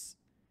saying this?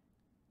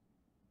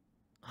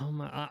 Oh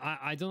my,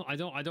 I don't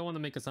want to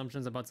make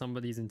assumptions about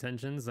somebody's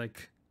intentions.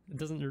 Like, it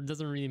doesn't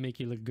really make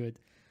you look good.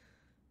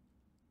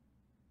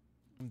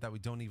 That we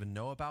don't even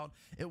know about.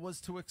 It was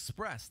to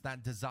express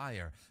that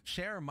desire,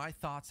 share my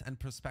thoughts and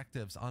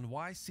perspectives on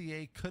why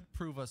CA could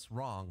prove us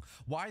wrong,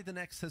 why the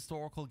next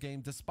historical game,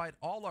 despite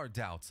all our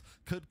doubts,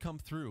 could come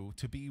through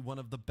to be one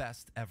of the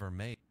best ever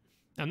made.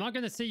 I'm not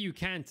gonna say you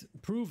can't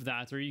prove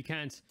that, or you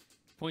can't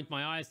point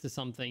my eyes to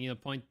something, you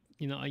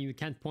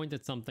can't point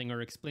at something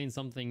or explain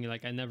something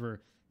like I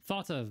never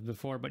thought of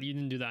before, but you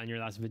didn't do that in your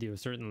last video,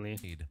 certainly.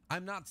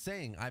 I'm not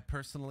saying I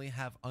personally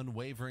have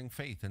unwavering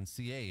faith in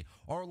CA,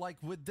 or like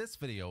with this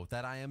video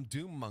that I am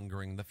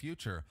doom-mongering the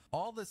future.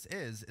 All this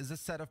is a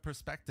set of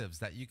perspectives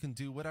that you can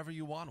do whatever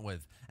you want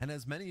with, and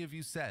as many of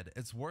you said,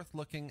 it's worth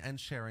looking and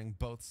sharing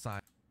both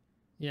sides.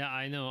 Yeah,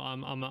 I know.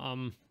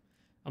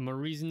 I'm a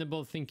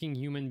reasonable thinking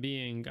human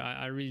being.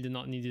 I really did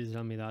not need you to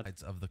tell me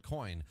that. Of the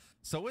coin.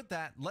 So with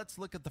that, let's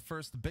look at the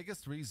first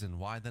biggest reason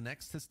why the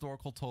next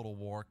historical Total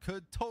War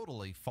could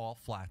totally fall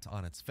flat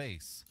on its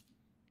face.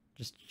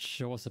 Just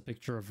show us a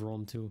picture of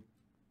Rome 2.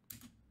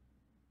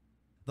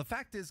 The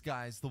fact is,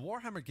 guys, the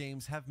Warhammer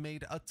games have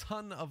made a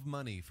ton of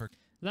money for...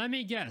 Let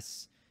me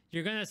guess.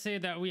 You're gonna say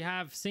that we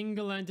have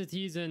single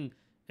entities and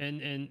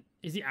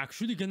is he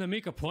actually gonna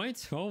make a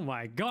point? Oh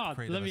my god.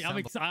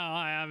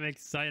 I'm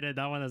excited.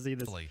 I want to see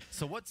this.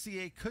 So what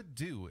CA could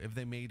do if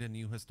they made a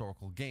new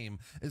historical game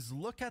is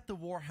look at the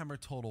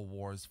Warhammer Total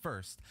Wars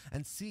first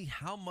and see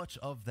how much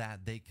of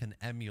that they can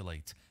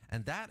emulate.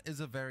 And that is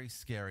a very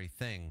scary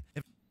thing.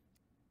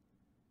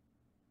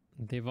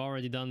 They've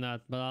already done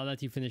that, but I'll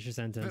let you finish your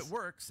sentence.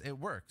 If it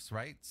works,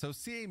 right? So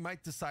CA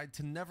might decide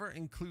to never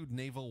include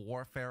naval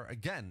warfare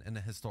again in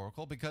a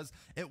historical because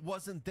it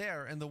wasn't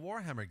there in the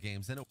Warhammer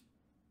games, and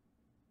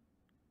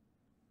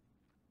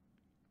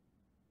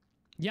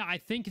yeah, I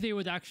think they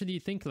would actually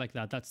think like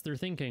that. That's their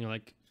thinking.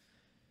 Like,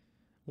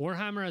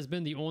 Warhammer has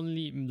been the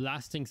only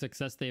lasting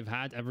success they've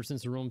had ever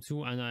since Rome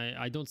 2, and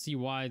I don't see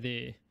why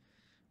the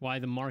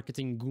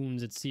marketing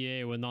goons at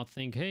CA would not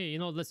think, hey,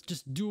 let's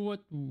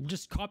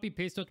just copy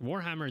paste what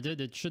Warhammer did.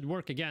 It should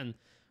work again,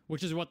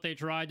 which is what they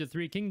tried with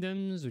Three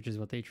Kingdoms, which is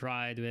what they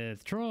tried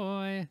with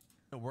Troy.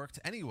 It worked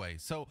anyway,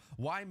 so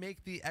why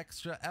make the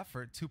extra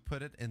effort to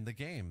put it in the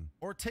game?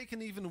 Or take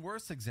an even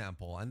worse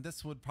example, and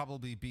this would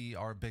probably be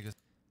our biggest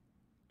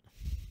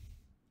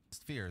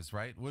fears,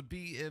 right? Would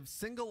be if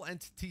single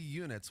entity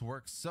units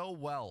work so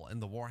well in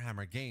the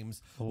Warhammer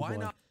games, why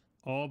not?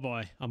 Oh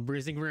boy, I'm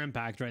bracing for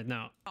impact right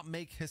now. Not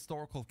make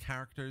historical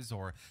characters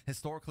or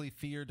historically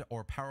feared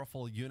or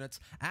powerful units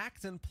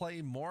act and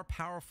play more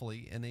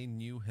powerfully in a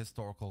new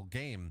historical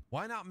game?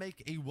 Why not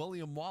make a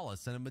William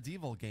Wallace in a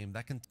medieval game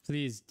that can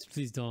Please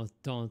don't.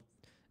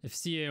 If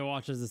CA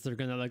watches this, they're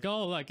gonna like,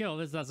 oh, like,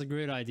 yo, that's a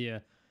great idea.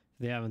 If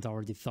they haven't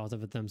already thought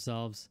of it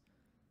themselves.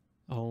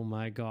 Oh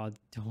my god,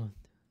 don't.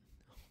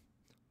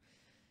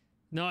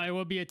 No, it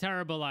would be a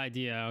terrible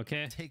idea,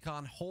 okay? take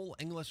on whole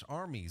English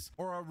armies,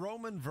 or a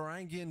Roman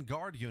Varangian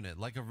guard unit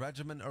like a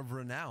regiment of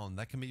renown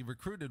that can be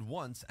recruited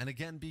once and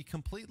again be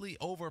completely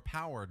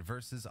overpowered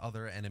versus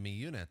other enemy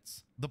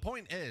units. The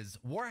point is,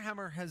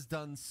 Warhammer has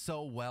done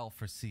so well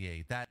for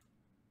CA that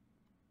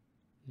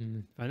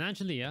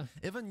Financially, yeah.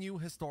 if a new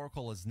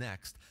historical is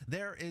next,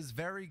 there is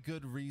very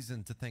good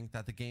reason to think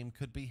that the game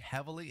could be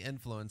heavily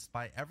influenced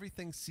by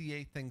everything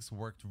CA thinks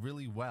worked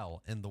really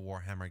well in the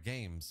Warhammer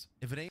games.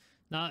 If it ain't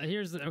Now,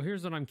 here's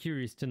what I'm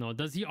curious to know.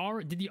 Did he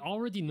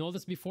already know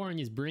this before and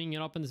he's bringing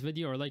it up in this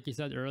video? Or like you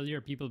said earlier,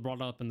 people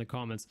brought it up in the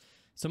comments.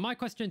 So my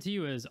question to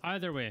you is,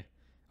 either way,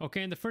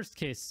 okay, in the first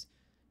case,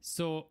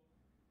 so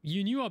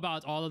you knew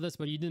about all of this,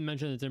 but you didn't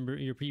mention it in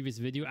your previous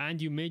video, and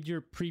you made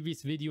your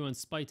previous video in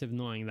spite of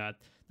knowing that.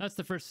 That's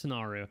the first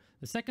scenario.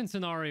 The second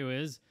scenario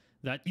is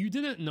that you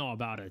didn't know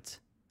about it.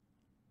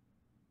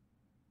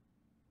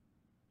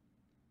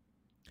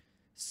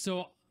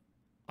 So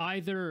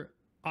either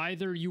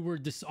you were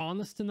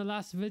dishonest in the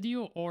last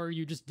video, or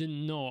you just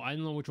didn't know. I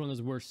don't know which one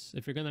is worse.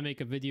 If you're gonna make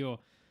a video,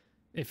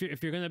 if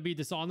you're gonna be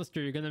dishonest,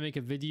 or you're gonna make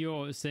a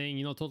video saying,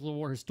 you know,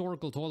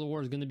 historical Total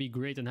War is gonna be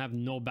great and have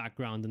no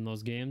background in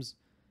those games.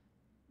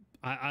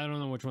 I don't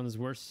know which one is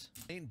worse.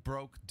 ain't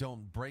broke,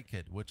 don't break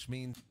it, which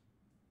means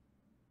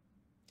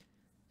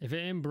If it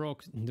ain't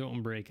broke,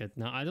 don't break it.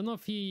 Now I don't know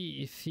if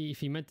he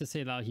meant to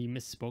say that he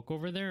misspoke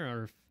over there,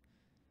 or if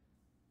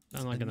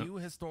I'm not gonna. new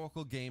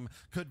historical game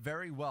could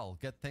very well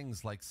get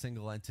things like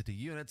single entity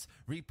units,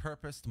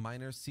 repurposed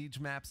minor siege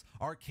maps,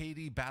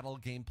 arcadey battle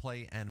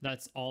gameplay, and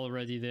That's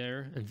already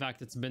there. In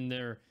fact, it's been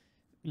there,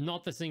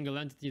 not the single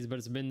entities, but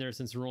it's been there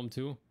since Rome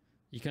 2.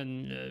 You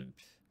can,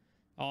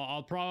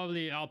 I'll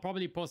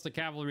probably post a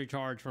cavalry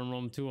charge from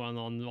Rome 2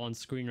 on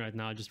screen right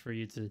now, just for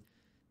you to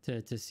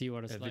see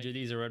what it's like.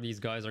 These are what these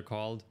guys are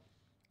called.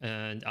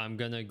 And I'm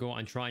gonna go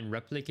and try and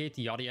replicate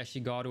the Yari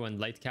Ashigaru and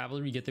light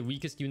cavalry, get the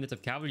weakest unit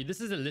of cavalry.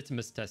 This is a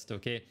litmus test,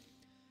 okay?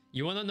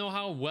 You want to know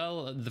how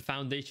well the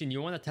foundation,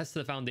 you want to test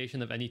the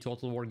foundation of any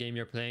Total War game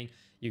you're playing.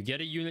 You get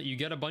a unit, you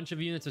get a bunch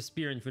of units of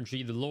spear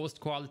infantry, the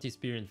lowest quality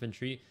spear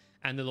infantry,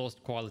 and the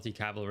lowest quality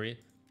cavalry.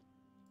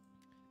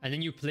 And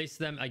then you place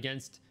them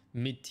against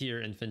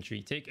mid-tier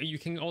infantry. You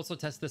can also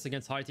test this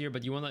against high tier,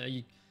 but you want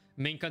to,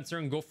 main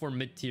concern, go for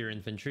mid-tier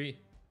infantry.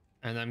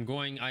 And I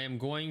am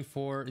going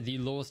for the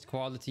lowest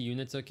quality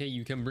units. Okay,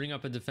 you can bring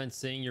up a defense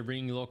saying you're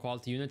bringing low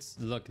quality units.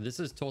 Look, this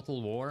is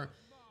Total War.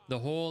 The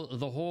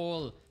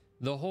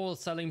whole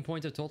selling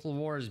point of Total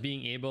War is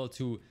being able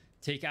to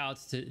take out,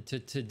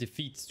 to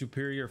defeat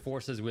superior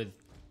forces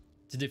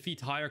to defeat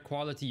higher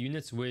quality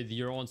units with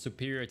your own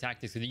superior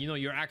tactics. You know,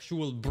 your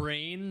actual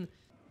brain.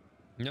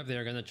 Yep,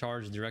 they're gonna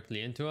charge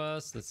directly into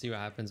us. Let's see what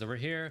happens over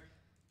here.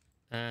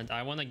 And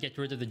I want to get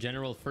rid of the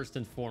general first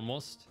and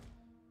foremost.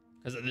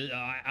 Because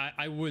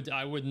I would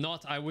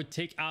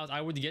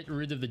get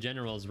rid of the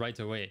generals right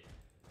away.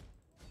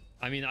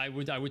 I mean, I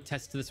would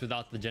test this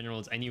without the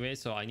generals anyway,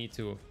 so I need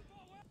to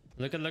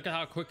look at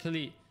how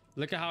quickly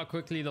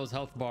those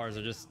health bars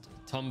are just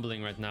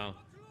tumbling right now.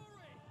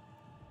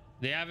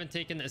 They haven't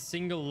taken a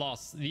single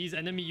loss. These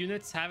enemy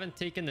units haven't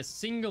taken a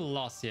single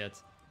loss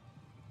yet.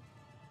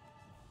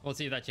 We'll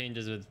see if that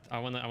changes with I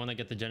wanna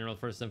get the general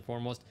first and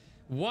foremost.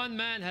 One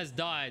man has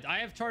died. I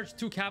have charged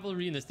 2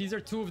 cavalry units. These are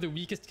 2 of the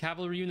weakest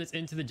cavalry units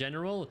into the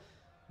general.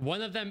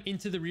 One of them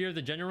into the rear of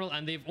the general,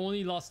 and they've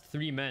only lost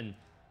 3 men.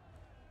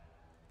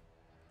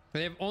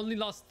 They've only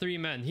lost 3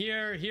 men.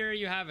 Here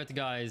you have it,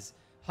 guys.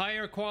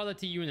 Higher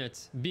quality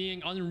units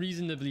being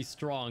unreasonably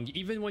strong.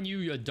 Even when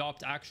you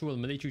adopt actual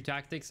military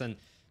tactics and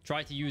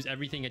try to use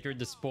everything at your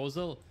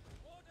disposal,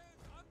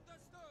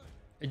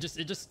 it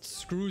just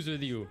screws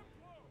with you.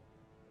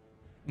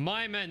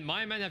 My men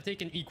have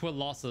taken equal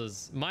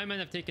losses. My men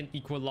have taken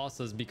equal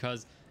losses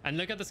because, and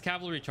look at this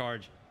cavalry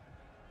charge.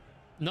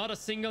 Not a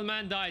single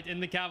man died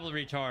in the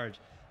cavalry charge.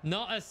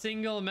 Not a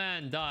single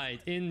man died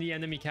in the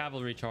enemy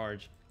cavalry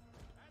charge.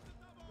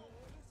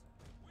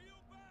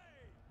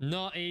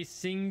 Not a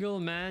single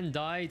man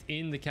died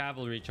in the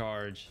cavalry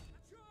charge.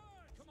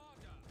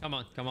 Come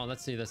on,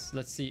 let's see this.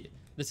 Let's see.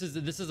 This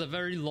is a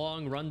very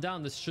long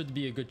rundown. This should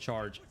be a good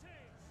charge.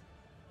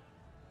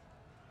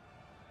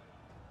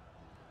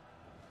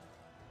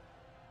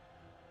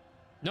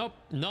 Nope,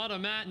 not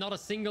a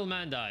single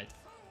man died.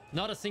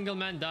 Not a single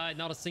man died.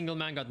 Not a single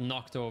man got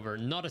knocked over.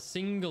 Not a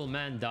single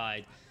man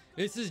died.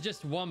 This is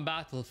just one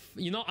battle.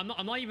 You know,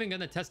 I'm not even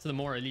gonna test the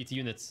more elite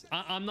units.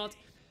 I'm not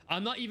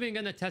even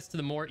gonna test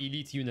the more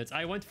elite units.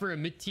 I went for a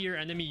mid-tier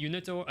enemy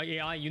unit or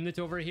AI unit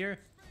over here,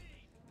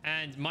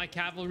 and my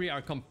cavalry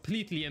are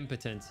completely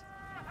impotent.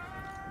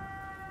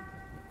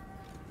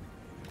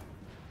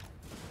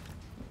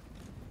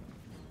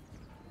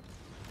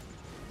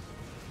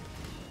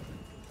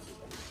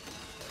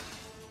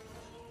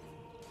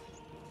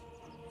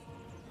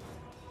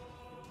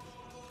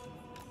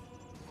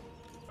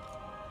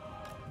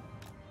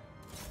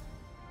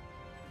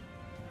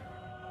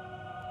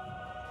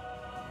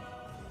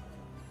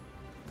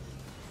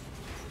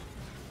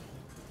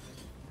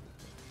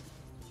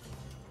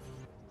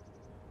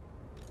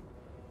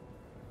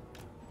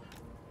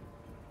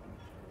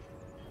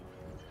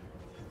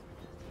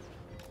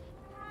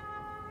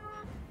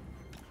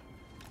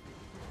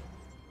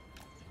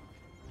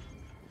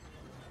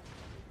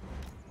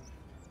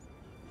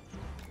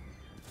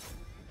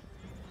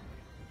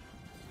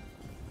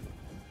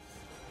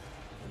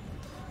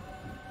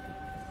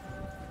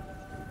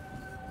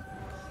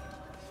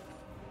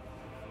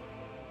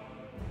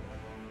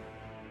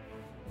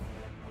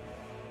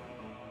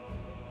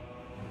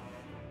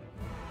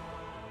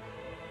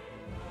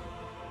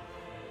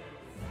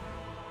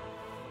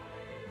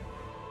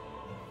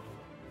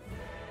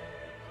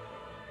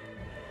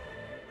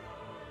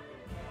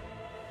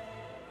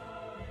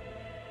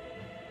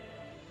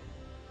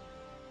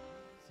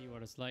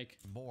 what it's like.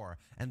 More,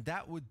 and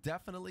that would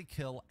definitely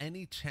kill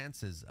any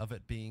chances of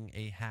it being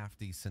a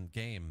half-decent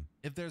game.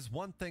 If there's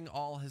one thing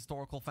all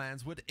historical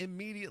fans would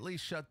immediately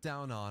shut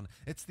down on,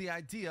 it's the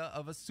idea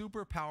of a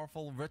super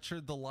powerful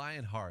Richard the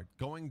Lionheart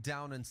going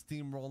down and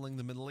steamrolling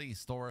the Middle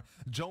East, or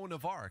Joan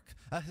of Arc.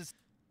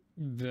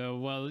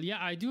 Well, yeah,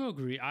 I do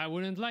agree. I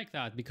wouldn't like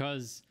that,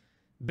 because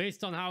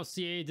based on how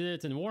CA did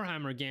it in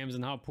Warhammer games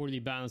and how poorly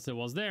balanced it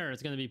was there,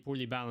 it's going to be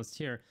poorly balanced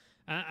here.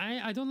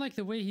 I don't like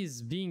the way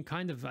he's being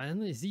kind of... I don't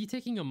know, is he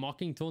taking a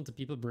mocking tone to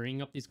people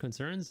bringing up these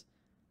concerns?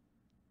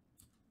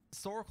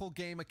 Historical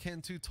game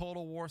akin to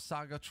Total War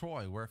Saga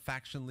Troy, where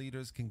faction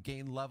leaders can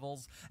gain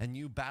levels and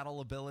new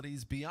battle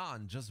abilities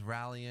beyond just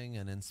rallying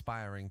and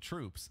inspiring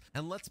troops.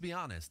 And let's be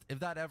honest, if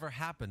that ever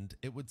happened,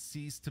 it would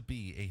cease to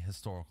be a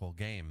historical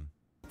game.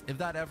 If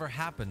that ever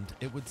happened,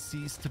 it would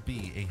cease to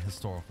be a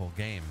historical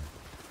game.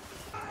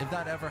 If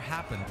that ever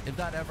happened, if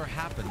that ever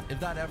happened, if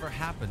that ever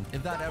happened,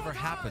 if that ever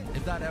happened,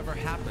 if that ever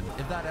happened,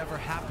 if that ever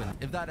happened,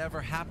 if that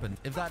ever happened,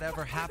 if that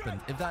ever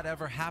happened, if that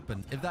ever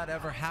happened, if that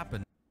ever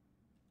happened.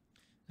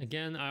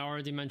 Again, I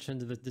already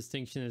mentioned that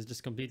distinction is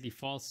just completely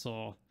false,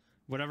 so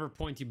whatever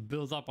point you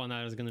build up on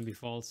that is going to be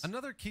false.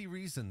 Another key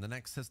reason the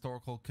next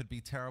historical could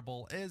be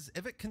terrible is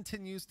if it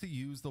continues to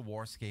use the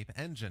Warscape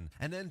engine,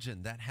 an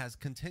engine that has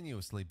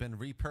continuously been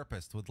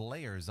repurposed with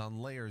layers on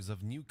layers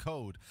of new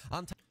code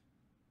on top.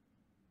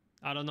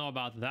 I don't know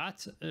about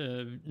that.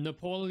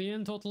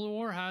 Napoleon Total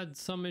War had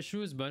some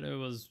issues, but it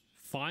was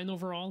fine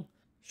overall.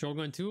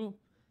 Shogun 2,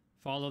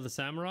 Fall of the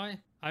Samurai.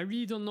 I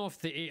really don't know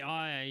if the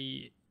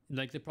AI,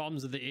 like the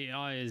problems of the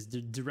AI is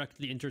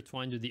directly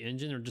intertwined with the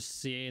engine or just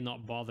CA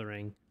not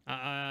bothering.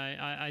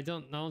 I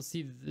don't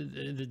see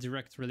the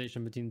direct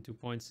relation between the 2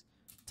 points.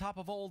 Top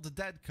of old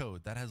dead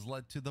code that has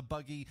led to the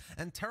buggy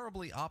and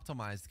terribly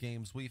optimized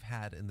games we've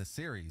had in the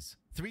series.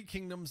 Three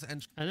Kingdoms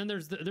and then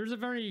there's a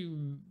very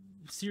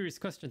serious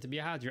question to be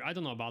had here. I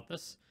don't know about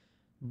this,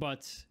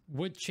 but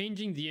would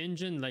changing the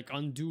engine like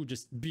undo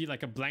just be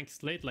like a blank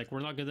slate? Like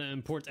we're not going to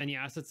import any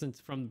assets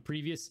from the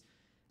previous,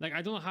 like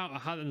I don't know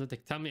how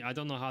like, tell me, I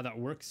don't know how that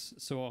works,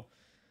 so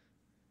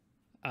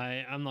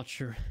I'm not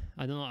sure.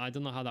 I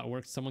don't know how that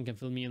works. Someone can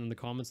fill me in the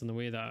comments on the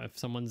way that if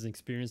someone's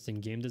experienced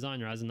in game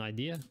design or has an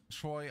idea.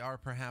 Troy are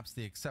perhaps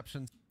the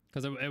exceptions,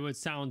 because it would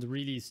sound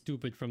really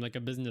stupid from like a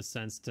business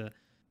sense to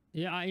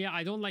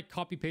I don't like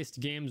copy paste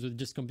games with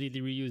just completely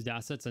reused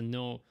assets and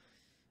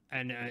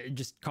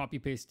just copy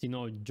paste, you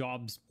know,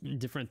 jobs,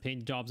 different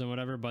paint jobs and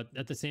whatever, but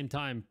at the same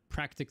time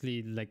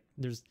practically like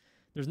there's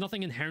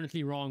nothing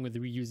inherently wrong with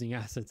reusing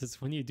assets.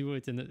 It's when you do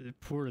it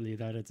poorly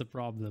that it's a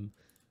problem.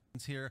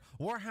 Here,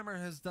 Warhammer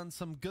has done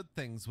some good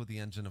things with the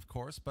engine, of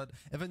course, but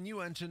if a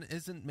new engine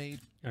isn't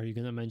made... Are you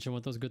gonna mention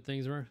what those good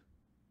things were?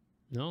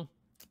 No?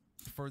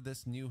 For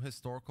this new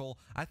historical,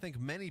 I think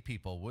many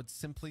people would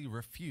simply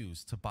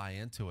refuse to buy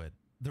into it.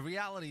 The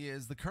reality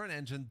is the current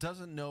engine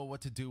doesn't know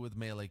what to do with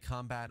melee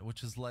combat,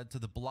 which has led to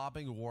the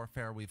blobbing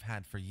warfare we've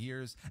had for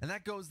years, and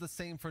that goes the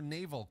same for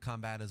naval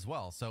combat as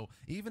well. So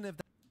even if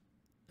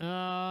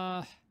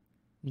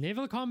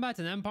naval combat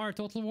in Empire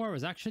Total War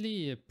was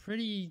actually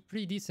pretty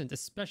decent,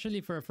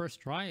 especially for a first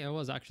try. It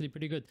was actually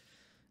pretty good.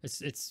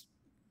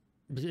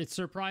 It's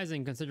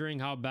surprising considering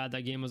how bad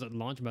that game was at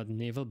launch, but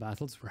naval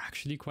battles were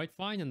actually quite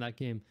fine in that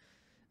game.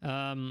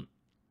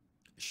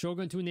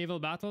 Shogun 2 naval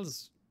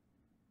battles,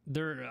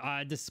 they're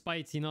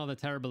despite, you know, the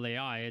terrible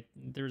AI,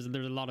 there's a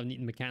lot of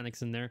neat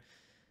mechanics in there,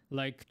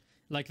 like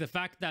the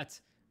fact that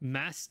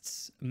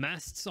masts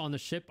on a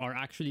ship are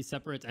actually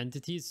separate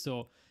entities.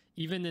 So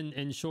even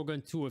in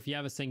Shogun 2, if you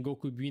have a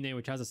Sengoku Bune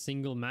which has a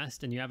single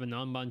mast and you have an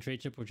Unbound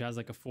trade ship which has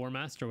like a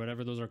 4-mast or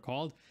whatever those are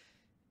called,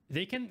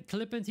 they can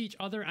clip into each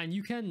other and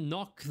you can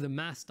knock the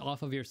mast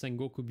off of your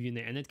Sengoku Bune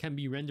and it can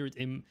be rendered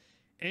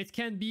it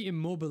can be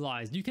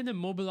immobilized. You can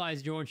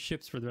immobilize your own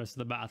ships for the rest of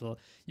the battle.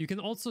 You can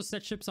also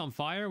set ships on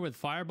fire with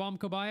firebomb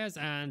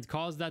kobayas and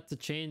cause that to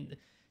chain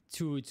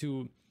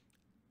to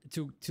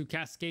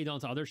cascade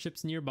onto other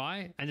ships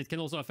nearby, and it can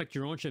also affect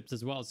your own ships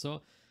as well.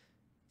 So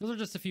those are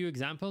just a few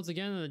examples,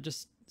 again,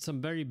 just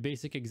some very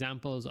basic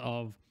examples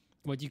of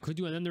what you could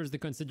do. And then there's the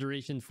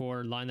consideration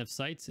for line of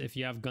sight. If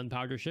you have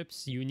gunpowder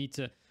ships, you need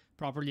to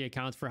properly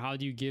account for how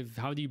do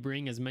you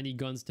bring as many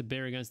guns to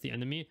bear against the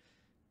enemy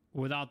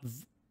without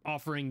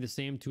offering the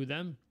same to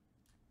them.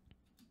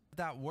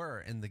 That were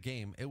in the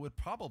game, it would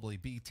probably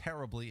be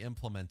terribly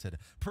implemented.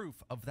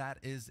 Proof of that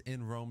is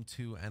in Rome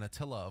 2 and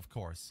Attila, of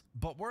course.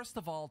 But worst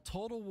of all,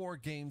 Total War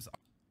games...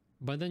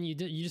 But then you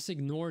just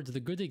ignored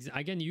the good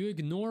again, you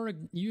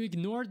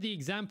ignored the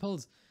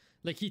examples.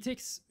 Like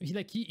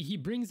he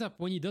brings up,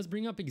 when he does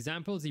bring up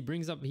examples,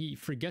 he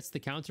forgets the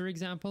counter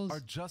examples. Are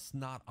just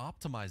not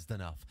optimized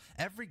enough.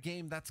 Every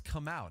game that's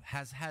come out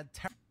has had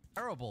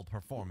terrible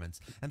performance,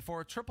 and for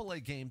a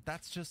AAA game,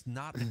 that's just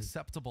not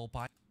acceptable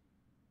by...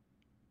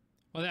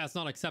 Well, yeah, it's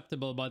not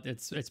acceptable, but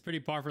it's pretty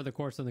par for the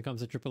course when it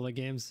comes to AAA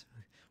games.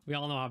 We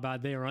all know how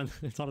bad they run.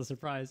 It's not a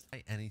surprise.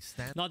 Any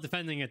standard. Not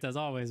defending it as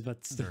always,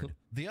 but still.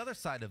 The other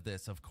side of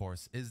this, of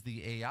course, is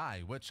the AI,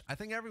 which I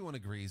think everyone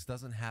agrees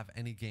doesn't have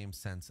any game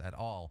sense at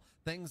all.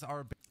 Things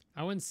are...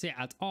 I wouldn't say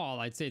at all.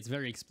 I'd say it's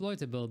very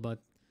exploitable, but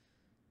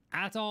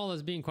at all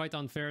is being quite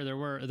unfair. There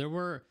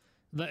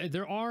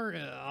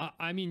are.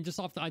 I mean, just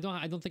off the, I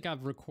don't think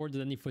I've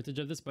recorded any footage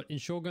of this, but in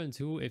Shogun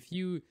 2, if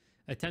you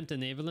attempt a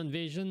naval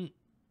invasion,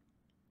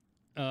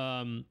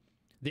 the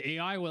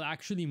AI will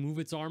actually move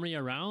its army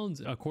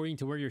around according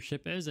to where your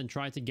ship is and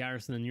try to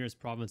garrison the nearest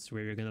province to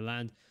where you're gonna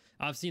land.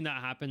 I've seen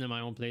that happen in my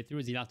own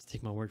playthroughs. You'd have to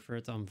take my word for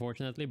it,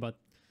 unfortunately, but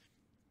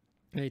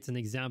it's an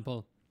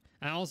example.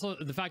 And also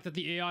the fact that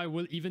the AI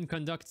will even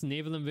conduct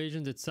naval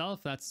invasions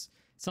itself, that's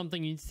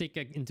something you need to take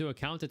into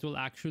account. It will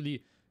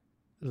actually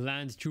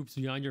land troops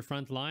behind your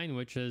front line,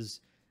 which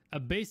is a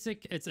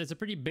basic, it's a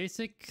pretty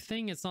basic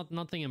thing. It's not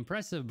nothing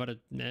impressive, but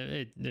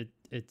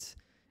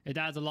it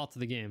adds a lot to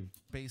the game.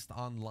 Based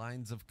on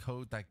lines of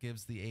code that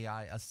gives the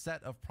AI a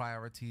set of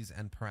priorities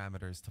and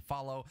parameters to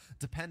follow,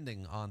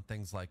 depending on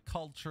things like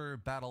culture,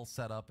 battle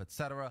setup,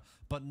 etc.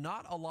 But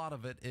not a lot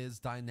of it is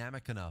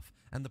dynamic enough.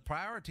 And the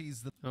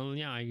priorities Oh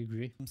yeah, I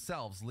agree.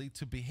 themselves lead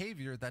to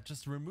behavior that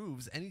just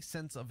removes any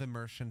sense of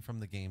immersion from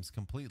the games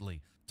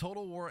completely.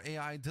 Total War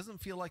AI doesn't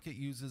feel like it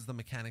uses the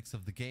mechanics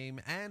of the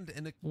game, and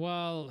in a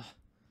Well,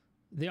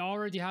 they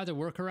already had a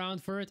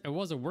workaround for it. It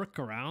was a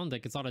workaround,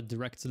 like it's not a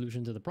direct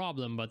solution to the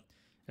problem, but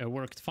it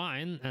worked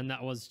fine. And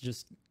that was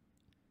just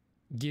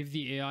give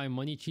the AI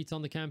money cheats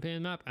on the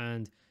campaign map.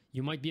 And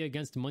you might be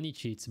against money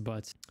cheats,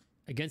 but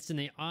against an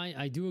AI,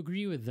 I do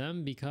agree with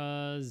them,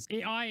 because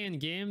AI in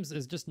games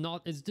is just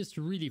not, it's just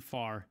really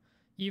far.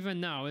 Even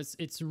now,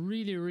 it's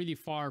really, really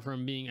far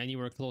from being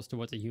anywhere close to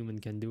what a human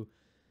can do.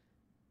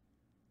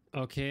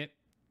 Okay.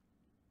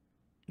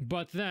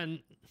 But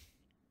then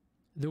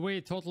the way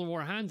Total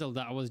War handled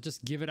that was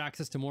just give it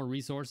access to more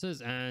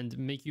resources and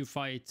make you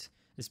fight,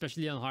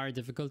 especially on higher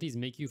difficulties,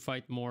 make you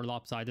fight more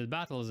lopsided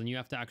battles, and you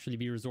have to actually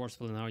be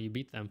resourceful in how you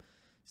beat them.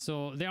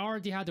 So they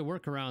already had a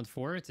workaround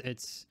for it.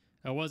 It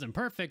wasn't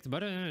perfect,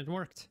 but it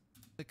worked.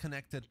 a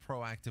connected,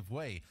 proactive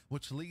way,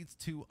 which leads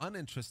to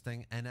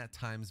uninteresting and at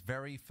times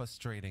very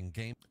frustrating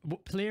game.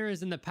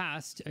 Players in the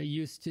past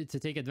used to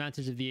take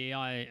advantage of the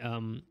AI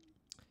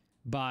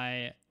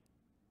by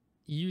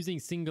using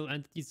single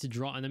entities to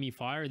draw enemy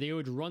fire. They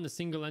would run a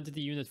single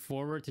entity unit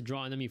forward to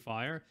draw enemy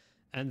fire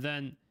and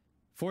then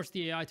force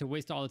the AI to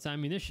waste all its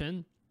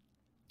ammunition.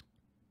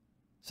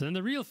 So then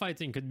the real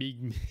fighting could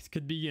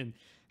begin.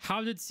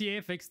 How did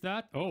CA fix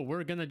that? Oh,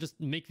 we're gonna just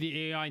make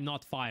the AI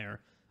not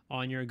fire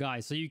on your guy,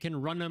 so you can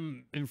run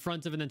them in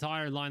front of an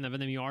entire line of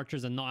enemy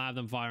archers and not have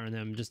them fire on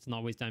them, just to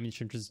not waste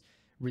ammunition, which is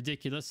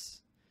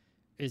ridiculous.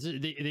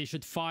 They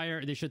should fire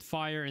in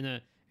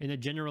a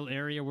general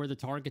area where the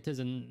target is,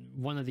 and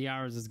one of the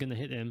arrows is gonna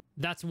hit him.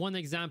 That's one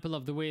example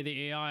of the way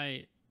the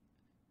AI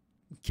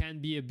can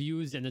be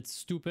abused, and it's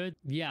stupid.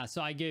 Yeah,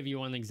 so I gave you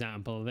one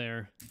example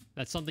there.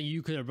 That's something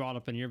you could have brought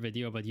up in your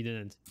video, but you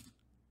didn't.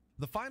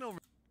 The final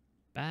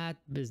Bad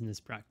business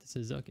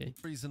practices, okay.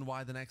 reason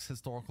why the next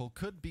historical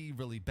could be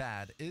really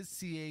bad is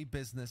CA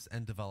business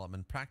and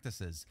development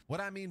practices. What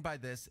I mean by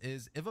this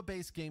is if a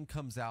base game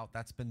comes out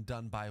that's been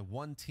done by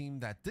one team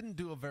that didn't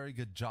do a very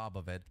good job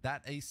of it,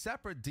 that a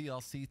separate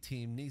DLC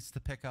team needs to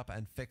pick up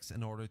and fix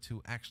in order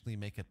to actually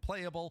make it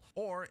playable,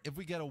 or if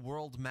we get a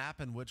world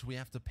map in which we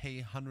have to pay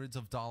hundreds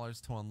of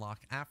dollars to unlock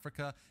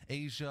Africa,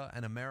 Asia,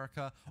 and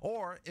America,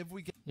 or if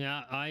we get...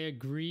 Yeah, I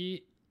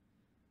agree.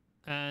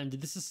 And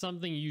this is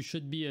something you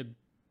should be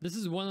this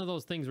is one of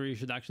those things where you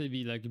should actually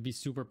be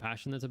super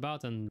passionate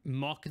about and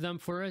mock them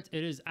for it.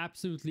 It is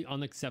absolutely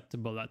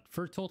unacceptable that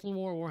for Total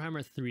War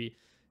Warhammer 3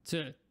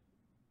 to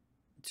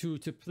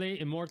play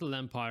Immortal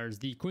Empires,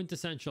 the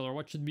quintessential, or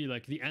what should be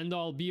like the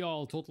end-all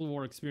be-all Total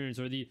War experience,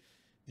 or the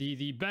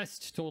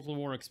best Total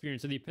War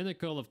experience, or the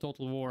pinnacle of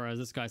Total War, as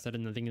this guy said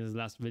in, I think, in his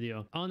last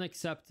video.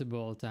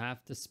 Unacceptable to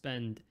have to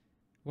spend,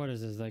 what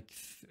is this, like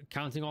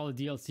counting all the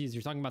DLCs,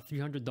 you're talking about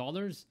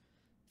 $300?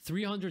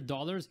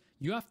 $300?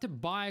 You have to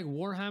buy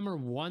Warhammer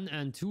 1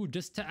 and 2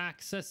 just to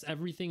access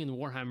everything in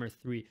Warhammer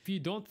 3. If you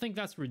don't think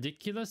that's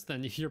ridiculous,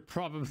 then you're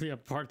probably a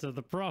part of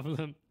the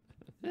problem.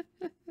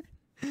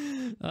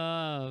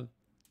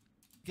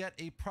 Get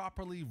a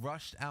properly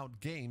rushed out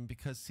game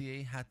because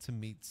CA had to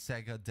meet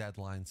Sega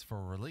deadlines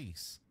for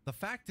release. The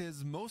fact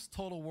is, most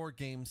Total War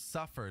games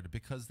suffered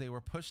because they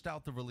were pushed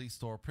out the release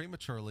store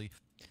prematurely.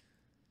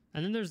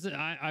 And then there's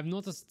I've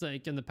noticed,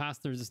 like, in the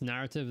past there's this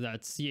narrative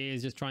that CA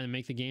is just trying to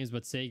make the games,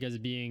 but Sega is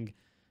being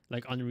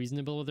like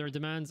unreasonable with their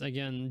demands.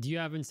 Again, do you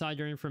have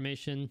insider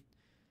information?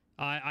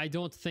 I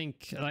don't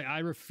think, like, I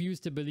refuse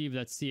to believe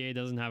that CA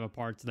doesn't have a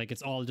part. Like,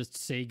 it's all just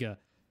Sega.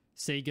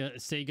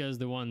 Sega is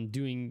the one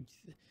doing,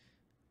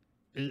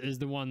 is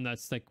the one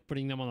that's like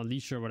putting them on a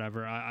leash or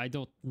whatever. I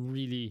don't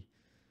really,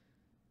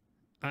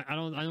 I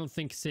don't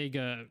think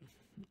Sega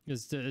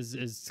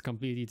is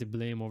completely to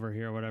blame over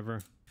here or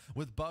whatever.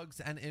 with bugs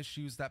and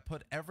issues that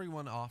put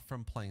everyone off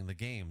from playing the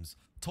games.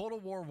 Total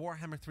War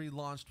Warhammer 3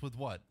 launched with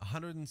what,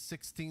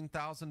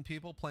 116,000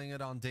 people playing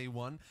it on day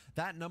one?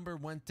 That number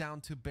went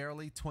down to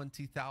barely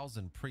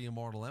 20,000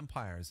 pre-Immortal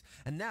Empires.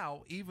 And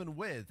now, even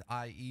with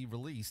IE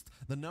released,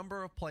 the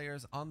number of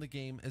players on the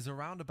game is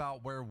around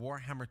about where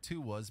Warhammer 2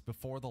 was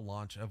before the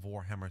launch of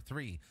Warhammer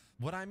 3.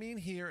 What I mean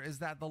here is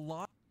that the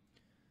launch...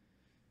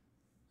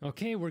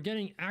 Okay, we're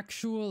getting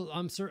actual,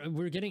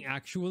 we're getting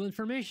actual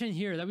information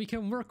here that we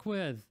can work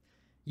with.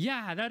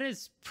 Yeah, that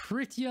is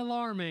pretty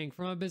alarming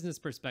from a business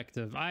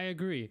perspective. I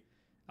agree.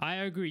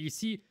 You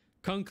see,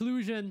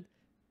 conclusion,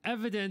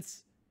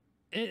 evidence,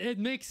 it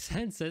makes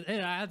sense. It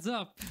adds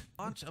up.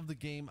 Launch of the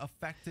game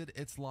affected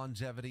its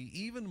longevity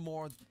even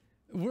more.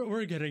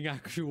 We're getting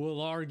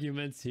actual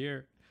arguments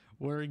here.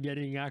 We're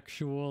getting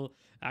actual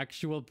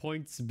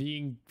points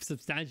being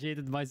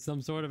substantiated by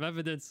some sort of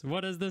evidence.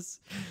 What is this?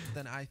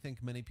 Then I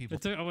think many people...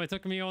 It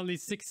took me only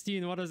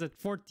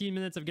 14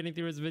 minutes of getting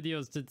through his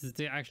videos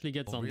to actually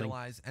get something.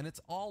 Realize, and it's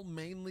all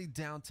mainly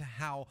down to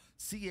how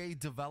CA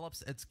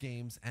develops its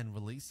games and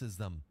releases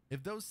them.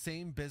 If those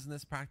same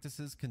business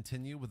practices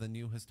continue with a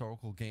new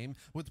historical game,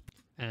 with...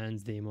 And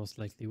they most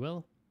likely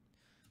will.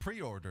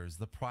 Pre-orders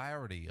the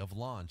priority of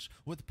launch,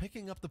 with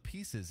picking up the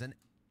pieces and...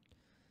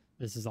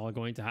 This is all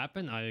going to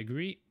happen. I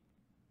agree.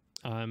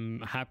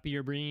 I'm happy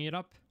you're bringing it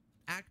up.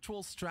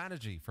 Actual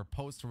strategy for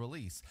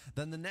post-release,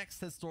 then the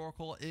next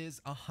historical is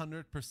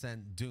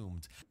 100%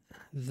 doomed.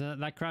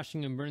 That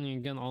crashing and burning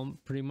again all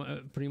pretty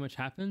much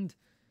happened.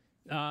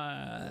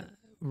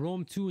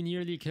 Rome 2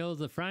 nearly killed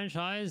the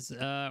franchise.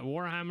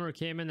 Warhammer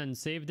came in and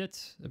saved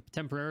it,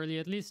 temporarily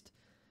at least.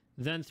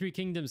 Then Three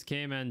Kingdoms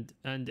came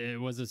and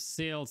it was a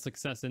sales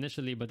success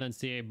initially, but then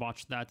CA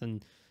botched that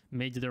and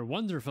made their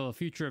wonderful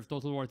Future of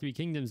Total War 3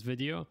 Kingdoms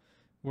video,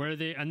 where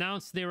they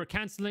announced they were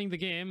canceling the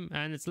game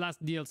and its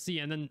last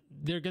DLC, and then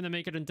they're gonna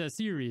make it into a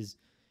series.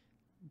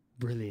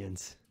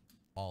 Brilliant.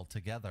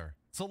 Altogether.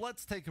 So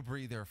let's take a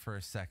breather for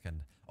a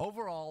second.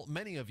 Overall,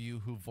 many of you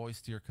who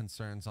voiced your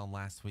concerns on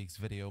last week's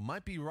video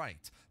might be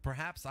right.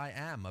 Perhaps I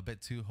am a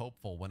bit too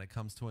hopeful when it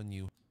comes to a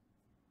new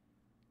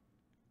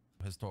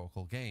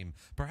historical game.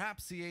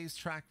 Perhaps CA's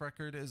track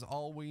record is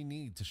all we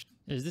need to...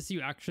 Is this you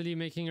actually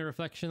making a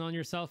reflection on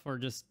yourself, or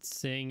just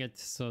saying it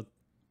so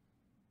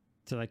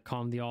to like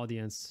calm the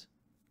audience?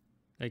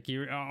 Like,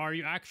 are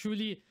you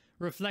actually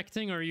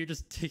reflecting, or are you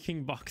just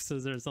ticking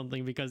boxes or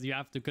something because you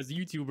have to, because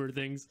YouTuber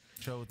things,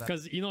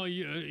 because you know,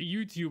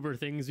 YouTuber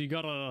things, we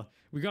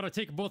gotta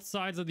take both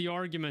sides of the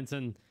argument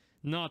and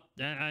not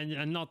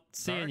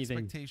say anything.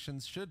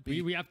 Expectations should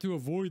be we have to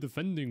avoid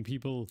offending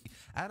people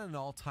at an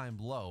all-time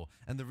low,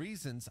 and the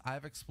reasons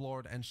I've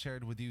explored and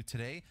shared with you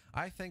today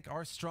I think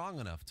are strong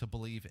enough to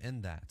believe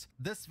in that.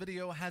 This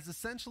video has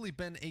essentially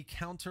been a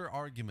counter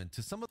argument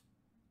to some of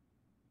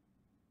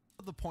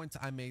the points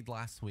I made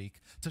last week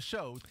to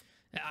show...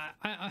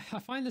 I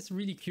find this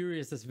really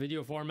curious, this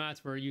video format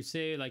where you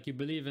say like you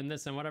believe in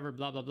this and whatever,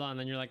 blah blah blah, and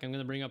then you're like, I'm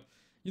gonna bring up,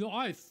 you know,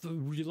 I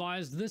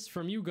realized this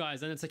from you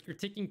guys, and it's like you're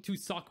taking two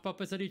sock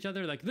puppets at each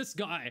other, like this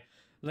guy,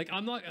 like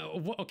I'm not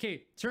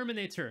okay,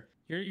 Terminator,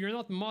 you're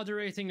not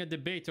moderating a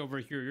debate over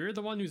here, you're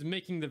the one who's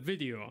making the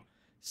video,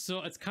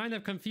 so it's kind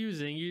of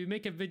confusing. You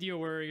make a video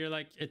where you're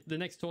like, the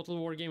next Total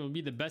War game will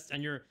be the best,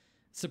 and you're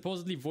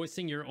supposedly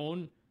voicing your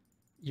own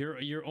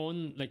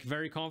like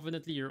very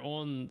confidently your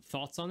own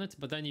thoughts on it,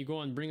 but then you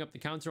go and bring up the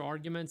counter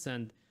arguments,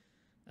 and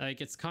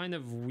like it's kind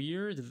of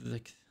weird.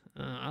 Like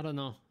I don't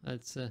know,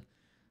 it's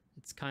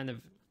kind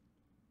of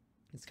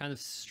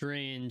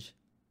strange.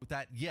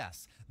 That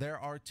yes, there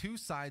are two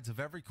sides of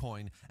every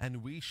coin, and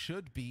we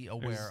should be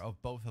aware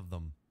of both of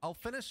them. I'll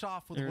finish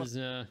off with there's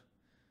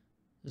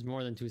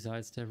more than two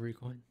sides to every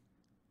coin.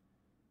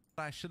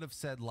 I should have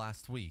said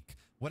last week.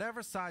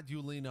 Whatever side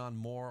you lean on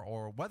more,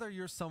 or whether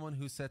you're someone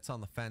who sits on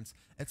the fence,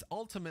 it's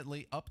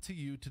ultimately up to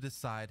you to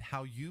decide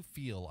how you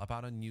feel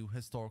about a new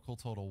historical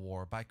Total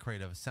War by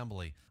Creative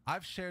Assembly.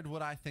 I've shared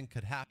what I think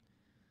could happen.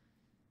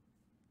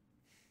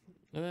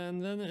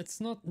 And then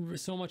it's not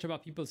so much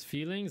about people's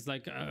feelings.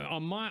 Like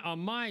on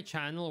my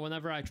channel,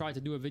 whenever I try to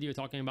do a video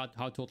talking about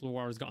how Total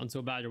War has gotten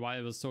so bad or why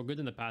it was so good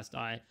in the past,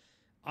 I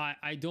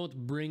don't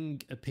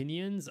bring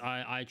opinions.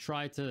 I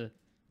try to,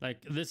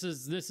 like, this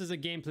is a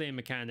gameplay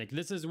mechanic.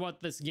 This is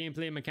what this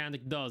gameplay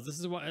mechanic does. This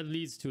is what it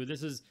leads to.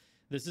 This is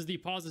the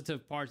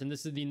positive part, and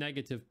this is the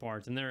negative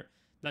part. And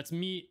that's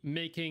me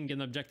making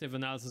an objective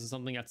analysis of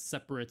something that's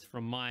separate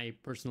from my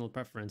personal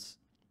preference.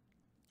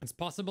 It's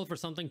possible for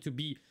something to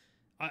be...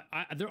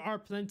 there are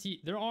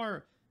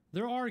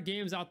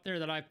games out there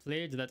that I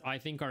played that I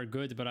think are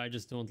good, but I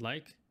just don't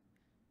like.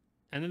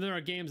 And then there are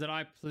games that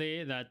I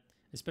play that,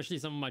 especially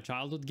some of my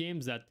childhood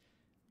games, that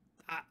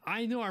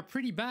I know are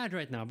pretty bad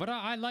right now, but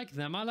I like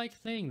them. I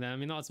like playing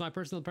them. You know, it's my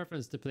personal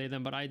preference to play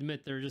them, but I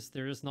admit they're just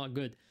not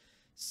good.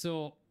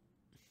 So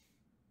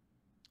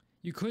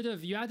you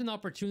had an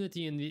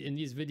opportunity in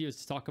these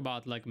videos to talk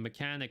about like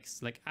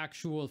mechanics, like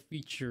actual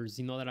features,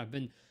 you know, that have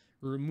been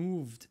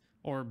removed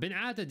or been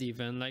added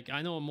even. Like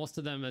I know most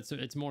of them,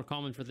 it's more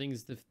common for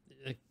things to,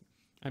 like,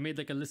 I made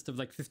like a list of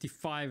like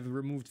 55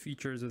 removed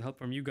features with help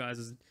from you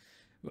guys.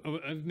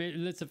 I've made a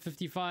list of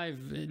 55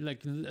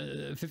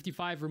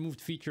 55 removed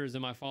features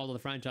in my Follow the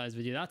Franchise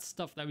video. That's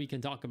stuff that we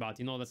can talk about,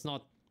 you know, that's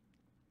not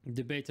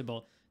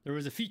debatable. There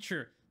was a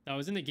feature that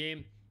was in the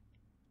game,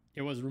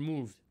 it was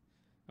removed.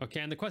 Okay,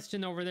 and the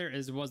question over there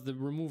is, was the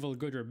removal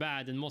good or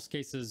bad? In most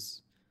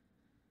cases,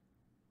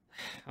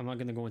 I'm not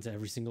going to go into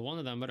every single one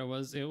of them, but it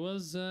was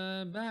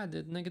bad.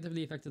 It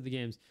negatively affected the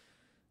games.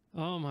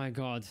 Oh my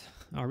god.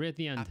 Are we at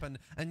the end?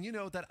 And you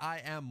know that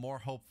I am more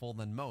hopeful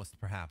than most,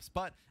 perhaps,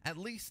 but at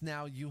least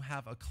now you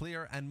have a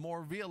clear and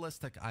more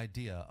realistic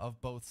idea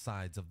of both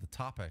sides of the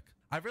topic.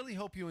 I really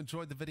hope you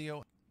enjoyed the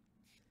video.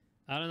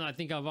 I don't know. I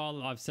think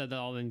I've said that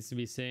all that needs to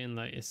be saying.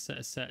 Like,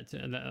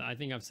 I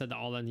think I've said that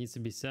all that needs to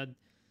be said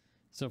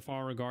so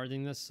far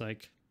regarding this.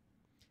 Like,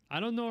 I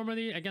don't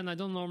normally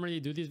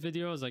do these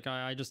videos. Like,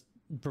 I just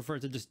prefer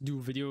to just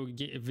do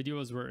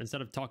videos where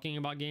instead of talking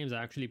about games,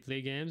 I actually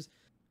play games.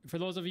 For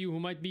those of you who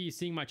might be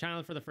seeing my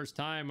channel for the first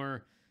time,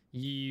 or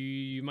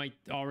you might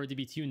already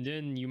be tuned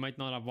in, you might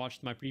not have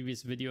watched my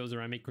previous videos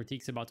where I make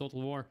critiques about Total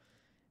War.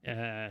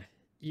 Yeah,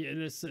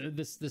 this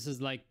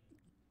is like,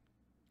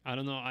 I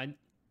don't know. I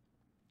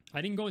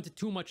didn't go into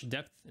too much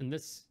depth in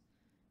this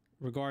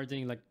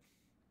regarding, like,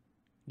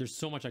 there's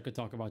so much I could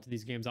talk about to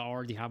these games. I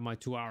already have my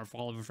 2-hour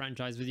Follow the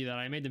Franchise video that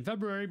I made in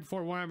February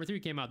before Warhammer 3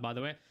 came out, by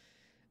the way.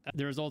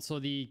 There's also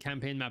the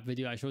campaign map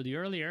video I showed you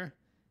earlier.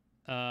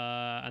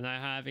 And I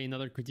have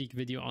another critique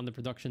video on the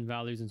production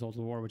values in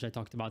Total War, which I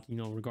talked about, you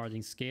know,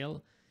 regarding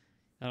scale.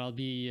 That'll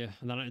be,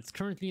 it's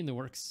currently in the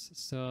works.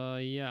 So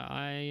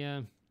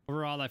yeah,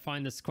 overall, I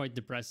find this quite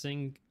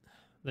depressing.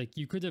 Like,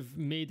 you could have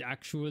made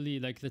actually,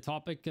 like, the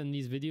topic in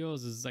these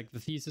videos is like the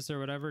thesis or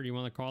whatever you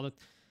want to call it.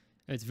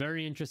 It's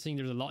very interesting.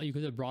 There's a lot you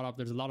could have brought up.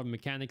 There's a lot of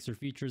mechanics or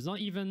features, not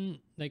even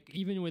like,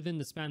 even within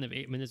the span of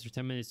 8 minutes or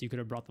 10 minutes, you could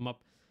have brought them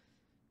up.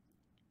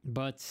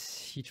 But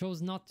you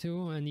chose not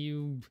to, and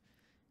you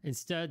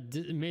instead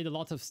made a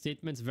lot of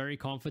statements very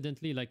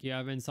confidently, like you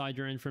have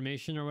insider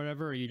information or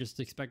whatever, or you just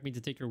expect me to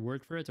take your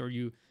word for it, or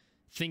you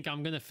think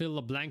I'm gonna fill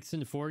the blanks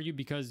in for you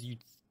because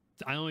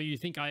I don't know, you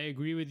think I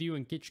agree with you,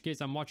 in which case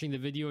I'm watching the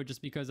video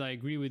just because I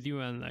agree with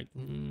you, and like,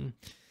 it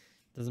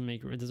doesn't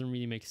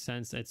really make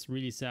sense. It's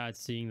really sad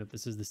seeing that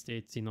this is the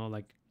state, you know,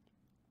 like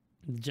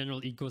the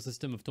general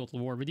ecosystem of Total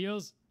War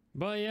videos.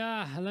 But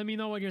yeah, let me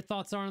know what your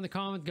thoughts are in the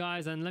comment,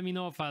 guys, and let me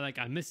know if I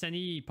missed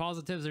any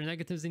positives or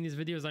negatives in these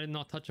videos I did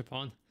not touch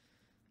upon.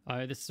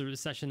 This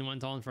session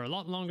went on for a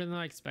lot longer than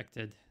I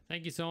expected.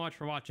 Thank you so much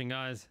for watching,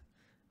 guys.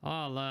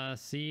 I'll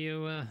see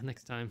you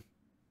next time.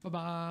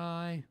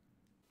 Bye-bye.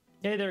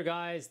 Hey there,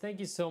 guys. Thank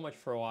you so much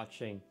for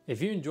watching.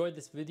 If you enjoyed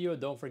this video,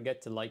 don't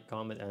forget to like,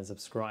 comment, and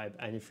subscribe.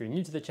 And if you're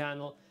new to the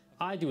channel,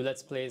 I do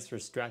Let's Plays for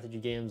strategy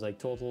games like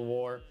Total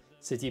War,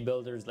 city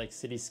builders like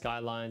City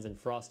Skylines and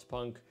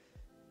Frostpunk,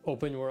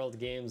 open world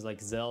games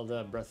like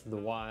Zelda, Breath of the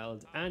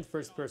Wild, and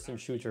first-person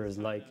shooters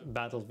like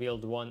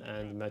Battlefield 1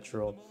 and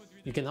Metro.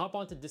 You can hop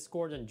onto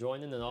Discord and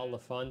join in on all the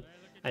fun.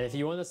 And if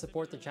you want to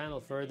support the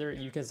channel further,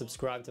 you can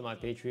subscribe to my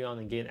Patreon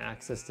and gain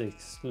access to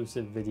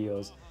exclusive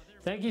videos.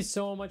 Thank you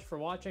so much for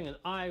watching, and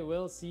I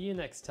will see you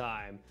next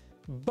time.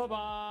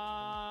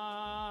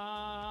 Bye-bye!